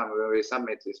that time when we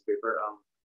submit this paper,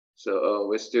 so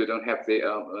we still don't have the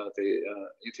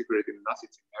integrated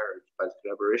luminosity measured by the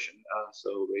collaboration.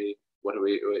 So what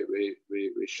we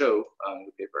show in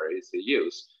the paper is the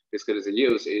use. Basically, the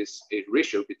use is a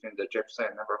ratio between the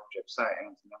number of trypsin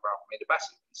and the number of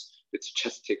millibasidans, which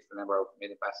just takes the number of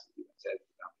millibasidans as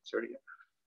the here.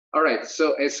 All right,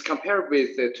 so it's compared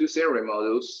with the 2 theory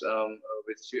models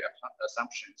with 2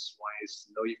 assumptions. One is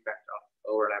no effect of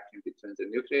overlapping between the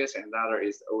nucleus, and the other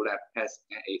is overlap has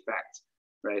an effect.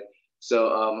 Right.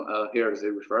 So here are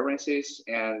the references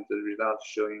and the results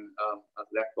showing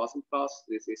left bottom plots.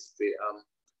 This is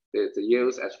the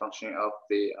yields as function of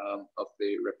the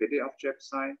rapidity of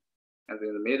trypsin, and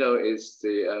in the middle is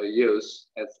the yields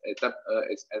as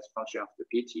function of the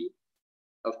PT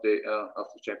of the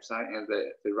trypsin, and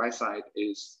the right side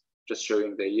is just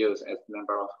showing the yields as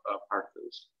number of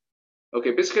particles.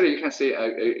 Okay, basically you can see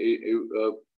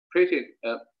a pretty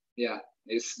yeah.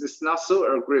 It's not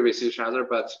so agree with each other,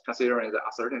 but considering the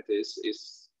uncertainties,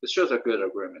 it shows a good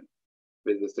agreement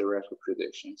with the theoretical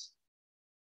predictions.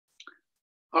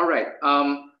 All right,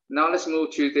 now let's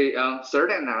move to the third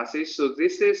analysis. So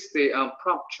this is the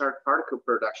prompt charged particle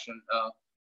production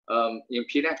in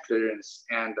PNet clearance,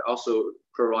 and also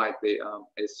provide the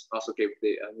it's also give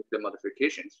the nuclear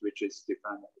modifications, which is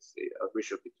defined as the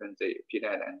ratio between the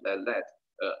PNet and lead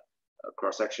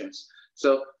cross sections.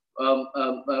 So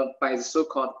by the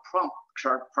so-called prompt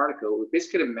charged particle, we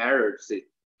basically measured the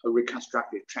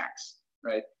reconstructed tracks,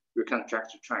 right?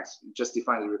 Reconstructed tracks, just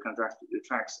define the reconstructed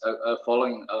tracks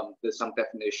following some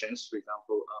definitions. For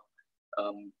example,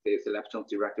 the leptons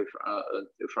directed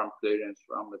from clearance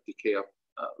from the decay of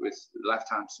with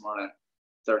lifetime smaller than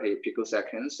 30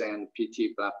 picoseconds and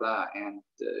PT blah blah, and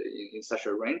in such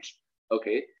a range.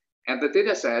 Okay, and the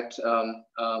data set.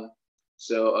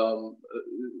 So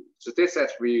this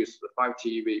set we use the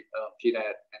 5T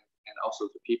PNet and also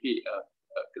the PP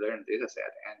glaring data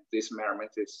set, and this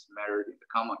measurement is measured in the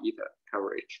common eta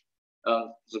coverage.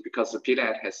 So because the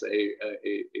p-net has a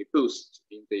boost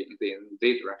in the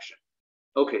direction.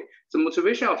 Okay, so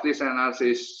motivation of this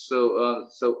analysis. So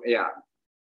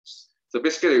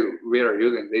basically we are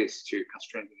using this to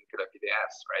constrain the nuclear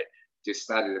PDS, right? To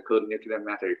study the cold nuclear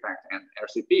matter effect, and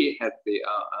RCB have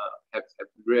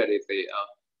really the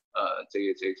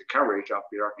coverage of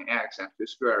European X and Q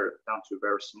square down to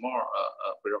very small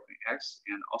European X,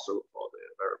 and also for the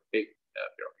very big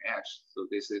European X. So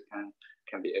this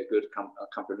can be a good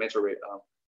complementary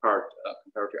part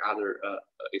compared to other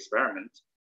experiments.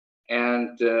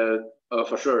 And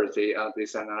for sure,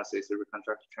 this analysis is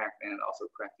reconstructed, tracked, and also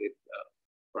corrected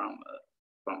from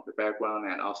the background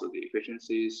and also the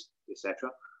efficiencies, etc.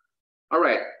 All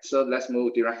right, so let's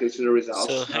move directly to the results.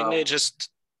 So Hagne, just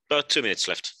about 2 minutes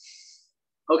left.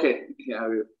 Okay, yeah,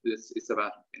 it's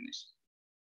about to finish.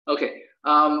 Okay,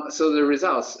 so the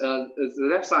results. The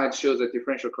left side shows a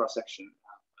differential cross section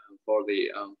for the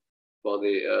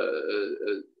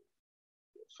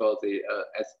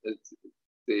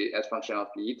S function of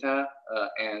eta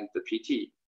and the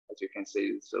PT, as you can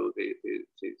see. So the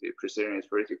precision is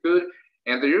pretty good,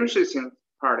 and the utilization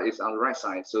part is on the right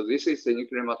side. So this is the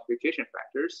nuclear multiplication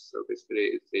factors. So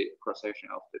basically, it's the cross section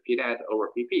of the p-net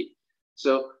over pp.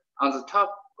 So on the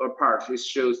top part, it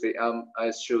shows the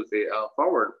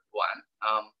forward one.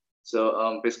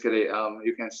 So basically,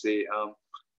 you can see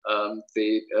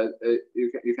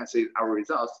you can see our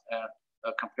results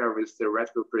compared with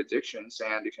theoretical predictions,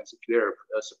 and you can see clear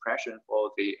suppression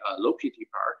for the low PT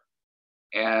part.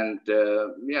 And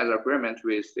yeah, the agreement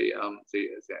with the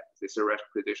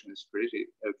theoretical prediction is pretty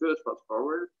good for the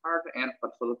forward part, and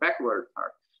but for the backward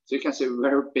part, so you can see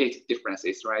very big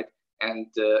differences, right? And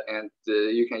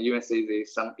you can even see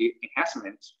some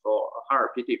enhancement for a higher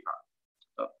PT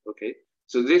part. Okay,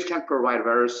 so this can provide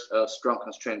very strong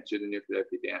constraint to the nuclear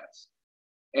PDS.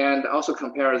 And also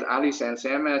compares ALICE and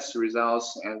CMS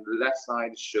results, and the left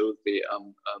side shows the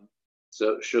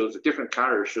shows the different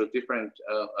colors, show different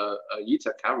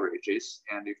eta coverages,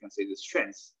 and you can see the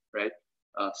trends, right?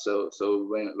 So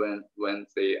when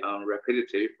the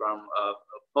rapidity from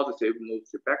positive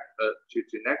moves back to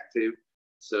negative,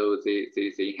 so the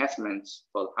enhancement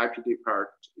for the high PT part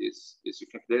is you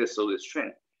can clearly see this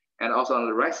trend. And also on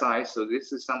the right side, so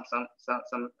this is some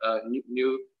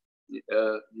new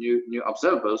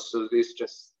observables. So this is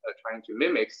just trying to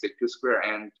mimic the Q square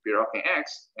and European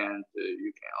X, and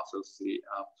you can also see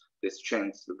this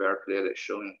trend very clearly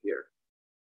showing here.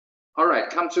 All right,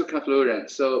 come to conclusion.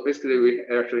 So basically, we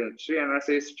are doing 3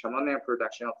 analyses: harmonic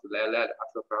production of lead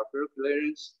ultrapure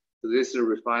clearance. So this is a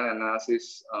refined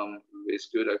analysis with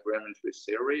good agreement with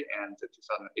theory, and the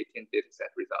 2018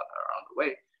 dataset results are on the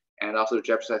way. And also the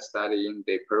Japanese study in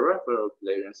the peripheral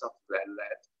clearance of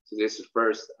lead. So this is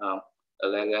first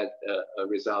lead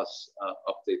results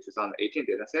of the 2018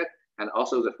 dataset, and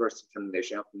also the first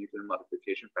determination of nuclear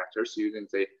modification factors using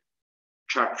the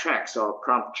charged tracks or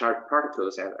prompt charged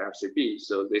particles at RCB.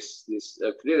 So this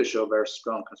clearly shows very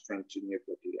strong constraint to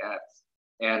nuclear PDS,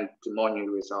 and more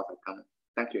new results are coming.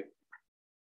 Thank you.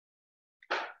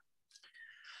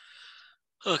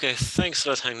 Okay, thanks a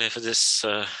lot, Hagne, for this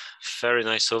very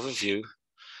nice overview.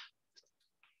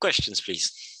 Questions,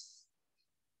 please.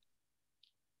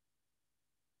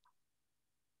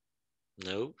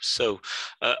 No. So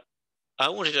I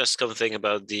wanted to ask something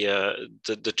about the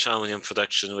germanium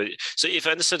production. So if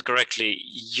I understood correctly,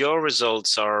 your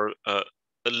results are a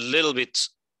little bit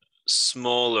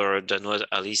smaller than what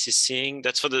Alice is seeing.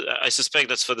 That's for the. I suspect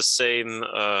that's for the same.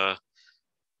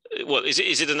 Well, is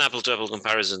it an apple-to-apple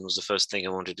comparison? Was the first thing I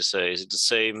wanted to say. Is it the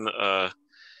same?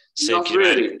 Same Not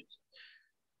really.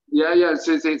 Yeah.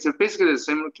 It's basically the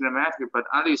same kinematic, but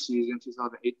Alice is using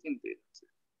 2018 data.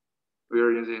 We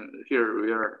are using here.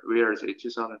 We are the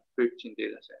 2015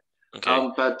 data set. Okay.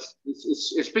 But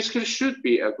it's basically should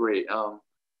be agreed.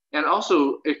 And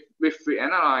also, if we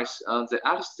analyze the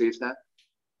Alice data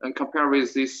and compare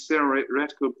with these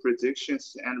theoretical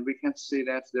predictions, and we can see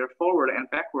that their forward and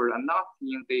backward are not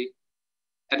in the,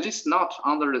 at least not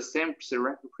under the same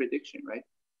theoretical prediction, right?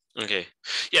 Okay.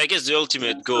 Yeah, I guess the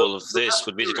ultimate goal of this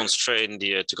would be to constrain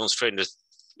the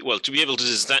well, to be able to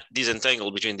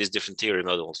disentangle between these different theory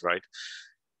models, right?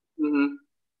 Mm-hmm.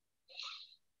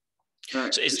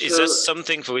 Right. So is that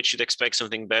something for which you'd expect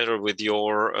something better with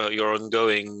your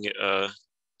ongoing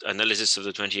analysis of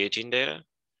the 2018 data?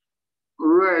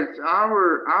 Right.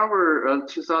 Our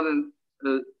 2000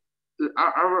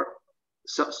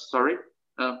 sorry.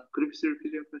 Could you please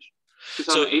repeat your question?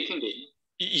 2018 data.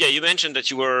 Yeah, you mentioned that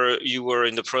you were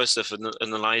in the process of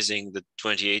analyzing the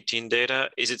 2018 data.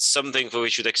 Is it something for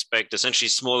which you'd expect essentially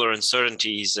smaller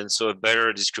uncertainties and so a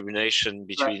better discrimination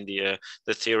between the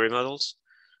theory models?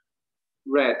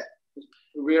 Right.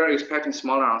 We are expecting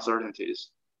smaller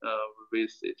uncertainties with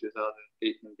the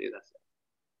 2018 data set.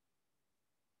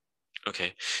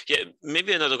 Okay. Yeah,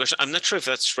 maybe another question. I'm not sure if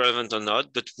that's relevant or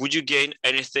not, but would you gain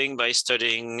anything by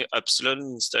studying epsilon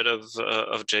instead of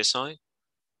JSI?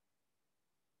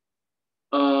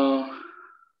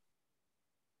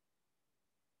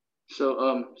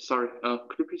 Sorry,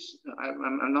 could you please,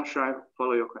 I'm not sure I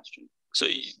follow your question. So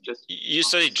you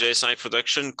studied JSI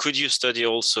production. Could you study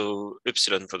also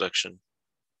epsilon production?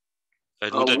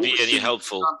 And would that be any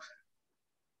helpful?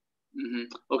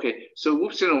 Okay, so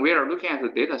Epsilon, we are looking at the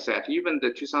data set. Even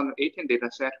the 2018 data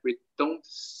set, we don't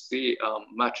see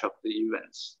much of the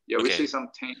events. Yeah, we see some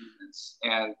 10 events,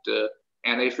 and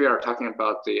if we are talking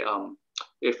about the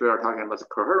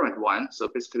coherent one, so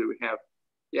basically we have,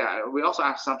 we also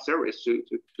have some theories to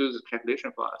do the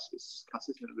calculation for us. It's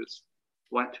consistent with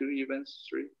 1, 2 events,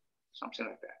 3, something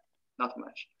like that. Not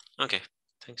much. Okay.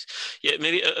 Thanks. Yeah,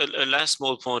 maybe a last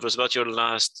small point was about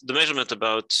the measurement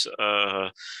about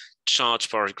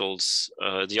charged particles,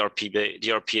 the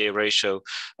RPA ratio.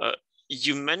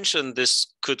 You mentioned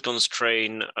this could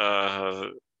constrain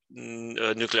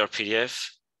nuclear PDF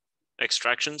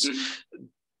extractions.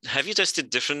 Have you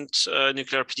tested different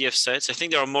nuclear PDF sets? I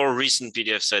think there are more recent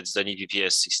PDF sets than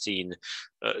EPPS 16.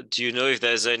 Do you know if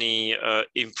there's any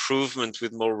improvement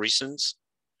with more recent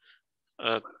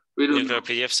nuclear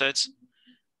PDF sets?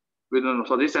 We don't know.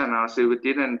 For this analysis, we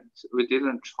didn't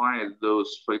try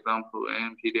those. For example,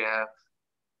 NPDF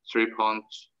 3.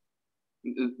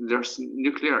 There's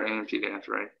nuclear NPDF,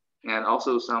 right? And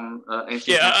also some.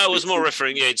 I was more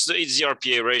referring. Yeah, it's the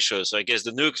RPA ratio. So I guess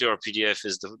the nuclear PDF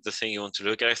is the thing you want to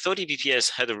look at. I thought EPPS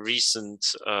had a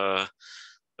recent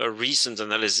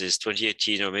analysis,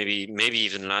 2018 or maybe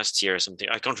even last year or something.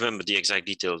 I can't remember the exact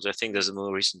details. I think there's a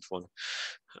more recent one.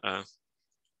 All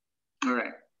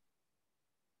right.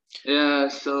 Yeah,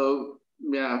 so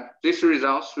these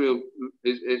results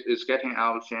is getting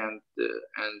out, and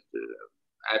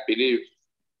I believe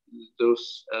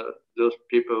those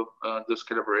people, those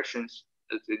collaborations,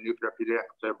 the nuclear PDF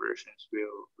collaborations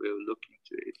will look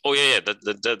into it. Oh yeah, that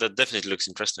definitely looks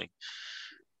interesting.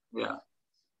 Yeah,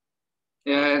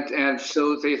 and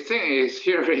so the thing is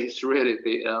here is really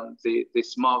the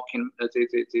small the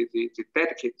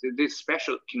dedicated this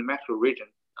special kinematic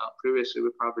region. Previously,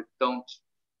 we probably don't.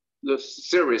 The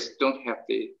series don't have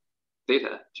the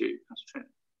data to constrain.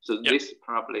 So this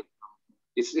probably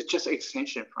it's just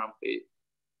extension from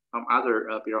other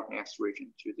BRX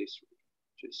region to this region,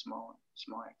 to small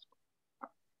X.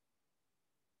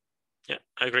 Yeah,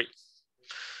 I agree.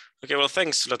 Okay, well,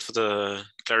 thanks a lot for the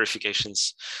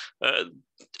clarifications.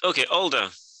 Okay,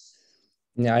 Alda.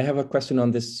 Yeah, I have a question on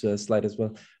this slide as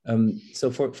well.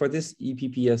 So for this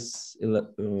EPPS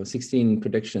 16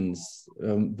 predictions,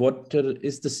 what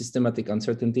is the systematic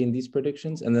uncertainty in these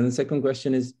predictions? And then the second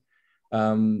question is,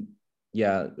 in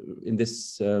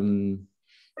this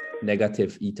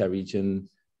negative eta region,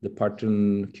 the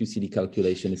Parton QCD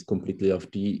calculation is completely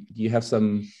off. Do you have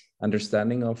some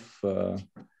understanding of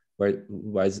why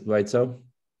it's so?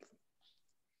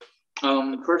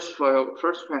 First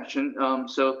question.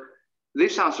 So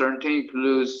this uncertainty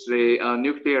includes the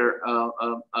nuclear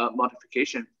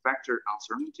modification factor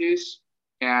uncertainties,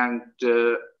 and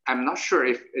I'm not sure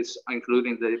if it's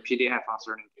including the PDF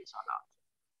uncertainties or not.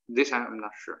 This I'm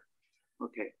not sure.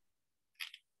 Okay.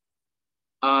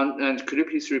 And could you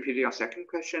please repeat your second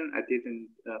question? I didn't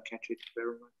catch it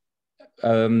very much.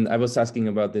 I was asking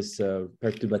about this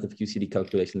perturbative QCD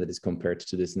calculation that is compared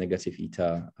to this negative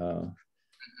eta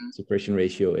separation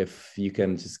ratio. If you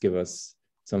can just give us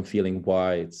some feeling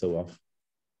why it's so off.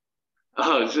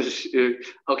 Oh,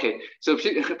 okay. So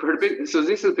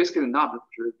this is basically not the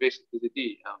basic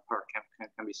QCD part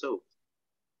can be solved.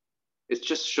 It's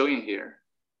just showing here.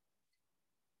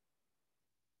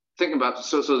 Think about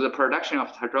so the production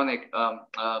of hadronic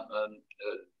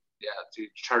the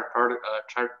charged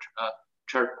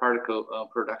particle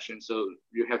production. So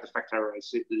you have the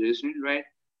factorization, right?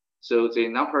 So the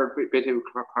non-perturbative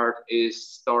part is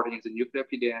stored in the nuclear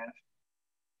PDF.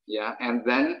 Yeah, and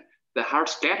then the hard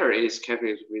scatter is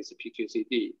calculated with the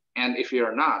PQCD. And if you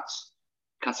are not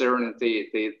considering the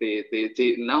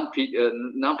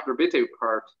non-perturbative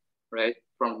part, right,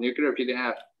 from nuclear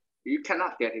PDF, you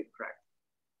cannot get it correct.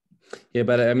 Yeah,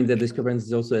 but I mean the discrepancy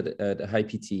is also at a high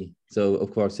PT. So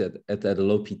of course at a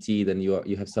low PT, then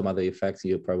you have some other effects.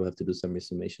 You probably have to do some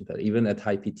resummation. But even at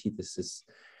high PT, this is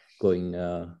going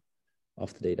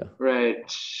of the data.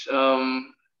 Right.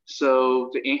 So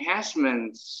the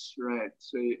enhancements, right?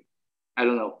 So I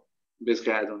don't know.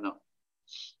 Basically, I don't know.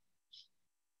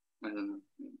 I don't know.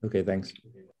 Okay, thanks.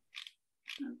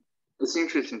 It's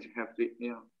interesting to have the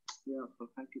so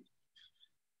thank you.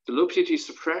 The low PT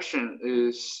suppression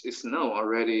is known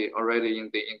already in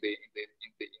the very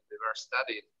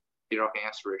studied Iraq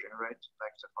aspiration, right?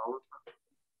 Like the power.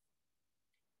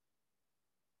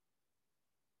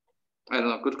 I don't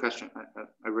know. Good question.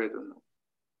 I really don't know.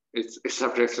 It's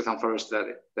subject to some further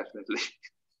study, definitely.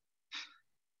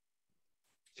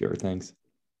 Sure, thanks.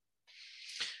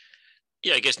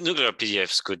 Yeah, I guess nuclear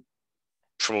PDFs could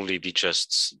probably be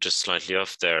just slightly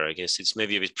off there. I guess it's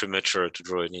maybe a bit premature to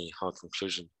draw any hard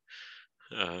conclusion.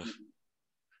 Anyway,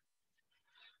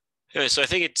 so I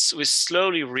think we're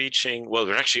slowly reaching, well,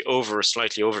 we're actually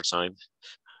slightly over time.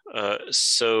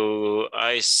 So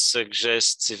I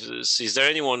suggest, is there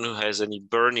anyone who has any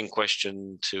burning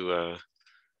question to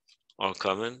or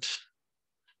comment?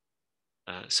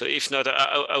 So if not,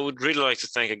 I would really like to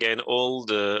thank again all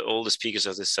the speakers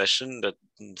of this session that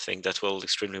think that well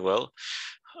extremely well.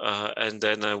 And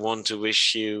then I want to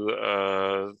wish you,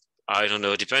 I don't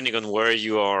know, depending on where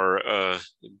you are,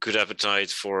 good appetite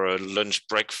for a lunch,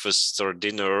 breakfast, or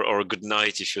dinner, or a good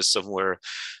night if you're somewhere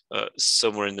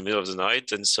in the middle of the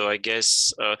night. And so I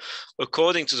guess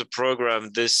according to the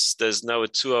program, there's now a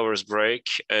 2 hours break,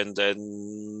 and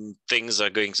then things are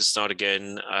going to start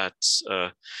again at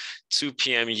 2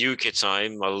 p.m. UK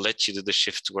time. I'll let you do the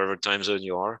shift wherever time zone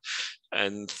you are.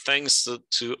 And thanks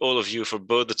to all of you for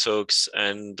both the talks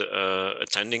and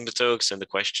attending the talks and the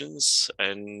questions.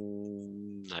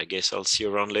 And I guess I'll see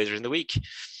you around later in the week.